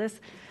Gonzalez,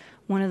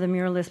 one of the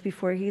muralists.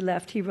 Before he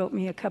left, he wrote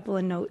me a couple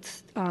of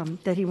notes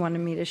that he wanted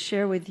me to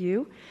share with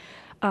you.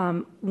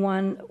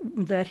 One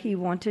that he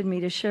wanted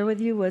me to share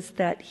with you was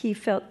that he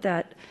felt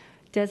that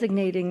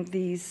designating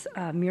these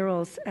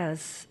murals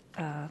as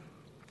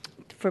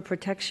for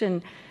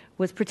protection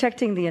was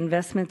protecting the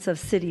investments of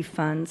city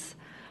funds.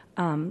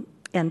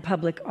 and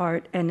public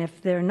art. And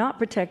if they're not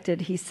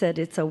protected, he said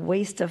it's a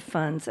waste of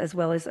funds as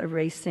well as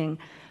erasing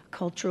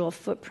cultural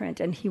footprint.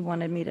 And he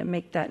wanted me to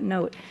make that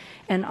note.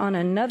 And on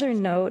another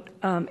note,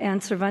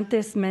 Ann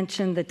Cervantes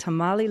mentioned the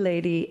tamale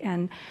lady,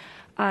 and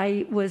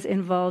I was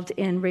involved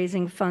in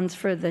raising funds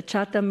for the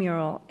Chata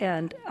mural.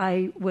 And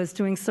I was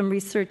doing some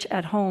research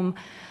at home,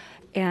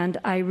 and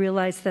I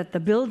realized that the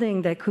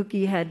building that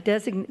Cookie had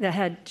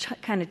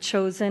kind of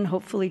chosen,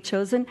 hopefully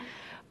chosen,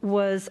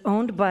 was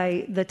owned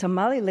by the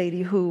tamale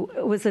lady, who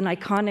was an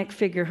iconic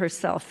figure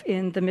herself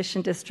in the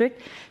Mission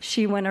District.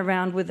 She went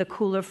around with a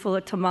cooler full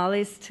of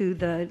tamales to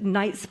the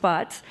night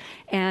spots,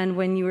 and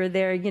when you were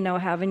there,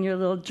 having your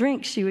little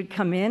drink, she would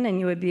come in and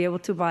you would be able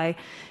to buy,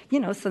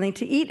 something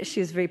to eat.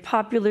 She was very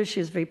popular. She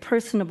was very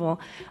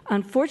personable.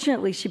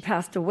 Unfortunately, she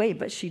passed away,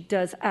 but she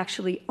does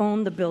actually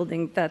own the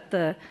building that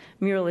the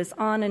mural is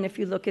on, and if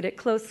you look at it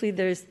closely,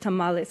 there's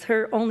tamales.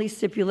 Her only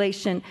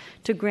stipulation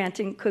to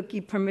granting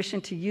Cookie permission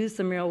to use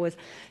the mural was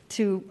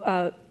to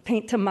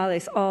paint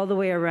tamales all the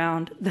way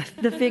around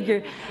the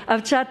figure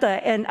of Chata.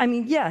 And I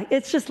mean, yeah,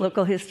 it's just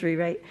local history,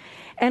 right?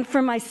 And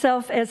for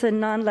myself as a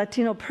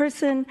non-Latino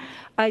person,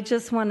 I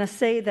just want to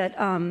say that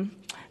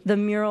the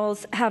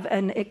murals have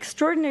an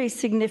extraordinary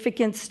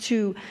significance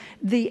to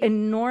the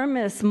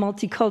enormous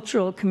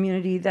multicultural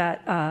community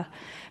that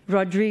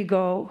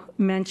Rodrigo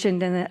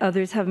mentioned and that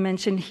others have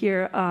mentioned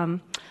here.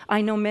 I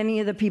know many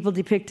of the people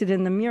depicted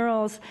in the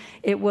murals.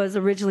 It was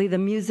originally the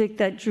music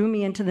that drew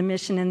me into the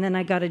Mission, and then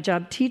I got a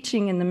job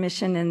teaching in the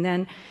Mission, and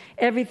then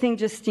everything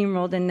just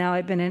steamrolled, and now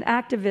I've been an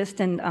activist,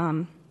 and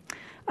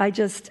I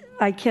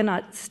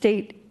cannot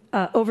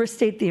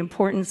overstate the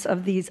importance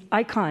of these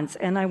icons.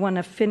 And I want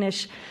to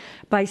finish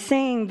by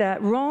saying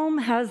that Rome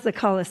has the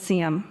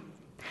Colosseum,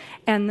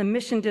 and the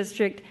Mission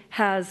District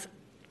has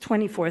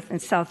 24th and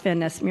South Van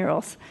Ness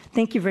murals.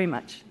 Thank you very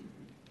much.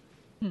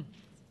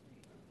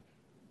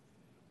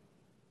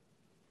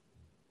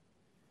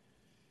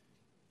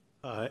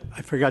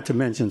 I forgot to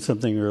mention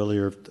something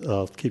earlier.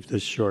 I'll keep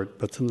this short,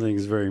 but something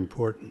is very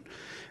important.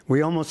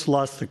 We almost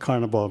lost the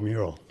Carnival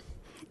mural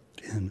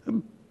in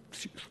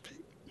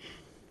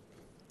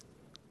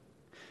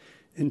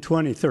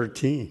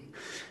 2013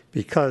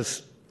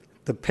 because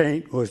the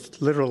paint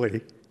was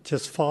literally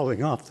just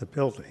falling off the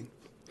building.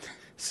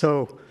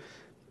 So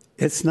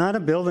it's not a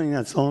building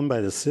that's owned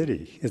by the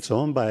city. It's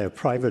owned by a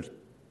private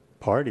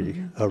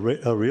party, a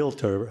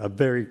realtor, a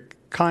very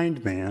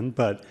kind man,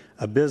 but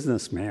a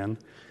businessman.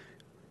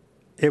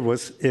 It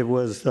was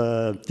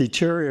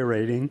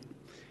deteriorating.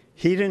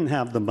 He didn't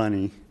have the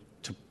money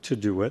to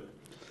do it.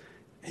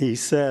 He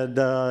said,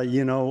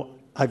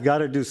 I've got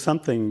to do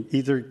something,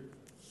 either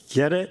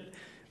get it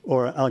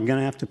or I'm going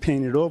to have to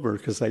paint it over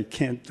because I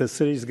can't, the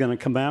city's going to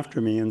come after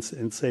me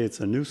and say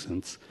it's a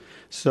nuisance.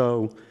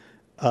 So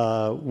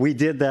we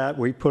did that.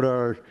 We put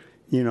our,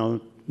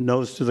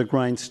 nose to the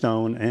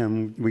grindstone,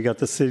 and we got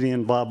the city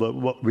involved,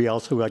 but we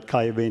also got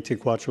Calle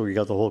 24, we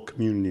got the whole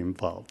community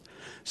involved.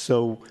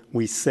 So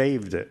we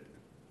saved it.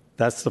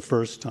 That's the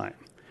first time.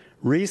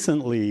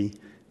 Recently,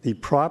 the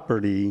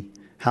property,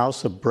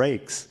 House of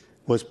Breaks,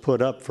 was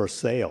put up for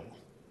sale,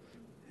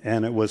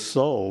 and it was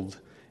sold.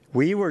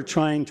 We were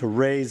trying to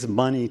raise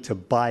money to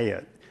buy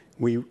it.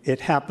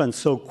 It happened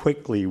so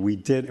quickly,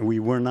 we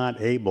were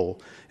not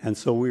able, and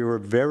so we were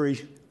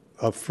very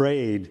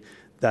afraid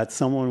that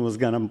someone was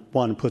going to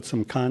want to put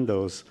some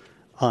condos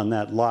on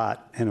that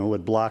lot, and it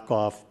would block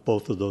off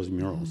both of those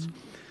murals. Mm-hmm.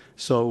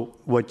 So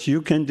what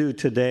you can do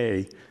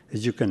today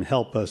is you can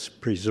help us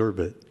preserve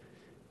it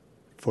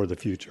for the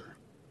future.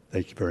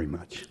 Thank you very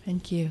much.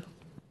 Thank you.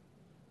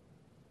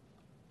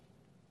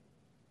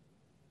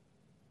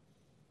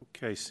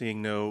 Okay,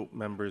 seeing no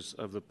members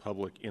of the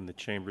public in the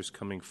chambers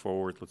coming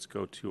forward, let's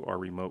go to our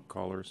remote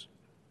callers.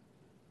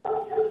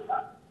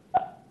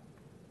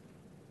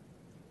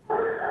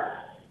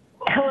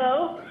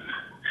 Hello,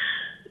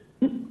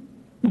 this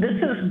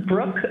is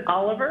Brooke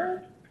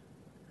Oliver.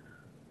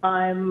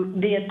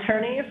 I'm the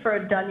attorney for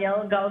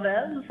Danielle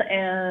Galvez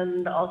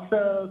and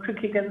also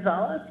Cookie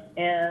Gonzalez,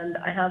 and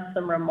I have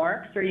some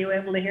remarks. Are you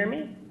able to hear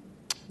me?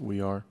 We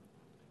are.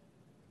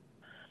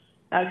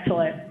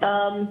 Excellent.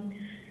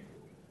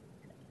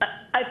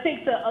 I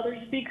think the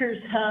other speakers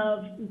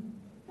have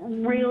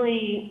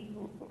really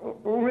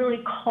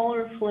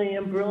colorfully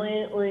and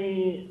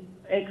brilliantly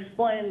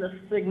explain the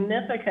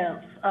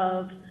significance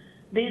of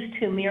these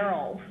two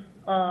murals.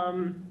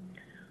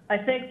 I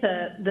think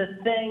that the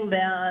thing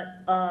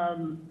that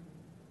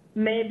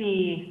may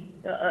be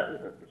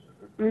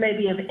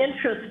of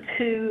interest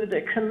to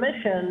the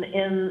commission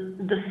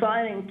in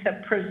deciding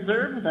to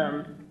preserve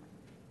them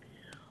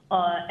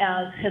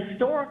as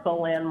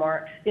historical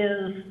landmarks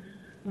is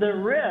the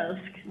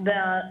risk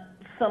that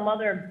some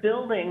other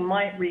building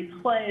might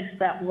replace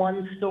that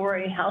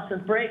one-story House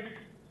of Breaks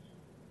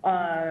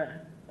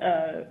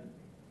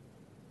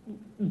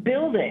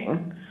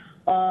building,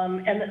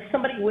 and that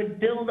somebody would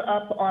build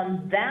up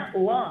on that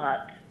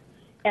lot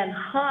and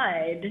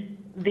hide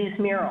these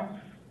murals.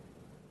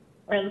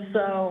 And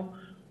so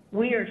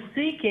we are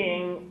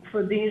seeking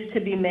for these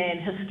to be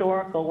made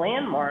historical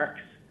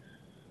landmarks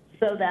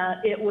so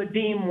that it would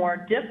be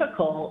more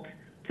difficult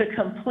to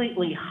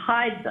completely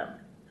hide them.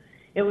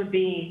 It would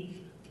be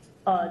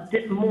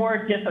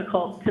more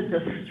difficult to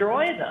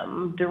destroy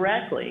them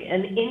directly,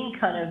 and any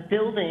kind of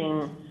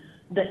building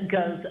that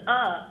goes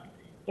up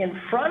in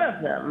front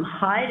of them,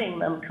 hiding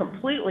them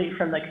completely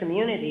from the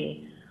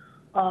community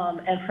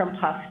and from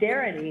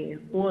posterity,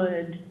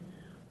 would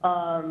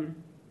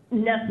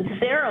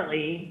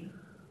necessarily,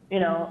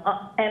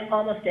 and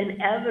almost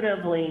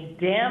inevitably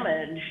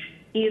damage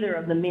either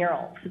of the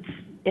murals.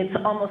 It's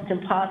almost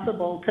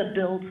impossible to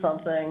build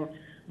something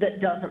that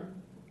doesn't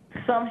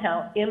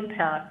somehow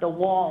impact the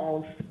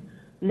walls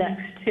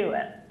next to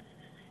it.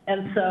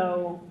 And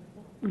so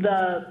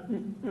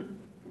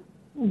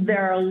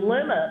there are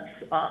limits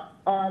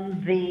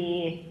on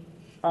the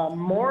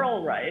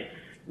moral rights,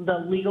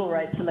 the legal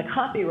rights in the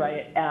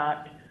Copyright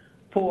Act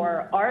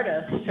for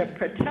artists to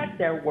protect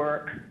their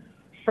work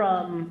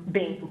from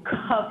being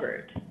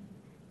covered.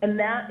 And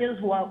that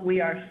is what we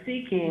are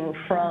seeking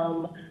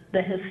from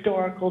the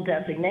historical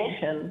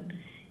designation,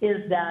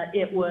 is that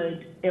it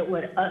would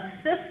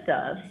assist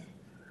us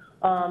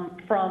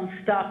from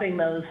stopping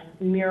those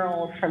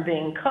murals from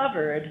being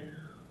covered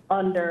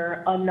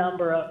under a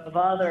number of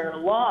other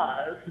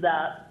laws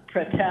that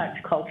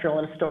protect cultural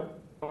and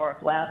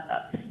historical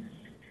assets.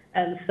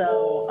 And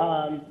so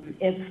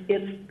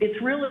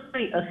it's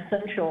really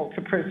essential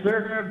to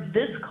preserve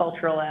this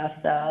cultural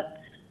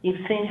asset.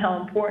 You've seen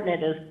how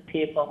important it is to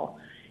people.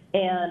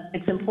 And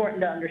it's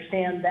important to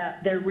understand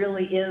that there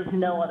really is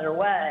no other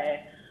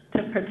way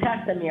to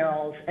protect the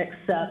murals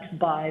except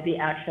by the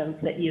actions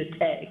that you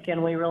take.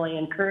 And we really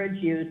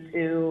encourage you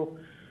to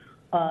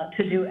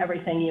do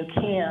everything you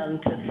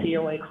can to see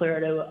a way clear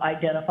to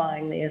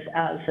identifying these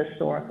as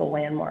historical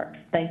landmarks.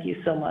 Thank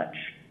you so much.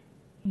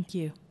 Thank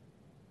you.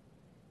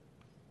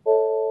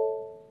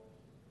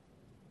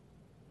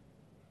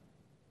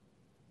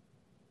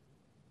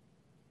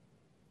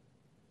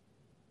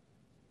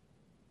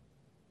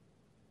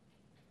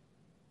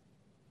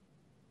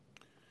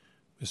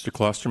 Mr.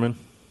 Klosterman?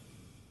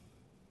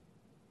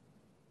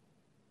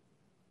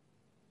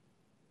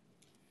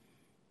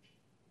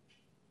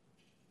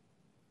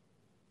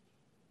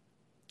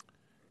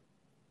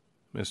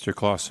 Mr.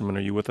 Klosterman,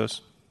 are you with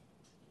us?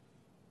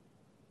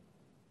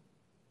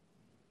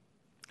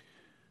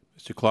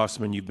 Mr.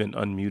 Klosterman, you've been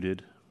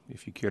unmuted,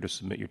 if you care to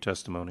submit your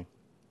testimony.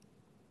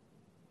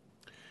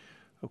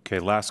 Okay,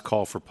 last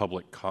call for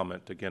public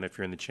comment. Again, if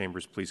you're in the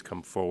chambers, please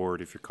come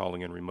forward. If you're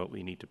calling in remotely,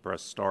 you need to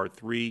press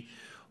 *3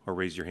 or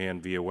raise your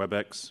hand via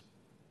WebEx.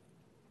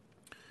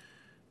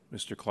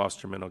 Mr.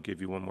 Klosterman, I'll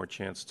give you one more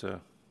chance to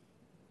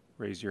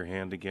raise your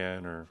hand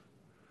again, or...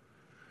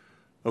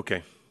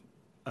 Okay.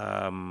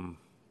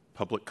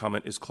 Public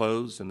comment is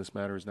closed, and this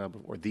matter is now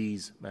before, or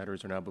these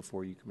matters are now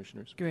before you,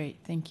 Commissioners. Great,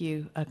 thank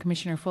you.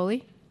 Commissioner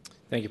Foley?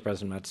 Thank you,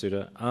 President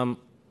Matsuda.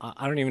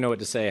 I don't even know what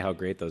to say how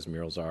great those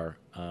murals are.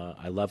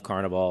 I love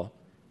Carnival.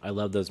 I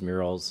love those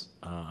murals.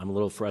 I'm a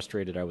little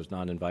frustrated I was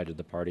not invited to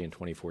the party in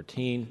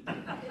 2014,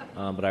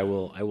 but I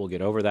will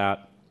get over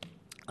that.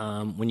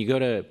 When you go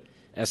to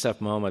SF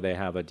MoMA, they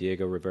have a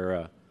Diego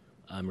Rivera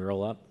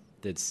mural up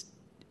that's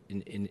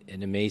an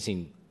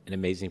amazing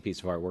piece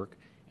of artwork.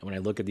 And when I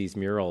look at these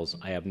murals,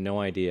 I have no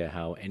idea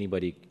how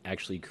anybody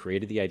actually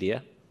created the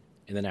idea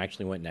and then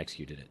actually went and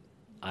executed it.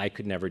 I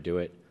could never do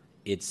it.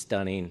 It's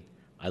stunning.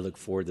 I look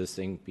forward to this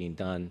thing being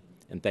done,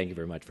 and thank you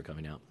very much for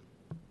coming out.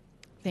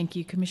 Thank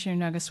you.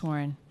 Commissioner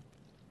Nagaswaran.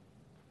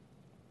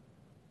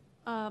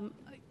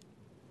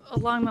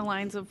 Along the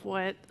lines of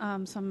what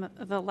some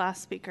of the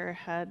last speaker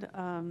had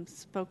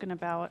spoken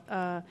about,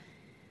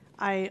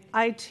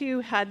 I too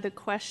had the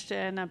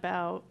question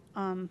about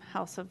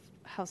House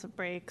of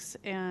Breaks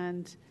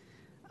and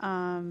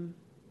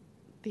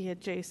the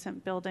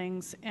adjacent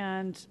buildings,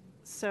 and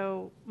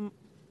so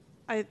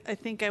I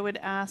think I would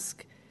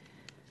ask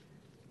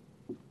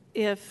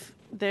if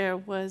there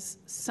was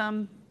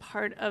some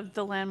part of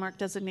the landmark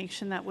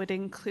designation that would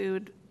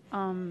include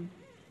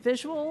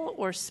visual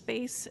or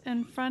space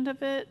in front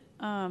of it.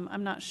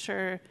 I'm not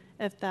sure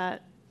if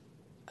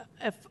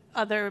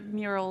other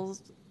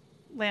murals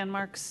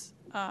landmarks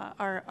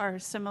are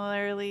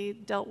similarly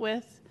dealt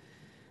with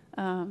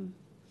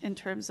in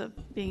terms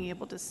of being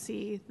able to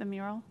see the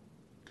mural.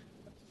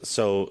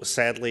 So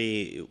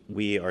sadly,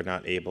 we are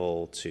not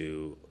able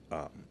to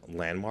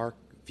landmark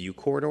view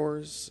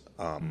corridors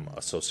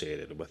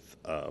associated with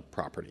a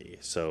property.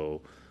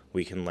 So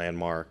we can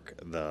landmark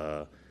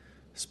the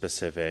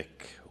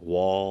specific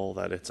wall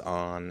that it's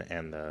on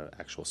and the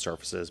actual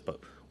surfaces, but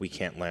we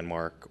can't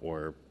landmark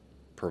or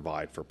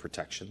provide for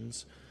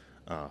protections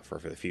for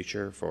the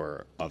future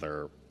for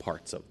other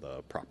parts of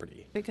the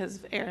property. Because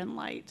of air and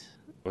light.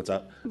 What's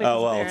that? Because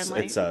Oh, well, of air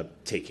and it's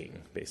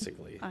taking,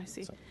 basically. I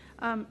see. So.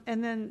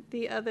 And then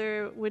the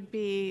other would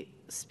be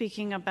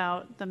speaking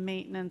about the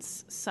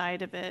maintenance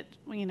side of it.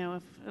 You know,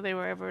 if they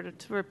were ever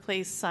to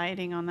replace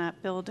siding on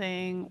that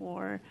building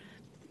or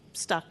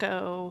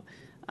stucco,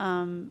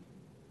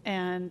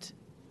 and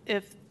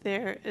if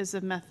there is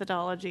a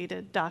methodology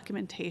to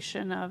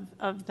documentation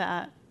of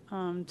that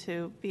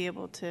to be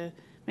able to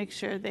make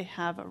sure they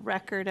have a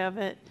record of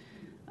it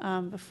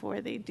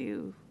before they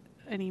do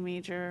any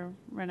major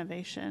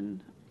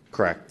renovation.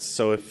 Correct.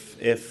 So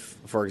if,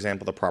 for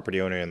example, the property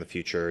owner in the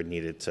future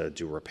needed to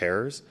do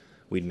repairs,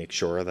 we'd make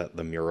sure that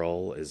the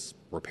mural is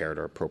repaired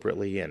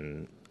appropriately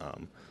and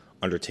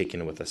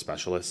undertaken with a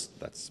specialist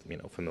that's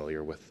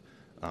familiar with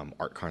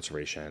art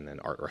conservation and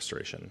art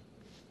restoration.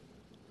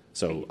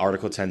 So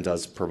Article 10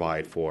 does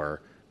provide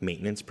for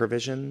maintenance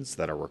provisions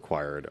that are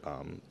required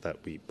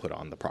that we put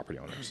on the property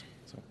owners.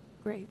 So.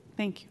 Great.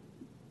 Thank you.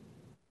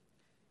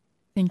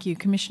 Thank you.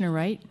 Commissioner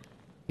Wright?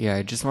 Yeah,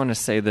 I just want to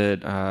say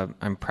that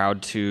I'm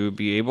proud to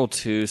be able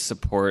to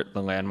support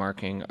the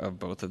landmarking of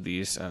both of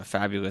these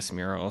fabulous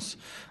murals.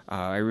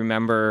 I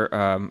remember,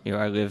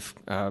 I live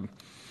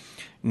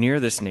near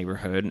this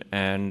neighborhood,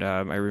 and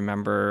I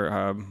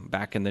remember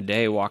back in the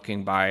day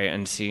walking by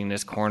and seeing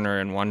this corner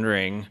and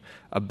wondering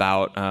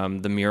about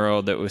the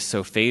mural that was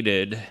so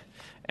faded,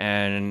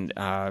 and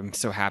I'm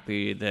so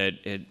happy that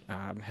it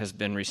has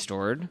been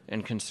restored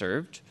and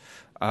conserved.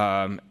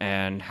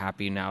 And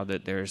happy now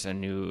that there's a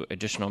new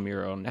additional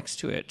mural next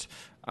to it.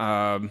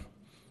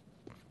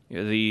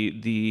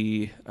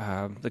 The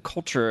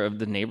culture of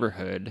the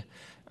neighborhood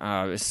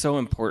is so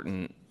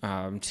important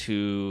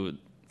to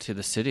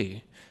the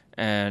city,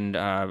 and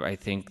I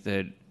think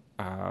that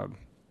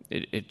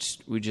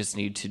we just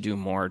need to do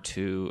more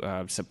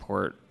to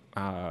support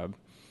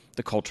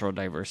the cultural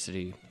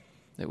diversity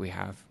that we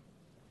have.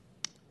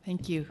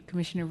 Thank you.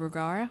 Commissioner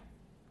Vergara?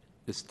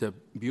 Just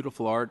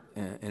beautiful art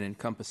and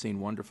encompassing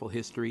wonderful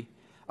history.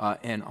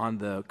 And on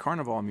the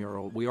Carnival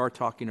mural, we are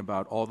talking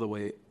about all the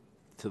way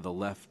to the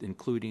left,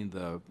 including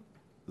the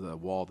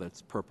wall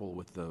that's purple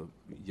with the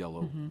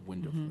yellow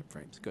window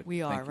frames. Good.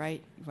 We Thank are,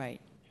 you.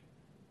 right.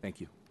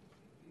 Thank you.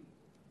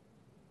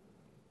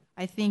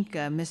 I think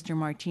Mr.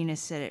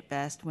 Martinez said it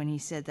best when he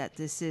said that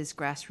this is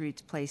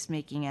grassroots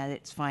placemaking at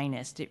its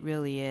finest. It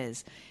really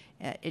is.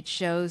 It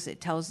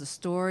tells the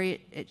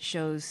story, it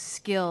shows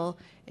skill,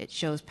 it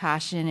shows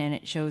passion, and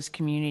it shows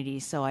community.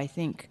 So I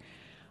think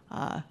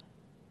we're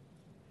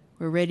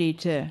ready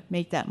to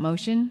make that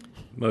motion.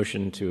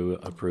 Motion to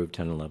approve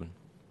 1011.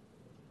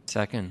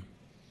 Second.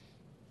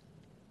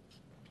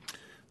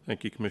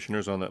 Thank you,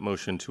 Commissioners. On that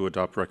motion to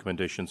adopt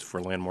recommendations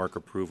for landmark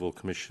approval,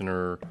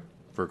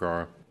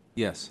 Vergara?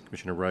 Yes.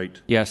 Commissioner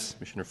Wright? Yes.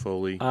 Commissioner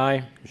Foley?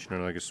 Aye.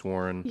 Commissioner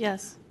Nagaswaran?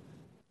 Yes.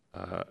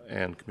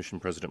 And Commission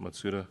President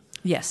Matsuda?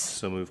 Yes.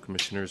 So move,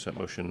 Commissioners.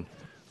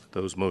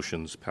 Those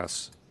motions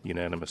pass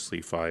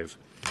unanimously 5-0.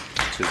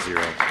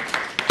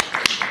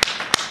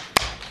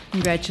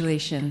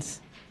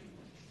 Congratulations.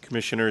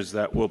 Commissioners,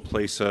 that will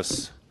place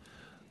us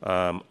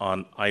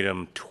on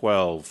item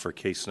 12 for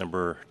case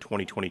number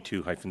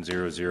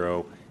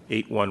 2022-00-811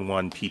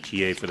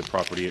 PTA for the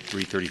property at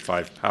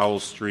 335 Powell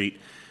Street.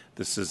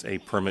 This is a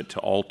permit to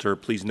alter.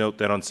 Please note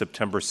that on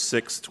September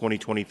 6,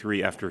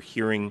 2023, after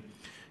hearing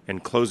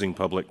and closing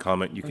public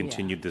comment, you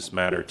continued this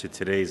matter to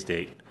today's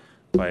date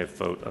by a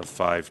vote of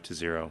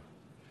 5-0.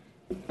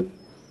 It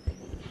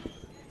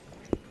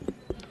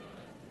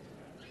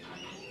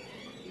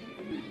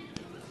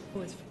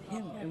was for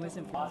him. It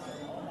wasn't for us.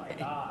 Oh my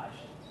gosh.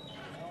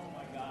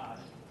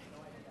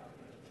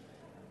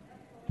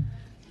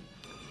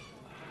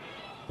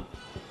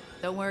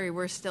 Don't worry,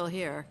 we're still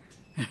here.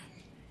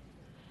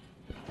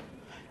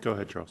 Go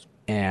ahead, Charles.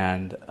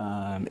 And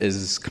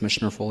is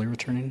Commissioner Foley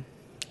returning?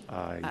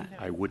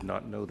 I would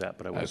not know that,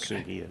 but I would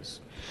assume he is.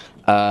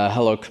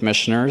 Hello,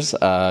 Commissioners.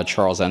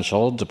 Charles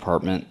Enschel,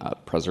 Department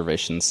of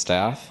Preservation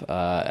staff.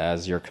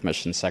 As your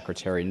Commission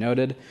Secretary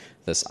noted,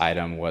 this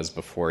item was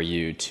before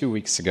you 2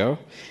 weeks ago.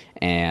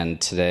 And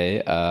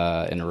today,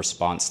 in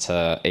response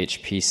to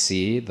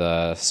HPC,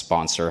 the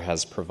sponsor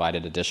has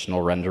provided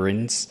additional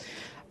renderings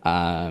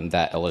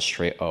that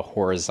illustrate a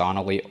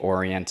horizontally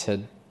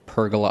oriented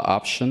pergola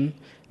option,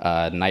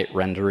 night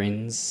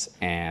renderings,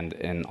 and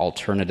an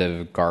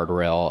alternative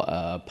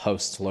guardrail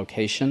post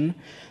location.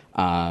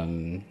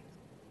 Let's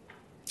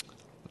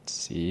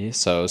see.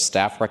 So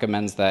staff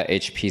recommends that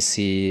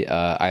HPC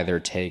either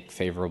take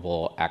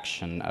favorable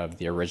action of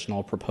the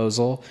original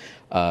proposal,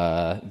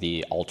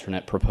 the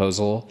alternate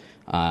proposal,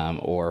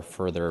 or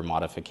further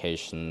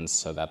modifications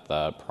so that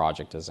the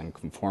project is in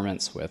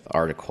conformance with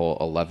Article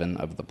 11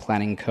 of the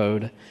Planning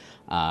Code.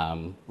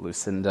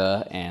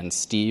 Lucinda and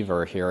Steve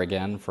are here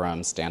again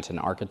from Stanton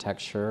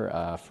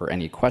Architecture for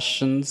any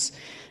questions.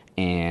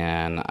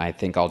 And I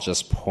think I'll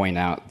just point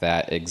out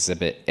that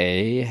Exhibit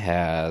A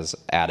has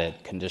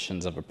added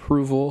conditions of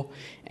approval,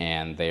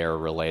 and they are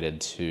related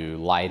to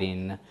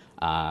lighting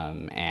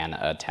and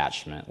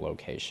attachment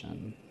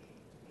location.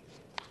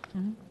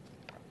 Mm-hmm.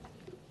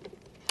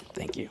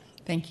 Thank you.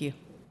 Thank you.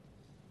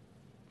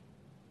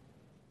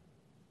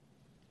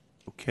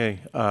 Okay.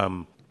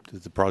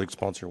 Does the project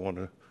sponsor want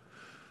to?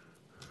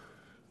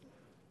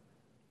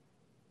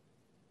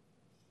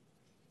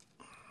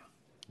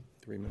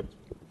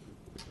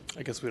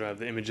 I guess we don't have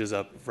the images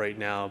up right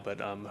now, but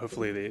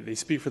hopefully they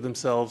speak for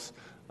themselves.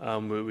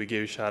 We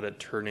gave a shot at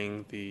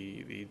turning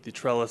the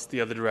trellis the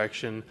other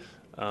direction,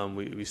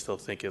 We still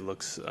think it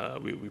looks,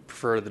 we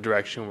prefer the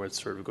direction where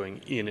it's sort of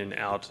going in and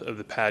out of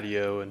the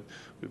patio, and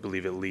we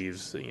believe it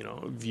leaves,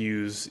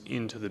 views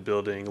into the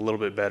building a little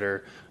bit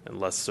better and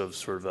less of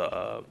sort of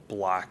a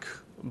black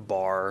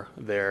bar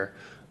there.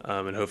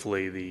 And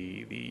hopefully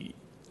the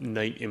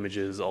night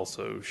images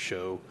also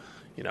show,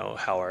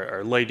 how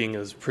our lighting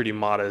is pretty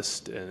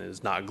modest and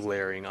is not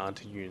glaring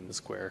onto Union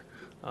Square.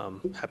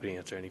 Happy to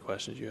answer any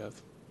questions you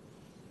have.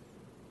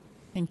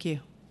 Thank you.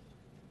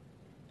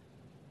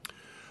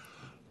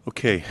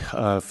 Okay,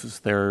 is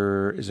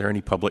there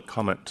any public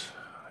comment?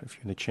 If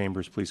you're in the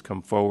chambers, please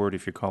come forward.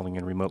 If you're calling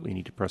in remotely, you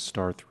need to press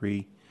star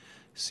 3.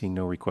 Seeing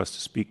no request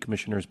to speak,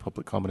 commissioners,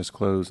 public comment is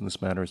closed, and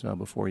this matter is now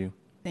before you.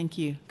 Thank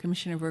you.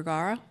 Commissioner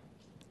Vergara?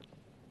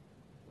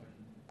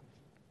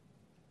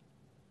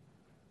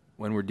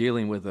 When we're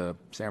dealing with a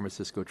San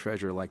Francisco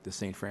treasure like the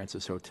St.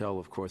 Francis Hotel,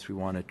 of course, we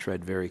want to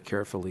tread very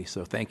carefully.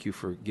 So thank you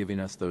for giving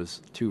us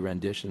those 2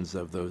 renditions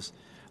of those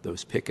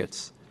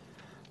pickets.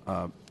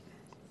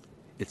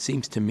 It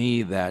seems to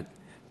me that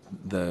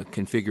the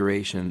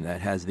configuration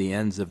that has the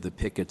ends of the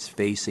pickets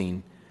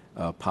facing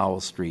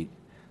Powell Street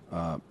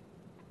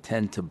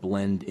tend to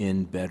blend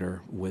in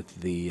better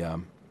with the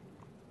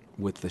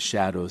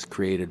shadows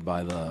created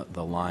by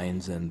the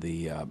lines and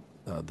the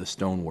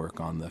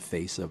stonework on the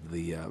face of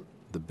the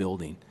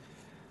building.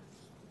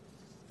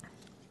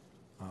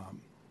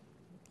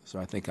 So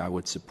I think I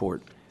would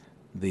support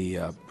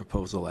the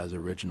proposal as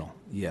original.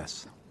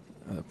 Yes,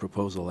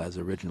 proposal as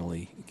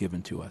originally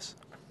given to us.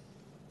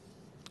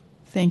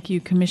 Thank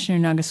you. Commissioner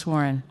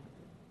Nagaswaran?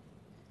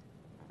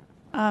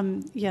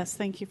 Yes,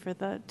 thank you for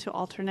the 2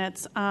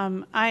 alternates.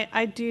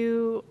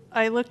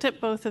 I looked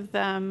at both of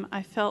them.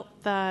 I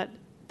felt that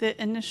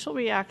the initial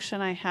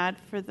reaction I had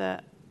for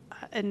the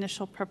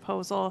initial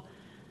proposal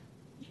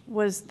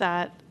was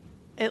that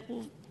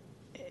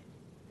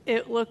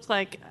it looked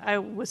like I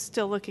was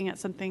still looking at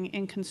something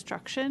in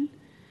construction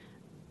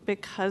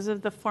because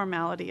of the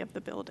formality of the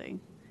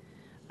building.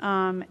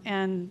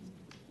 And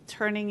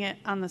turning it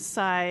on the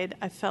side,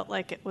 I felt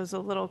like it was a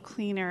little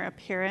cleaner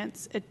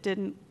appearance. It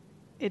didn't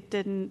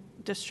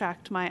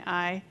distract my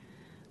eye.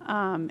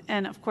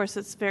 And of course,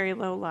 it's very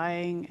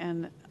low-lying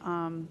and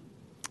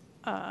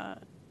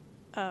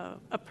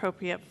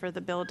appropriate for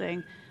the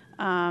building.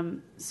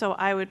 So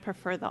I would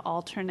prefer the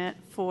alternate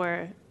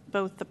for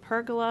both the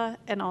pergola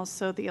and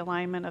also the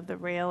alignment of the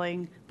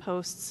railing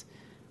posts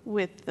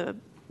with the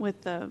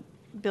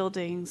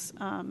building's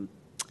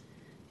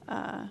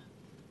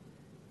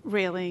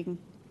railing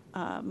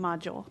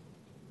module.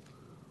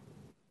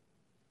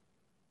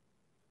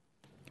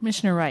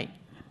 Commissioner Wright?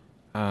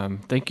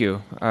 Thank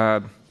you.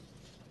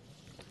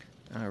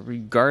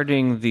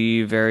 Regarding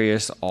the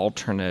various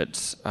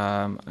alternates,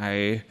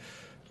 I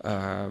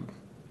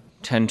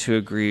tend to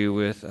agree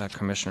with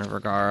Commissioner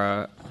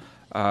Vergara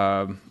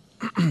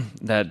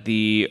that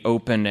the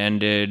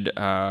open-ended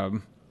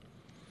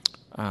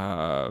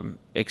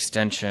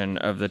extension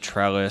of the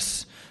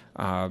trellis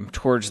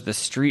towards the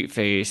street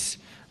face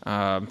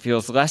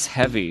feels less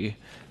heavy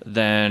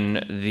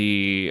than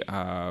the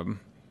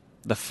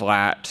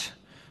flat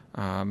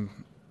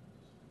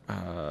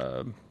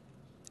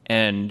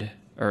end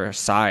or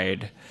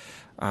side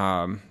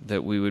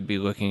that we would be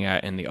looking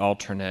at in the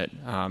alternate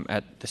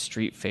at the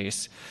street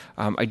face.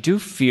 I do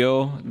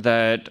feel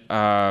that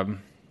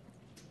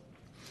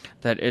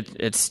that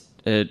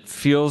it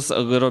feels a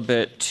little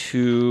bit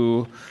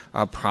too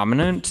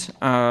prominent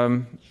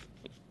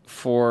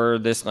for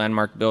this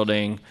landmark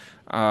building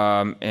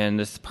and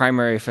this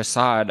primary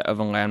facade of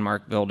a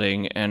landmark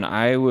building, and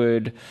I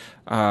would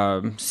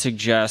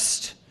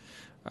suggest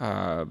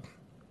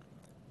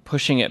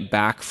pushing it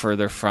back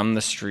further from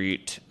the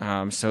street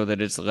so that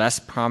it's less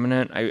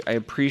prominent. I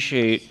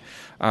appreciate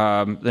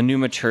the new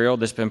material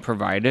that's been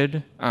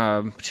provided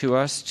to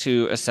us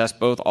to assess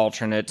both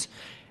alternates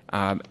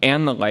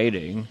and the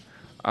lighting,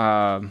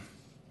 but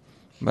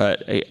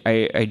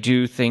I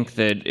do think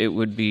that it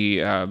would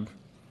be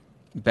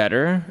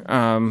better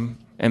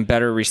and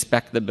better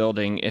respect the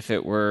building if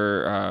it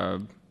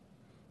were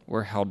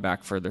held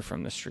back further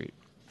from the street.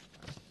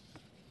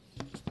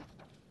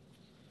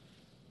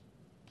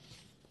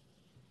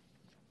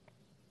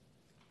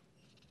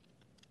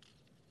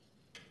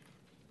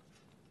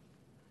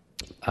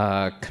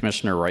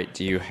 Commissioner Wright,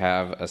 do you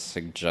have a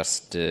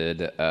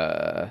suggested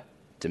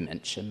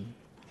dimension?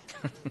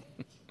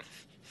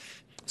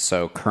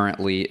 So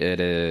currently it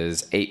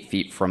is 8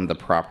 feet from the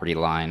property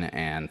line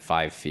and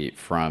 5 feet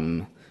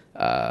from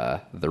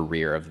the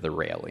rear of the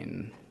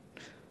railing.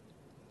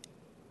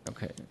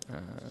 Okay.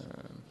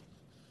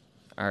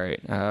 All right.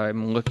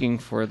 I'm looking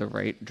for the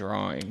right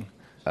drawing.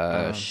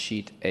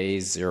 Sheet A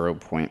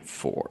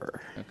 0.4.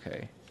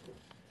 Okay.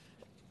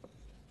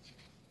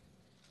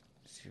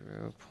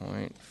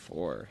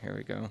 0.4. Here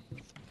we go.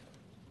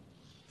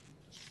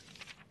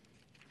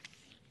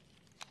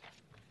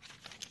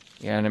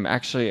 Yeah, and I'm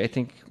actually, I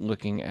think,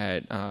 looking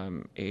at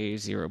A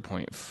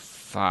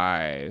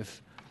 0.5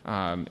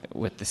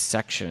 with the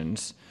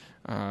sections,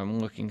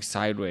 looking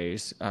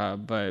sideways.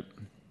 But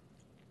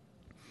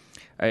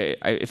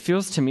it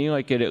feels to me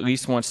like it at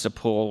least wants to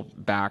pull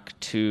back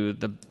to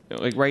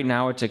like right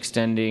now it's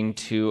extending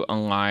to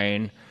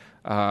align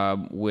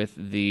with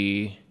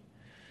the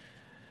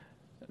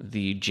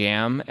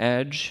jamb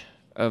edge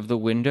of the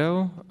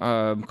window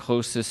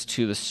closest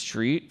to the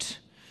street.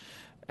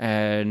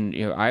 And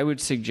I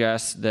would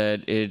suggest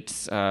that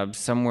it's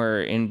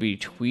somewhere in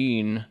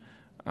between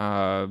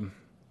the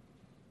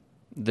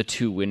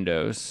two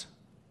windows,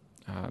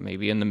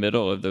 maybe in the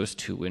middle of those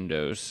two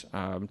windows,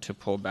 to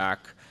pull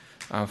back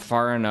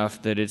far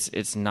enough that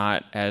it's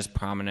not as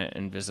prominent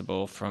and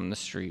visible from the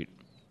street.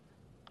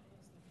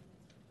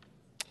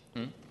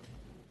 Sorry,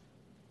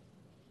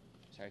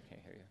 I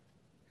can't hear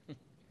you.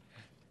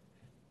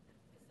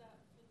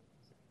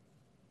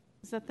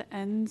 Is that the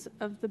ends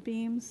of the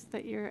beams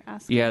that you're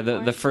asking Yeah, for?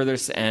 the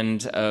furthest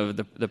end of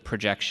the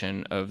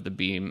projection of the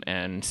beam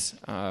ends,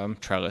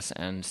 trellis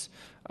ends,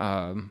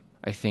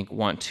 I think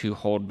want to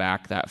hold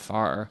back that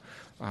far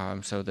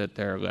so that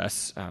they're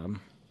less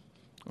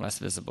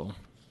visible.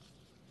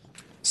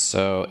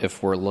 So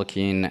if we're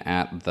looking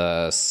at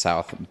the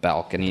south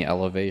balcony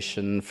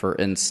elevation, for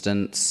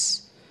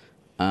instance,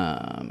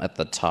 at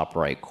the top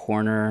right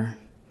corner,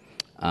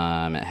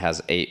 it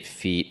has 8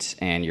 feet,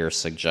 and your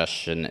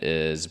suggestion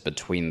is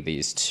between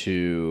these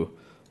two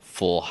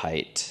full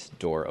height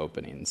door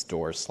openings,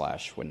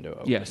 door/window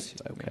openings. Yes.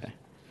 Okay.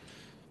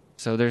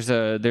 So there's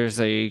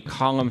a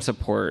column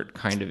support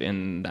kind of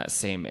in that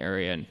same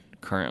area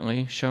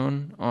currently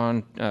shown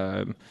on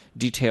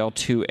detail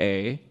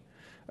 2A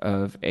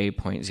of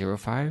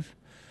A.05,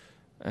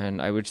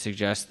 and I would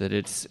suggest that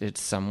it's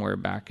somewhere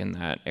back in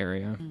that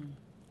area.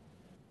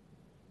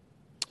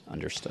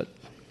 Understood.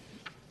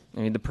 I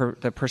mean,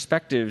 the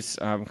perspectives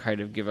kind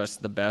of give us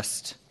the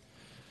best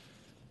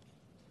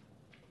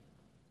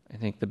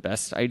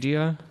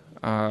idea,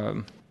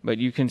 but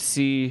you can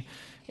see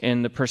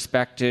in the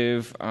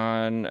perspective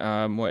on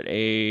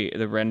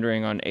the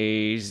rendering on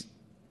A.06,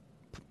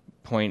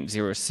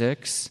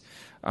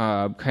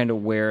 kind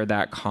of where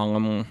that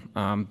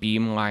column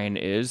beam line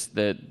is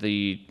that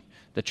the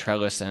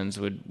trellis ends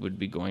would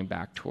be going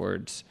back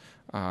towards.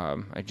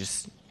 I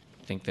just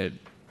think that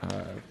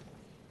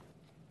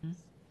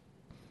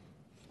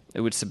it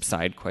would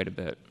subside quite a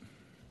bit.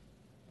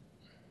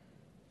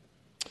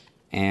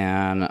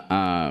 And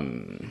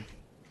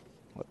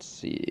let's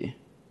see.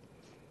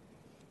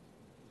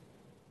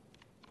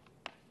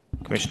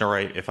 Commissioner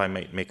Wright, if I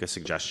might make a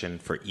suggestion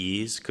for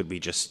ease, could we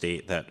just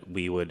state that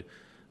we would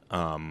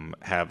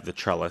have the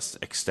trellis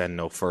extend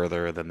no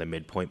further than the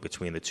midpoint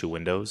between the two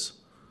windows?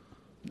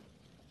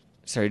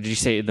 Sorry, did you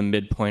say the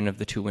midpoint of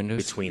the two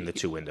windows? Between the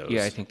two windows.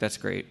 Yeah, I think that's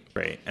great.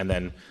 Right. And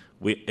then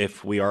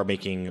if we are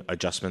making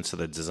adjustments to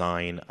the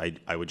design,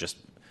 I would just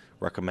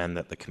recommend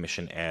that the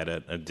commission add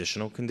an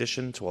additional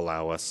condition to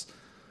allow us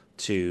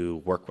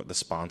to work with the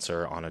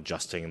sponsor on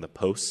adjusting the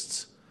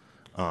posts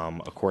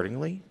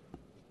accordingly,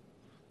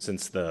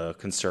 since the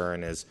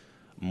concern is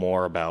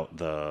more about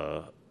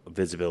the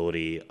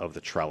visibility of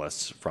the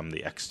trellis from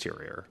the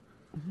exterior.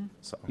 Mm-hmm.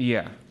 So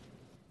Yeah.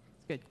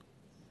 Good.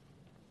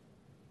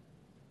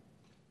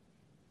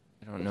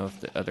 I don't know if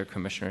the other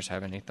commissioners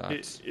have any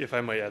thoughts. If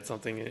I might add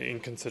something in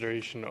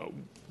consideration,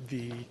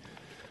 the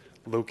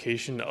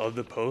location of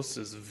the post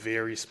is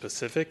very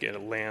specific, and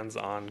it lands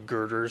on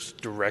girders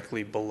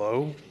directly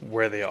below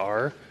where they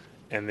are,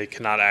 and they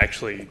cannot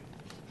actually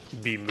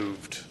be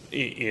moved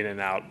in and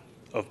out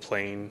of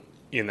plane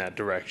in that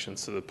direction.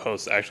 So the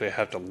posts actually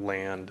have to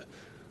land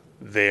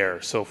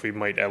there. So if we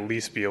might at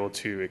least be able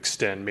to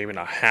extend, maybe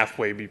not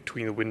halfway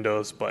between the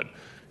windows, but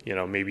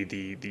maybe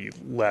the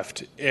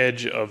left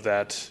edge of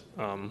that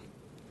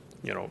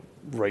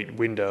right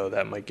window,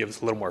 that might give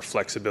us a little more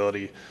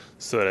flexibility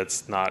so that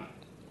it's not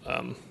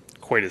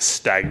quite as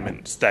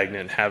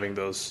stagnant having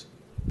those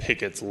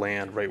pickets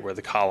land right where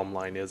the column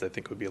line is. I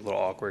think would be a little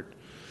awkward.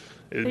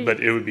 But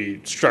it would be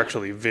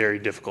structurally very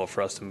difficult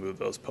for us to move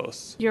those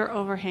posts. Your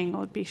overhang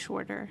would be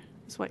shorter,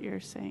 is what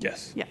you're saying?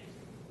 Yes. Yeah.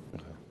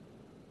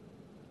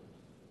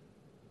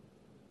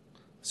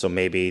 So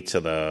maybe to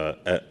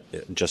the,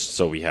 just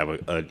so we have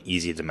an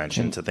easy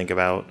dimension to think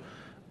about,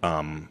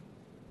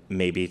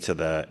 maybe to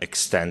the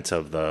extent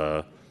of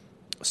the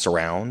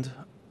surround.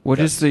 What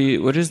is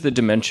the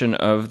dimension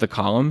of the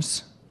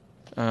columns?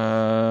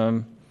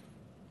 Are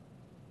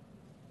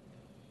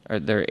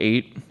there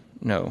 8?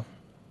 No.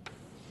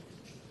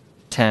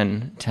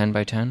 10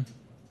 by 10?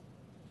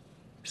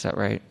 Is that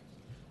right?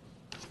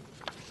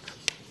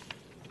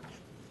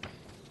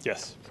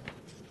 Yes.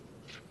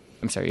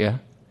 I'm sorry, yeah?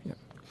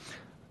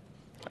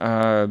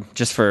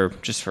 Just for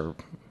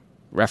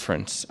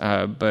reference,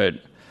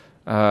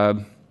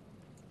 can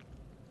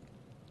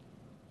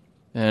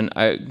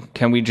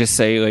we just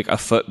say like a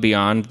foot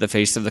beyond the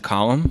face of the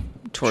column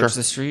towards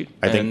the street?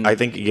 I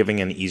think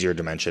giving an easier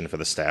dimension for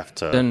the staff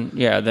to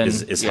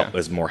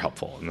is more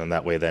helpful, and then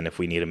that way, if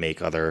we need to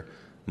make other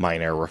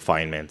minor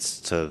refinements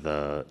to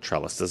the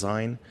trellis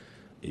design,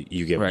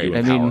 you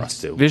empower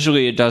us to.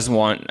 Visually, it does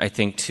want, I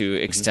think, to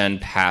extend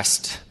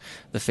past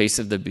the face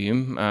of the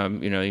beam.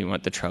 You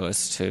want the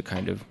trellis to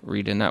kind of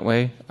read in that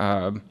way.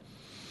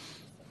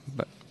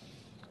 but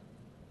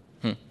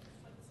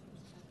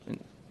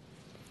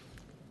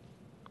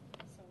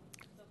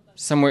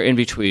somewhere in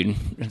between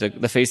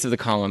the face of the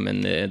column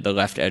and the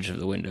left edge of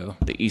the window,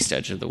 the east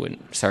edge of the window.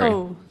 Sorry.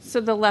 Oh,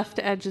 so the left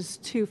edge is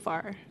too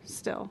far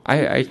still.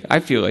 I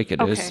feel like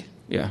it is. Okay.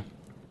 Yeah.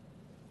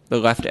 The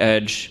left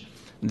edge,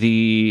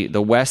 the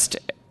west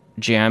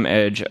jam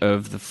edge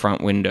of the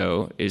front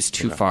window is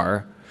too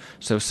far.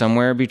 So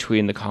somewhere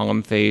between the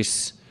column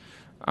face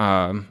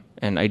and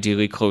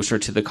ideally closer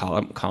to the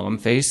column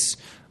face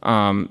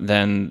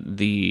than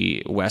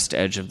the west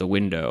edge of the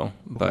window.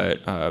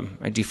 But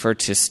I defer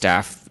to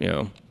staff,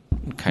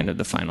 kind of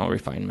the final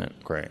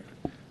refinement. Great.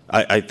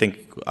 I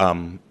think,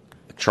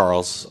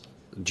 Charles,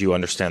 do you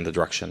understand the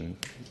direction?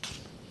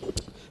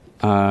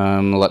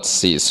 Let's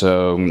see.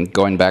 So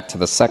going back to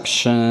the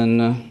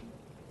section,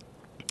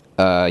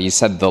 you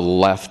said the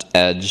left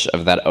edge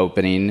of that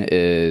opening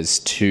is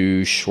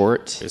too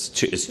short. It's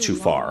too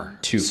far.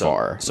 Too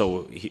far.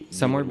 So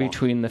Somewhere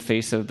between the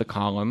face of the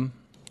column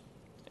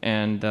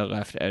and the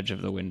left edge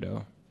of the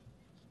window.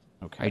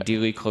 Okay.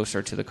 Ideally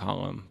closer to the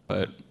column,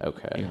 but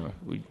okay.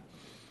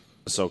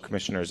 So,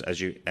 commissioners, as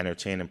you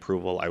entertain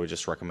approval, I would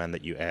just recommend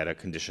that you add a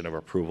condition of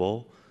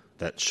approval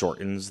that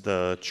shortens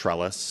the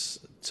trellis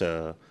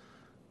to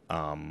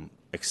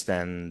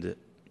extend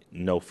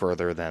no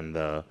further than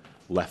the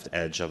left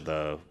edge of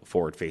the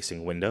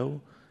forward-facing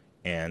window,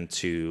 and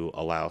to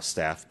allow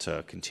staff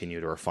to continue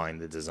to refine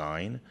the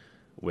design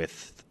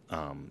with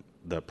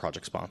the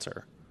project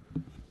sponsor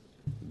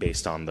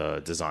based on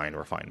the design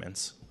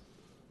refinements.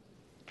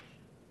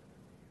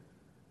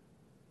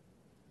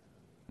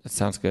 That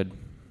sounds good.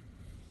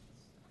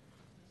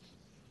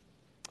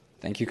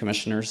 Thank you,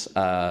 commissioners.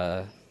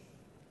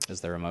 Is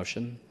there a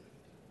motion?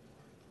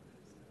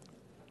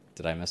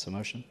 Did I miss a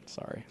motion?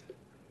 Sorry.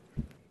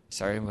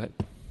 Sorry, what?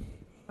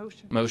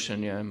 Motion.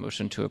 Motion, yeah.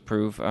 Motion to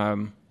approve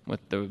with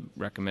the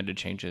recommended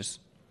changes.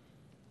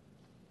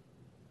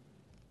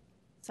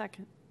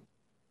 Second.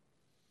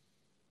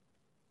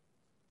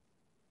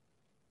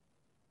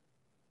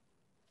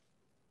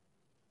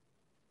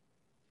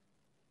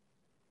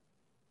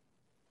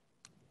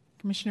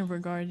 Commissioner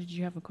Vergara, did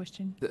you have a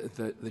question?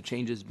 The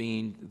changes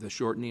being the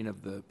shortening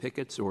of the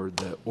pickets or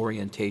the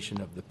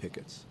orientation of the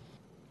pickets?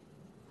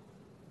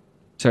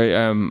 Sorry,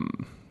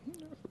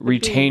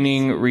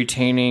 retaining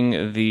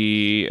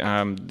the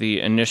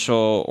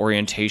initial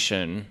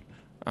orientation,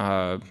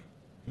 but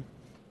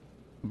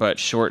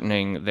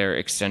shortening their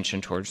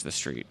extension towards the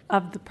street.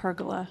 Of the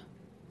pergola.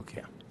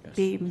 Okay. Yes.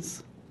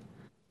 Beams.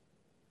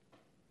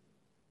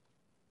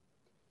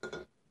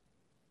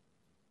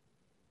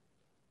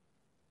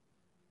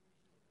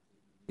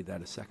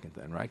 That a second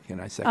then, right? Can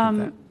I second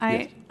that?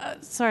 Yes.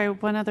 Sorry,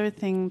 one other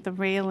thing, the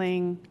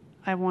railing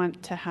I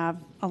want to have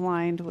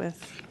aligned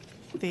with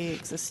the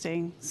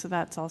existing, so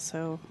that's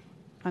also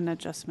an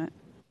adjustment.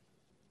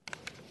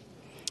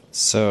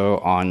 So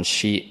on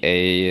sheet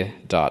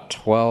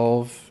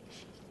A.12,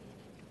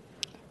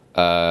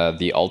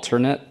 the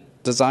alternate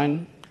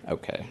design?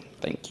 Okay,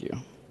 thank you.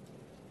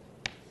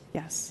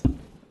 Yes.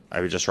 I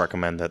would just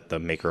recommend that the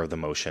maker of the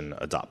motion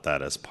adopt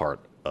that as part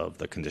of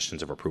the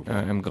conditions of approval.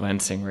 I'm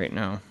glancing right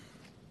now.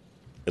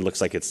 It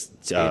looks like it's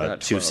A.12.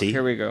 2C.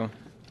 Here we go.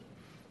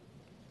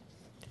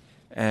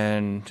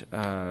 And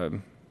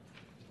can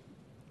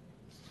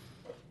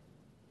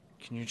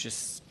you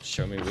just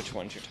show me which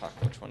one you're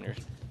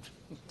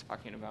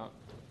talking about?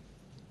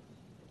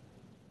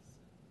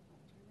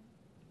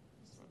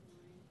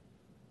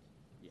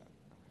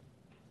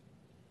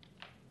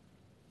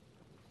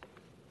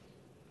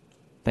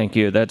 Thank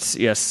you. That's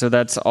yes. So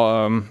that's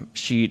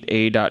sheet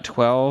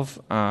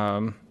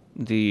A.12.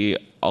 The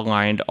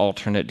aligned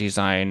alternate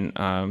design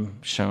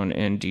shown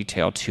in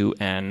detail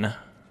 2N.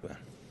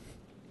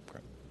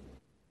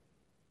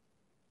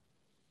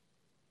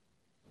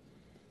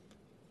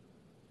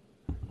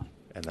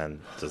 And then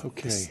does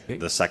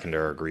the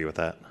seconder agree with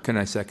that? Can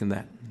I second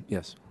that?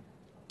 Yes.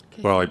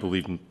 Well, I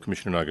believe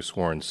Commissioner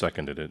Nagaswaran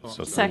seconded it.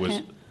 So Second.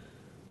 It was,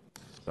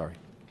 sorry.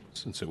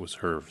 Since it was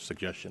her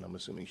suggestion, I'm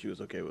assuming she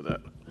was okay with that.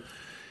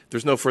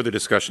 There's no further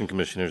discussion,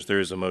 Commissioners. There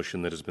is a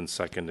motion that has been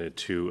seconded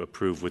to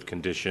approve with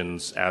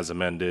conditions as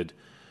amended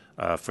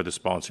for the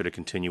sponsor to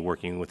continue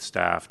working with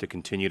staff to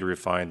continue to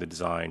refine the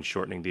design,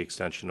 shortening the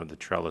extension of the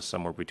trellis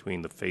somewhere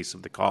between the face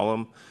of the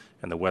column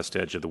and the west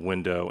edge of the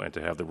window, and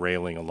to have the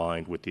railing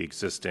aligned with the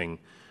existing,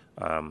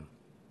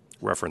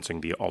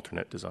 referencing the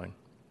alternate design.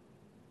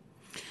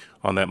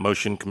 On that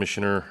motion,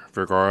 Commissioner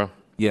Vergara?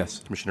 Yes.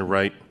 Commissioner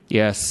Wright?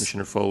 Yes.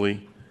 Commissioner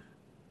Foley?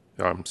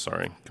 I'm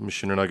sorry.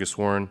 Commissioner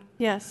Nagaswaran?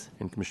 Yes.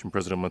 And Commissioner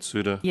President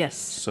Matsuda? Yes.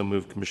 So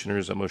moved,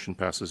 Commissioners. That motion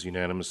passes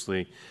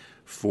unanimously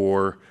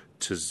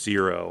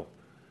 4-0.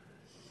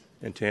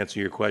 And to answer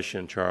your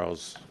question,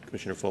 Charles,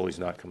 Commissioner Foley's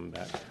not coming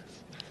back.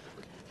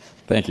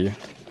 Thank you.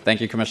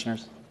 Thank you,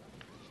 commissioners.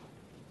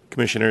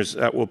 Commissioners,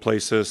 that will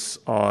place us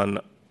on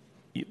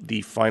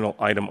the final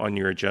item on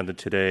your agenda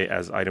today,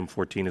 as item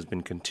 14 has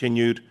been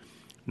continued.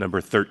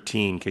 Number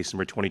 13, case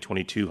number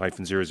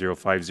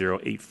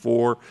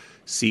 2022-005084,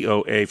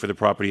 COA for the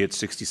property at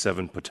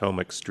 67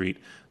 Potomac Street.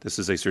 This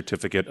is a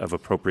certificate of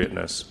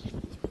appropriateness.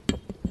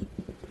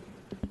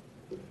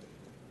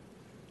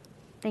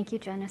 Thank you,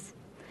 Jonas.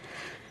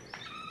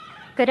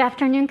 Good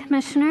afternoon,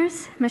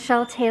 Commissioners.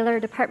 Michelle Taylor,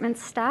 Department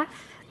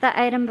Staff. The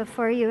item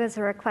before you is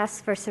a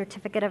request for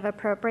certificate of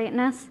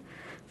appropriateness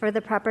for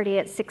the property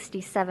at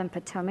 67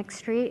 Potomac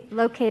Street,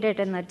 located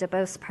in the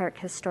DuBose Park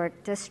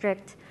Historic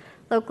District,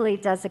 locally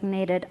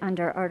designated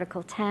under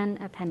Article 10,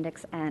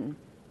 Appendix N.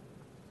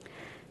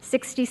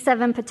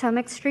 67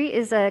 Potomac Street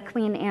is a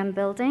Queen Anne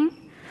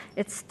building.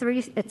 It's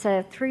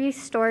a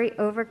three-story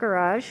over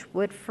garage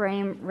wood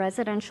frame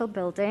residential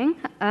building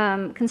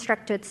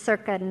constructed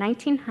circa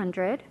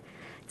 1900.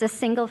 It's a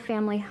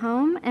single-family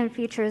home and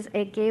features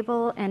a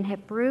gable and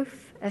hip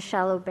roof, a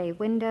shallow bay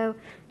window,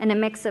 and a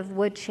mix of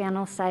wood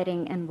channel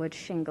siding and wood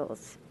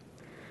shingles.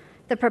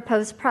 The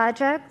proposed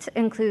project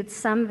includes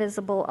some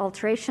visible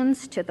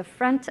alterations to the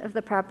front of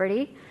the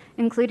property,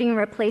 including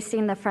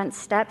replacing the front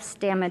steps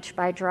damaged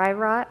by dry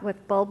rot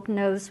with bulb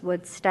nose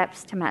wood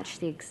steps to match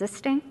the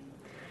existing,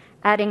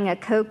 adding a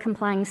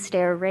code-complying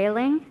stair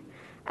railing,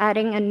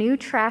 adding a new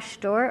trash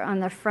door on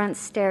the front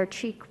stair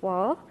cheek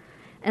wall,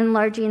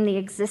 enlarging the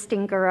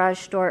existing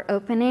garage door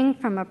opening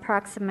from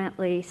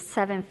approximately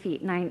 7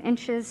 feet 9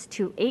 inches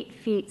to 8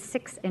 feet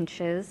 6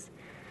 inches,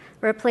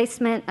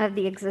 replacement of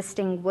the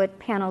existing wood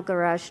panel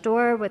garage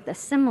door with a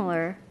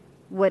similar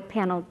wood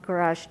panel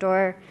garage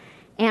door,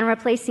 and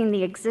replacing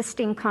the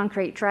existing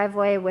concrete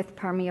driveway with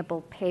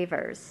permeable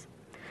pavers.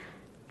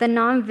 The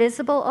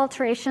non-visible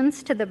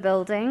alterations to the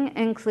building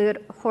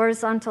include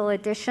horizontal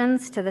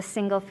additions to the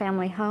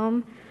single-family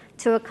home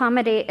to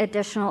accommodate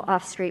additional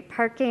off-street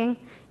parking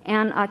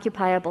and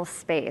occupiable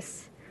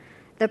space.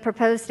 The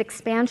proposed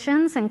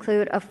expansions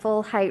include a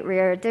full-height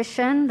rear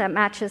addition that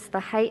matches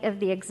the height of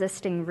the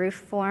existing roof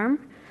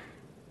form,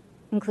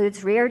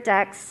 includes rear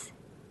decks,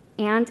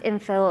 and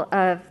infill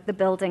of the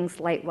building's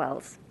light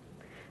wells.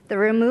 The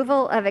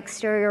removal of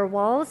exterior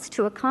walls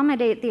to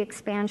accommodate the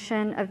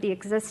expansion of the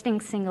existing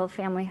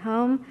single-family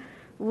home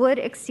would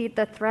exceed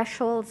the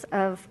thresholds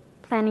of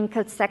Planning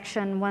Code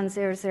Section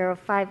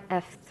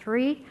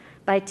 1005F3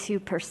 by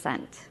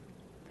 2%.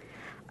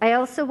 I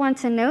also want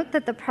to note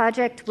that the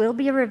project will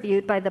be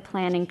reviewed by the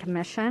Planning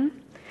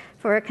Commission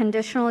for a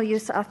conditional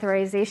use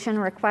authorization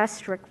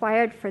request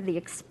required for the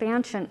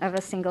expansion of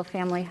a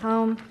single-family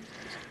home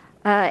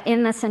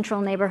in the Central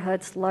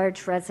Neighborhood's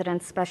Large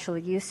Residence Special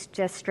Use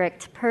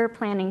District per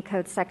Planning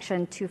Code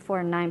Section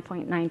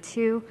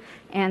 249.92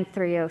 and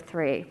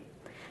 303.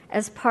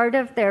 As part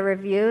of their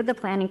review, the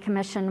Planning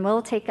Commission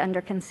will take under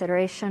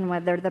consideration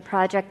whether the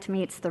project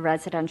meets the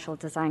residential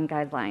design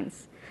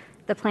guidelines.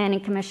 The Planning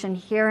Commission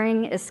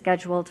hearing is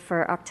scheduled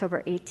for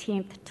October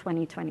 18th,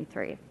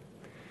 2023.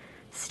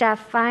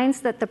 Staff finds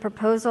that the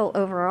proposal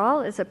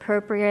overall is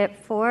appropriate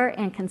for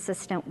and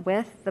consistent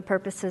with the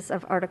purposes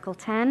of Article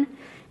 10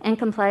 and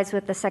complies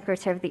with the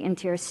Secretary of the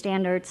Interior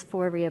standards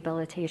for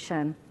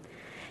rehabilitation,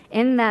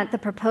 in that the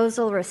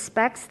proposal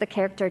respects the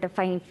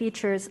character-defining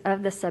features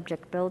of the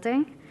subject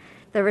building.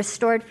 The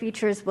restored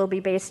features will be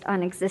based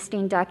on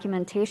existing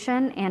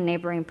documentation and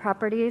neighboring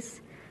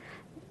properties.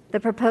 The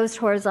proposed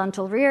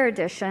horizontal rear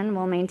addition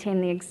will maintain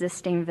the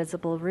existing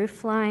visible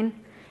roof line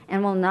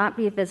and will not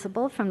be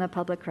visible from the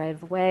public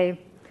right-of-way.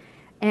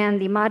 And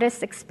the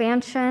modest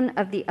expansion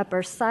of the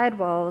upper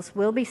sidewalls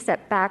will be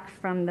set back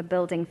from the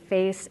building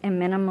face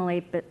and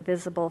minimally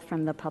visible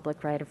from the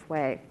public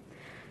right-of-way.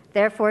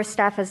 Therefore,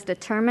 staff has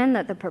determined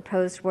that the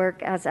proposed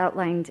work as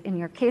outlined in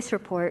your case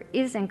report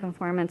is in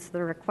conformance to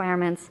the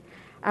requirements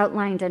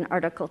outlined in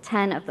Article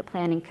 10 of the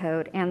Planning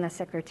Code and the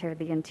Secretary of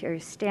the Interior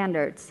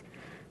standards.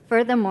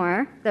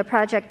 Furthermore, the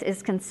project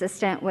is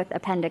consistent with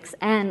Appendix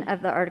N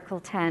of the Article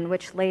 10,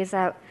 which lays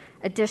out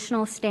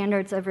additional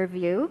standards of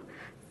review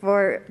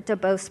for the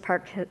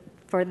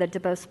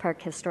DuBose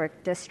Park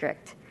Historic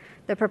District.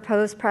 The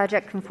proposed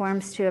project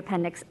conforms to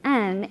Appendix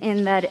N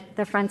in that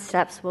the front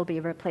steps will be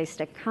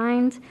replaced in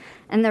kind,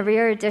 and the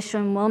rear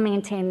addition will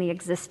maintain the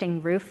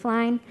existing roof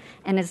line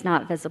and is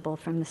not visible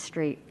from the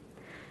street.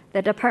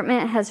 The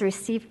department has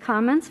received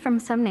comments from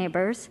some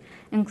neighbors,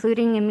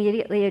 including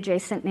immediately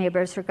adjacent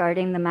neighbors,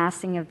 regarding the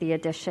massing of the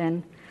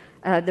addition,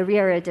 the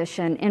rear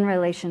addition, in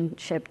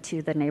relationship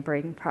to the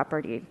neighboring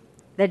property.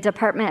 The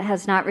department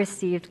has not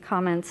received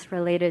comments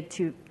related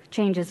to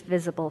changes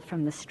visible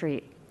from the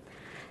street.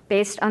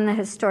 Based on the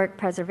historic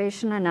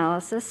preservation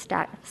analysis,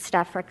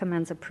 staff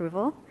recommends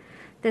approval.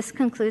 This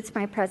concludes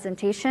my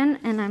presentation,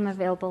 and I'm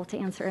available to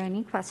answer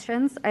any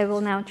questions. I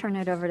will now turn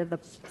it over to the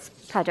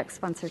project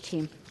sponsor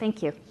team.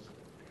 Thank you.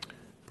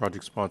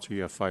 Project sponsor,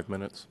 you have 5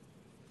 minutes.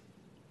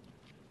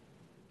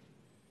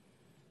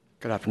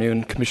 Good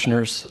afternoon,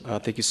 Commissioners.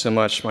 Thank you so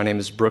much. My name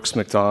is Brooks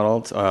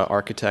McDonald,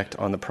 architect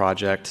on the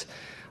project.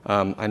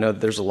 I know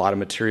that there's a lot of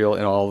material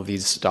in all of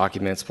these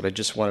documents, but I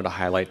just wanted to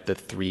highlight the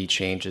 3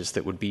 changes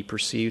that would be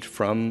perceived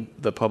from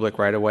the public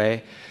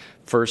right-of-way.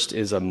 First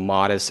is a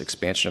modest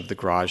expansion of the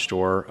garage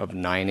door of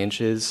 9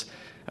 inches.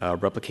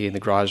 replicating the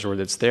garage door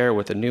that's there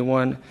with a new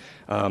one.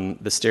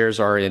 The stairs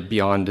are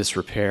beyond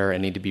disrepair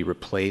and need to be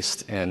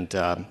replaced and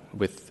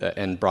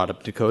brought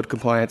up to code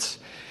compliance.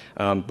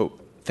 But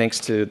thanks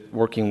to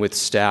working with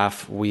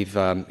staff, we've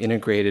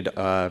integrated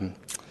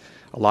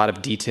a lot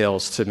of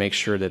details to make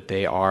sure that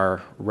they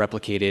are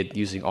replicated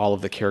using all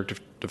of the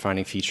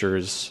character-defining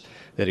features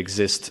that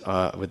exist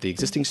with the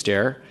existing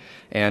stair,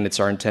 and it's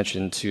our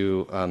intention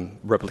to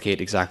replicate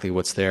exactly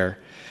what's there.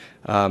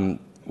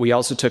 We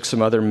also took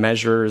some other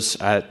measures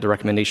at the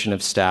recommendation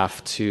of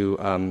staff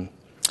to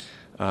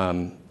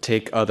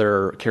take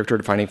other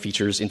character-defining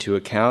features into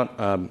account.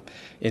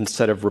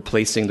 Instead of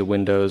replacing the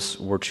windows,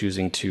 we're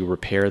choosing to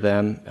repair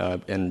them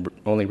and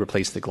only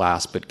replace the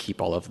glass, but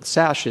keep all of the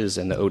sashes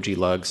and the OG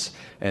lugs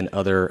and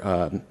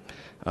other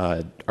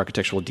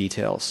architectural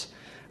details.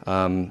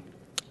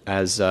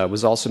 As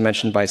was also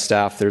mentioned by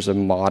staff, there's a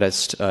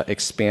modest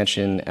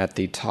expansion at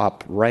the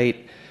top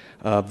right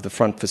of the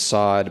front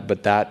facade,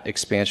 but that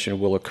expansion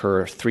will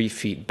occur 3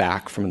 feet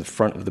back from the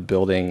front of the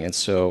building. And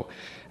so,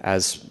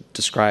 as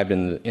described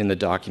in the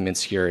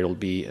documents here, it'll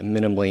be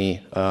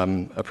minimally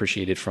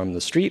appreciated from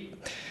the street.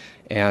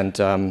 And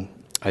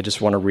I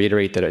just want to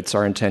reiterate that it's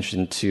our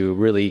intention to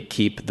really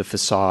keep the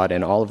facade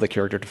and all of the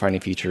character-defining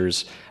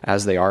features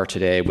as they are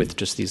today, with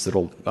just these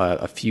little,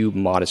 a few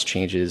modest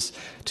changes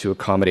to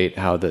accommodate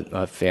how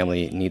the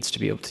family needs to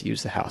be able to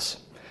use the house.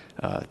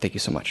 Thank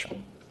you so much.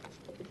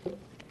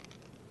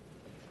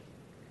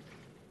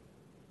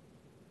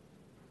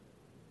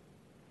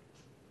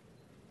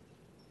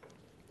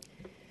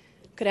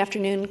 Good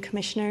afternoon,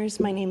 Commissioners.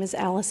 My name is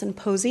Allison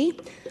Posey.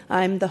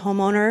 I'm the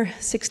homeowner.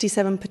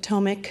 67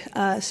 Potomac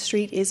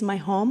Street is my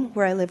home,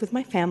 where I live with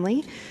my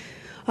family.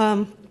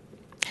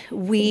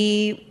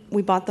 We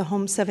bought the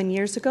home 7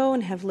 years ago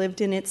and have lived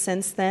in it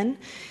since then.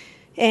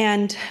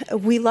 And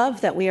we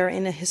love that we are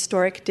in a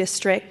historic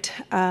district.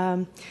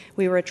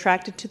 We were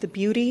attracted to the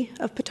beauty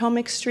of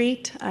Potomac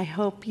Street. I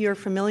hope you're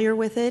familiar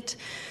with it.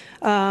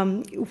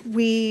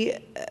 We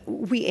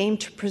aim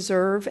to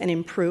preserve and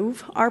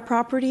improve our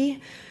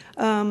property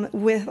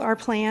with our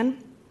plan,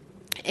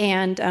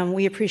 and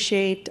we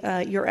appreciate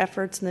your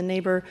efforts and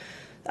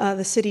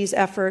the city's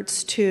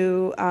efforts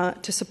to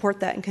support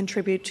that and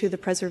contribute to the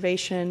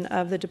preservation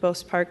of the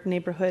DuBose Park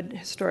neighborhood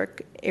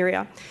historic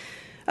area.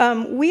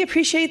 We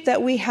appreciate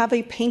that we have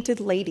a painted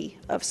lady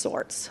of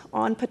sorts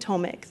on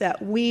Potomac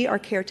that we are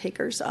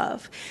caretakers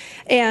of,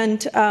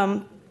 and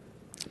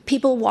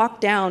people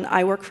walk down.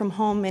 I work from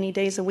home many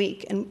days a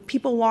week, and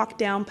people walk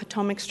down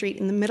Potomac Street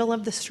in the middle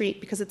of the street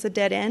because it's a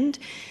dead end,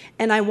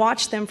 and I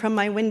watch them from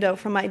my window,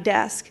 from my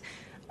desk,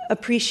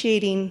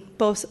 appreciating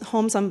both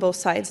homes on both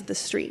sides of the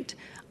street.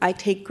 I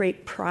take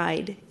great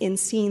pride in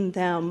seeing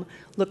them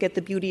look at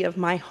the beauty of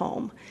my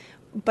home,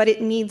 but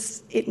it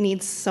needs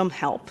some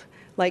help.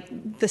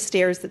 Like the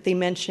stairs that they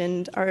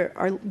mentioned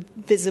are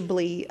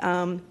visibly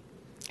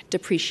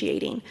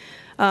depreciating.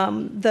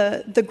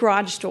 The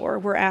garage door,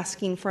 we're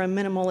asking for a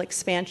minimal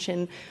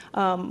expansion.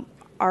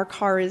 Our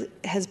car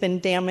has been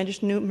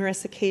damaged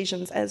numerous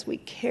occasions as we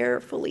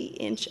carefully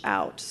inch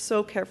out,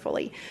 so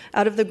carefully,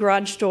 out of the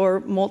garage door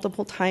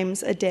multiple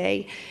times a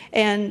day.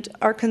 And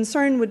our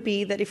concern would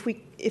be that if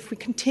we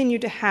continue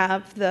to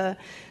have the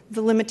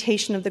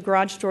limitation of the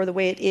garage door the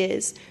way it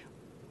is,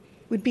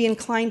 we'd be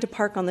inclined to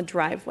park on the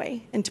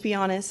driveway. And to be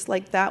honest,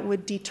 like that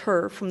would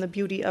deter from the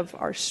beauty of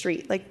our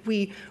street. Like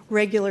we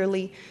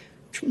regularly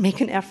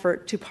make an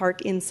effort to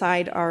park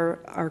inside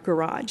our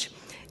garage.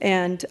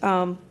 And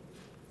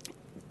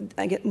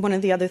one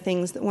of the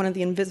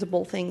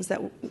invisible things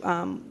that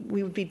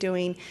we would be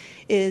doing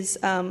is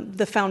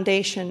the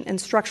foundation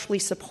and structurally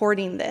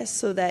supporting this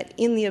so that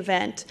in the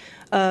event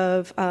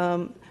of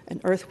an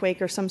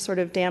earthquake or some sort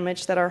of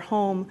damage, that our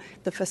home,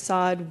 the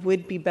facade,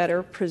 would be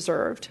better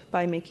preserved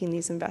by making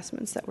these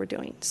investments that we're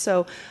doing.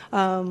 So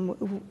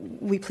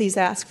we please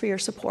ask for your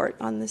support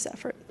on this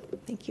effort.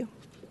 Thank you.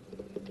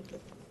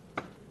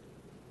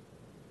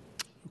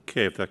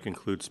 Okay, if that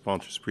concludes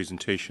sponsor's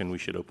presentation, we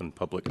should open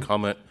public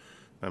comment.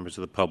 Members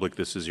of the public,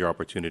 this is your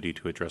opportunity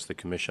to address the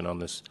commission on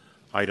this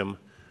item.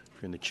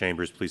 If you're in the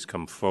chambers, please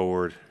come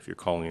forward. If you're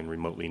calling in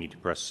remotely, you need to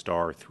press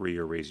 *3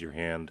 or raise your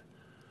hand.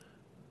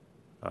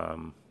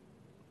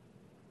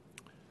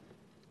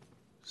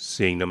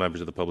 Seeing no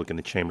members of the public in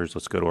the chambers,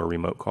 let's go to our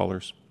remote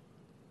callers.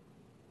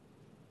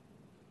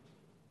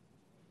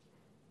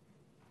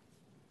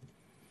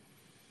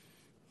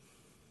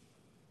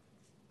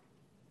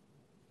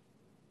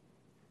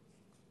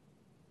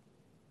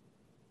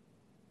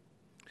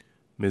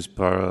 Ms.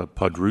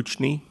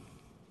 Podruchny?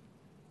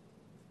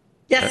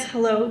 Yes,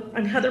 hello.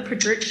 I'm Heather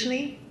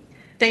Podruchny.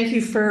 Thank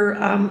you for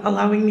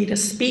allowing me to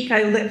speak.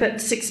 I live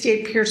at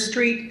 68 Pierce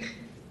Street.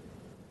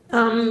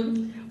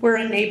 We're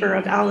a neighbor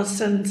of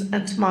Allison's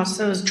and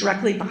Tomaso's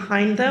directly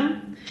behind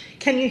them.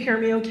 Can you hear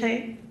me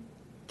okay?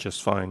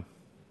 Just fine.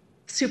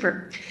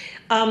 Super.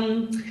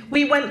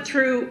 We went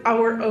through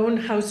our own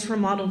house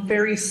remodel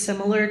very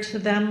similar to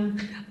them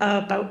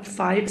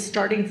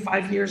starting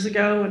 5 years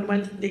ago, and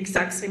went through the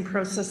exact same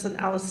process that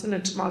Allison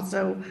and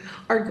Tommaso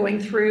are going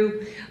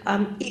through.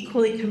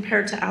 Equally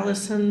compared to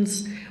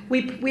Allison's,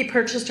 we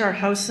purchased our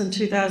house in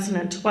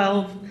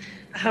 2012.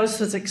 The house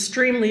was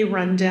extremely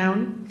run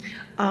down,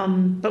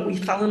 but we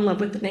fell in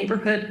love with the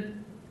neighborhood.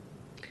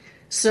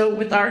 So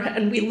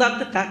and we love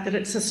the fact that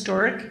it's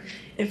historic.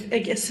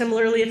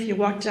 Similarly, if you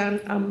walk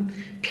down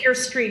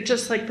Pierce Street,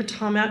 just like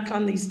Potomac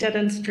on these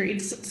dead-end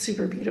streets, it's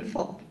super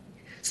beautiful.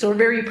 So we're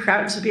very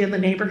proud to be in the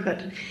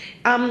neighborhood.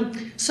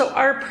 So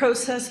our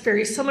process,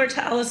 very similar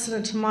to Allison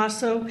and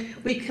Tommaso,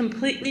 we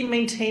completely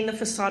maintain the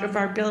facade of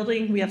our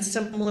building. We have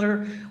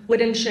similar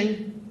wooden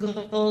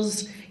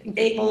shingles,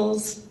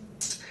 gables.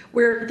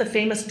 We're the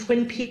famous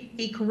Twin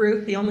Peak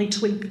roof, the only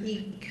Twin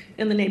Peak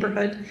in the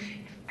neighborhood.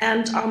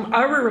 And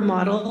our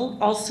remodel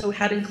also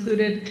had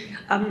included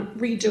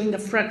redoing the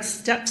front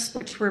steps,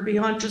 which were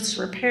beyond just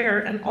repair,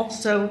 and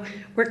also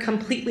were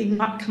completely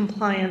not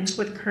compliant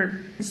with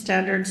current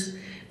standards.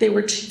 They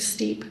were too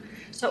steep.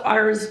 So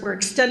ours were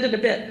extended a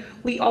bit.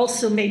 We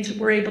also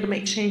were able to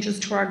make changes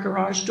to our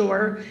garage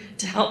door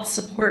to help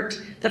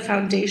support the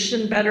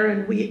foundation better,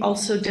 and we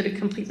also did a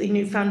completely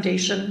new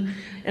foundation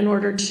in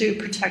order to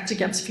protect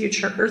against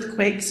future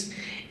earthquakes.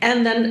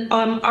 And then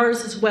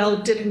ours as well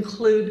did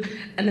include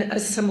a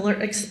similar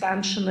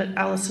expansion that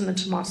Allison and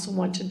Tommaso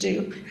want to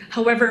do.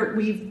 However,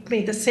 we've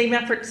made the same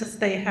efforts as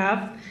they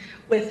have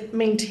with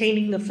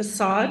maintaining the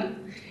facade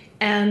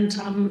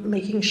and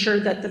making sure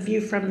that the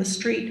view from the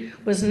street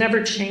was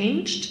never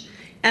changed.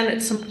 And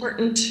it's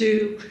important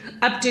to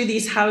updo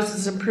these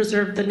houses and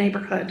preserve the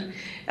neighborhood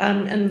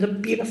and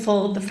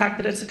the fact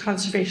that it's a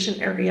conservation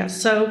area.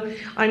 So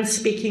I'm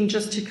speaking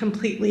just to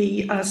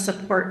completely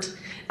support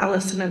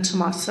Allison and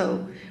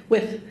Tommaso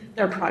with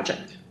their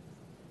project.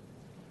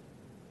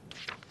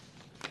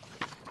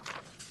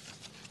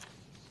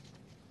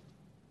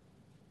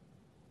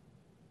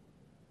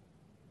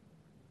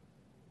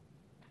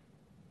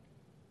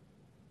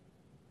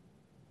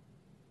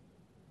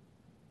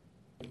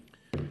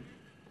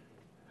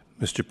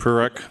 Mr.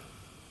 Purek.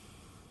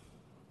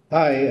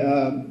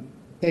 Hi,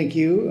 thank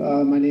you.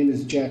 My name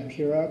is Jack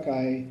Purek.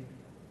 I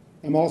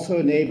am also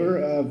a neighbor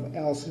of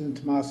Allison and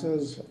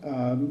Tommaso's.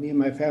 Me and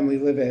my family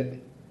live at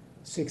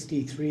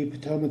 63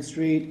 Potomac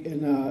Street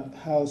in a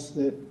house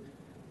that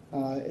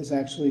is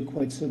actually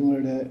quite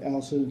similar to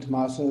Allison and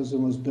Tommaso's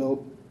and was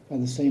built by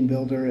the same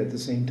builder at the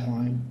same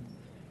time.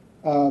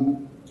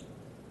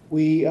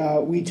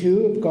 We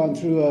too have gone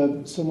through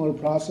a similar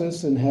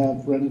process and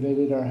have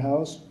renovated our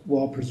house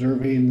while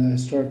preserving the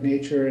historic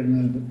nature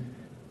and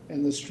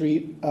the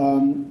street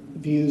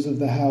views of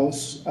the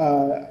house.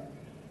 I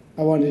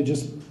wanted to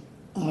just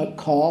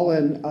call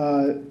and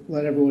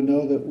let everyone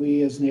know that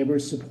we as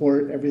neighbors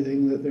support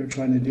everything that they're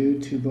trying to do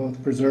to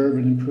both preserve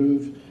and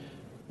improve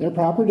their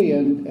property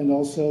and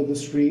also the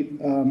street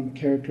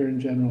character in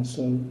general.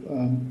 So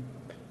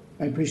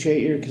I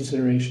appreciate your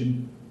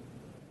consideration.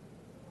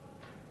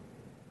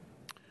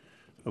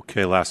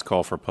 Okay, last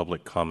call for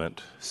public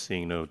comment.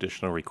 Seeing no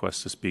additional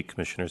requests to speak,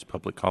 Commissioners,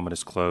 public comment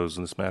is closed,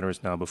 and this matter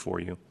is now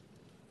before you.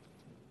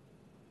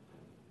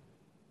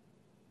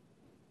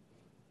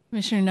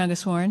 Commissioner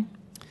Nagaswaran.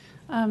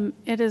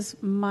 It is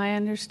my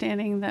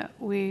understanding that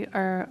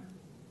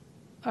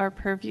our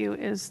purview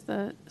is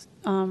the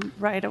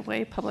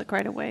right-of-way, public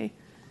right-of-way,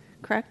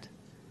 correct?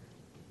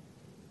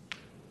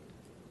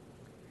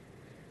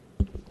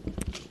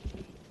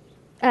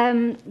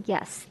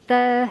 Yes,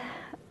 the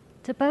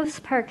Dubois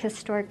Park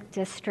Historic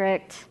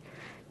District,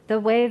 the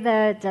way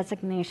the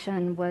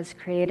designation was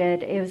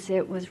created is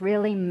it was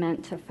really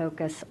meant to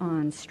focus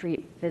on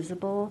street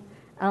visible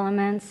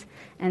elements,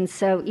 and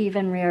so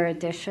even rear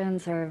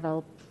additions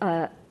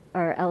are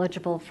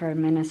eligible for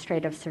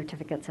administrative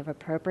certificates of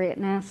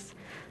appropriateness.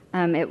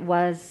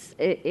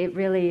 It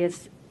really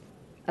is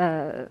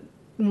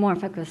more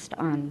focused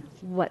on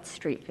what's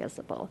street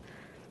visible.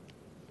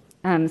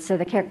 So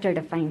the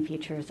character-defining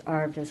features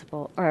are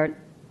visible, or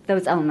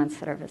those elements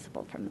that are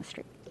visible from the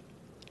street.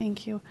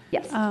 Thank you.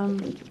 Yes.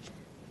 Thank you.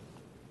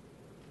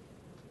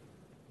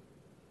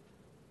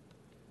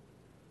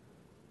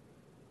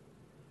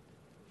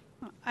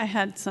 I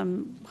had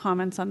some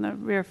comments on the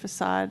rear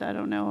facade. I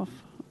don't know if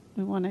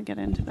we want to get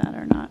into that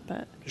or not,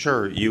 but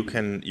Sure,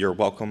 you're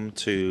welcome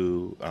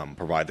to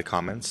provide the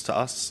comments to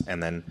us,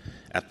 and then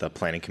at the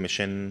Planning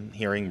Commission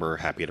hearing, we're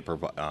happy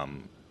to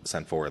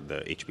send forward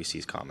the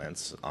HPC's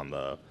comments on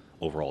the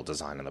overall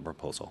design and the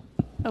proposal.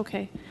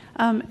 okay.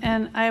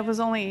 And I was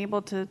only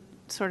able to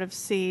sort of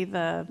see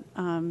the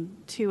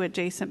two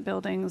adjacent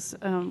buildings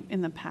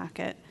in the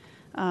packet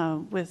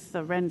with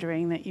the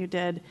rendering that you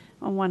did.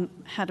 One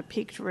had a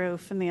peaked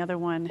roof and the other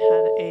one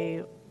had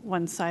a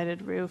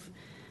one-sided roof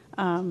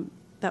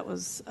that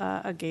was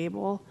a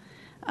gable.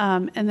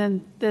 And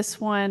then this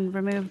one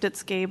removed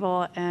its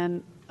gable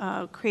and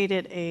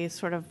created a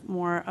sort of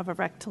more of a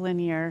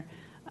rectilinear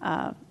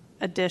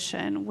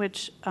addition,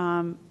 which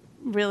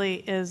really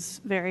is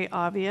very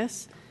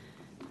obvious.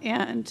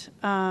 And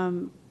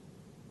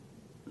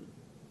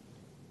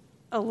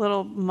a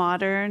little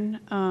modern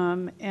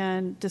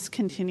and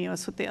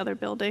discontinuous with the other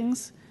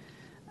buildings.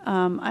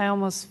 I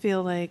almost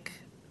feel like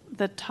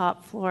the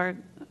top floor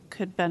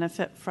could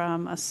benefit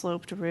from a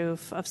sloped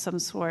roof of some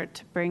sort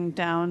to bring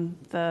down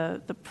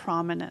the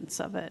prominence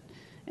of it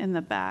in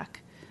the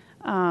back.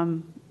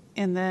 And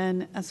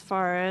then as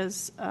far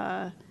as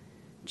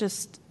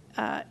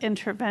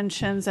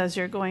interventions as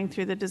you're going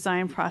through the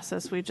design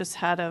process, we just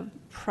had a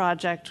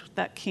project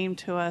that came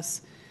to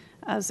us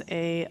as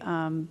a,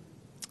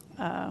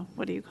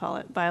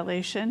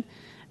 violation.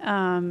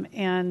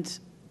 And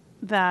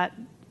that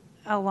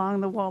along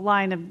the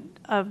line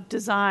of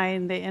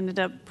design, they ended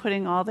up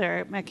putting all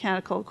their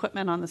mechanical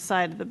equipment on the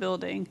side of the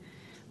building,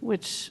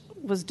 which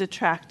was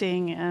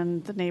detracting,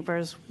 and the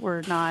neighbors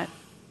were not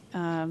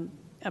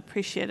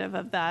appreciative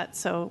of that.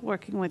 So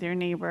working with your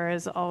neighbor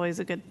is always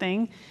a good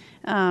thing.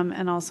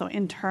 And also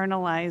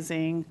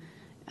internalizing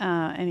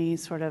any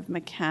sort of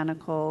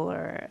mechanical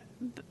or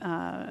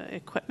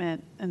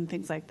equipment and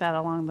things like that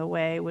along the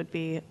way would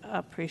be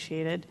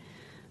appreciated.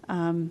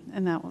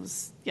 And that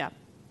was,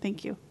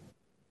 thank you.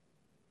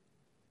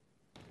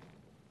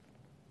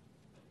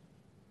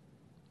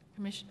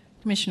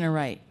 Commissioner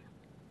Wright.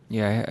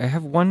 Yeah, I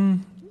have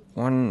one.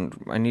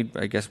 I need,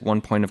 I guess, one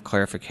point of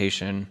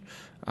clarification.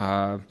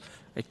 I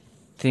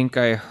think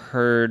I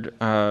heard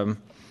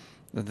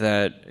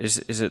that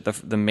is it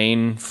the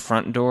main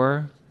front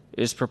door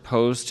is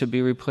proposed to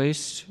be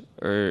replaced,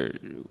 or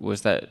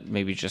was that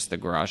maybe just the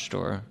garage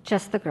door?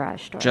 Just the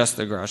garage door. Just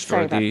the garage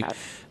door. Sorry about that.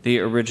 The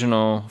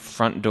original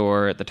front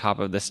door at the top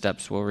of the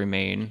steps will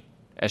remain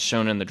as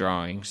shown in the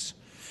drawings.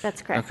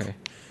 That's correct. Okay.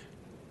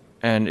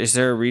 And is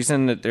there a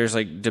reason that there's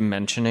like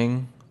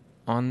dimensioning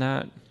on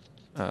that?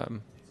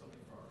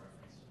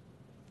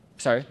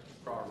 Sorry?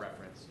 For our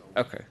reference.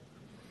 Okay.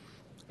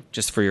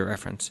 Just for your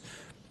reference.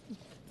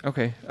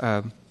 Okay.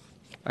 I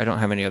don't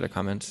have any other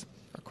comments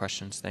or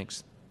questions.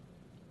 Thanks.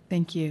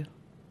 Thank you.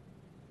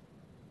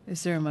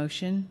 Is there a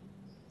motion?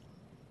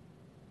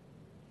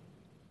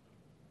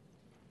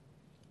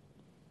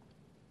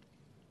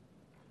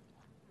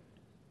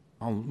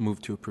 I'll move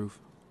to approve.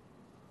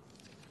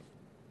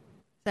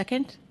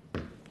 Second?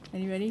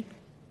 Anybody?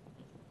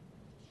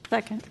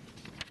 Second.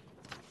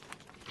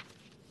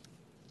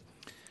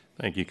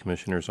 Thank you,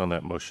 Commissioners. On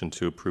that motion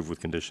to approve with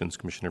conditions,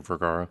 Commissioner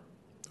Vergara,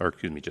 or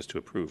excuse me, just to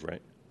approve,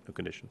 right? No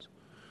conditions.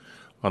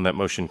 On that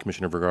motion,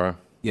 Commissioner Vergara?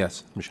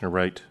 Yes. Commissioner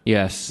Wright?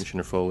 Yes.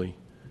 Commissioner Foley?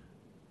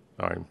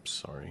 I'm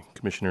sorry.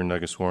 Commissioner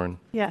Nagaswaran?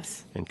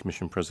 Yes. And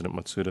Commission President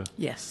Matsuda?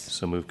 Yes.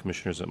 So moved,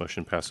 Commissioners. That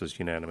motion passes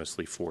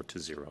unanimously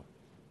 4-0.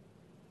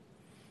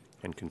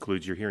 And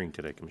concludes your hearing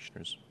today,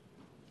 Commissioners.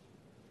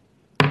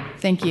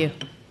 Thank you.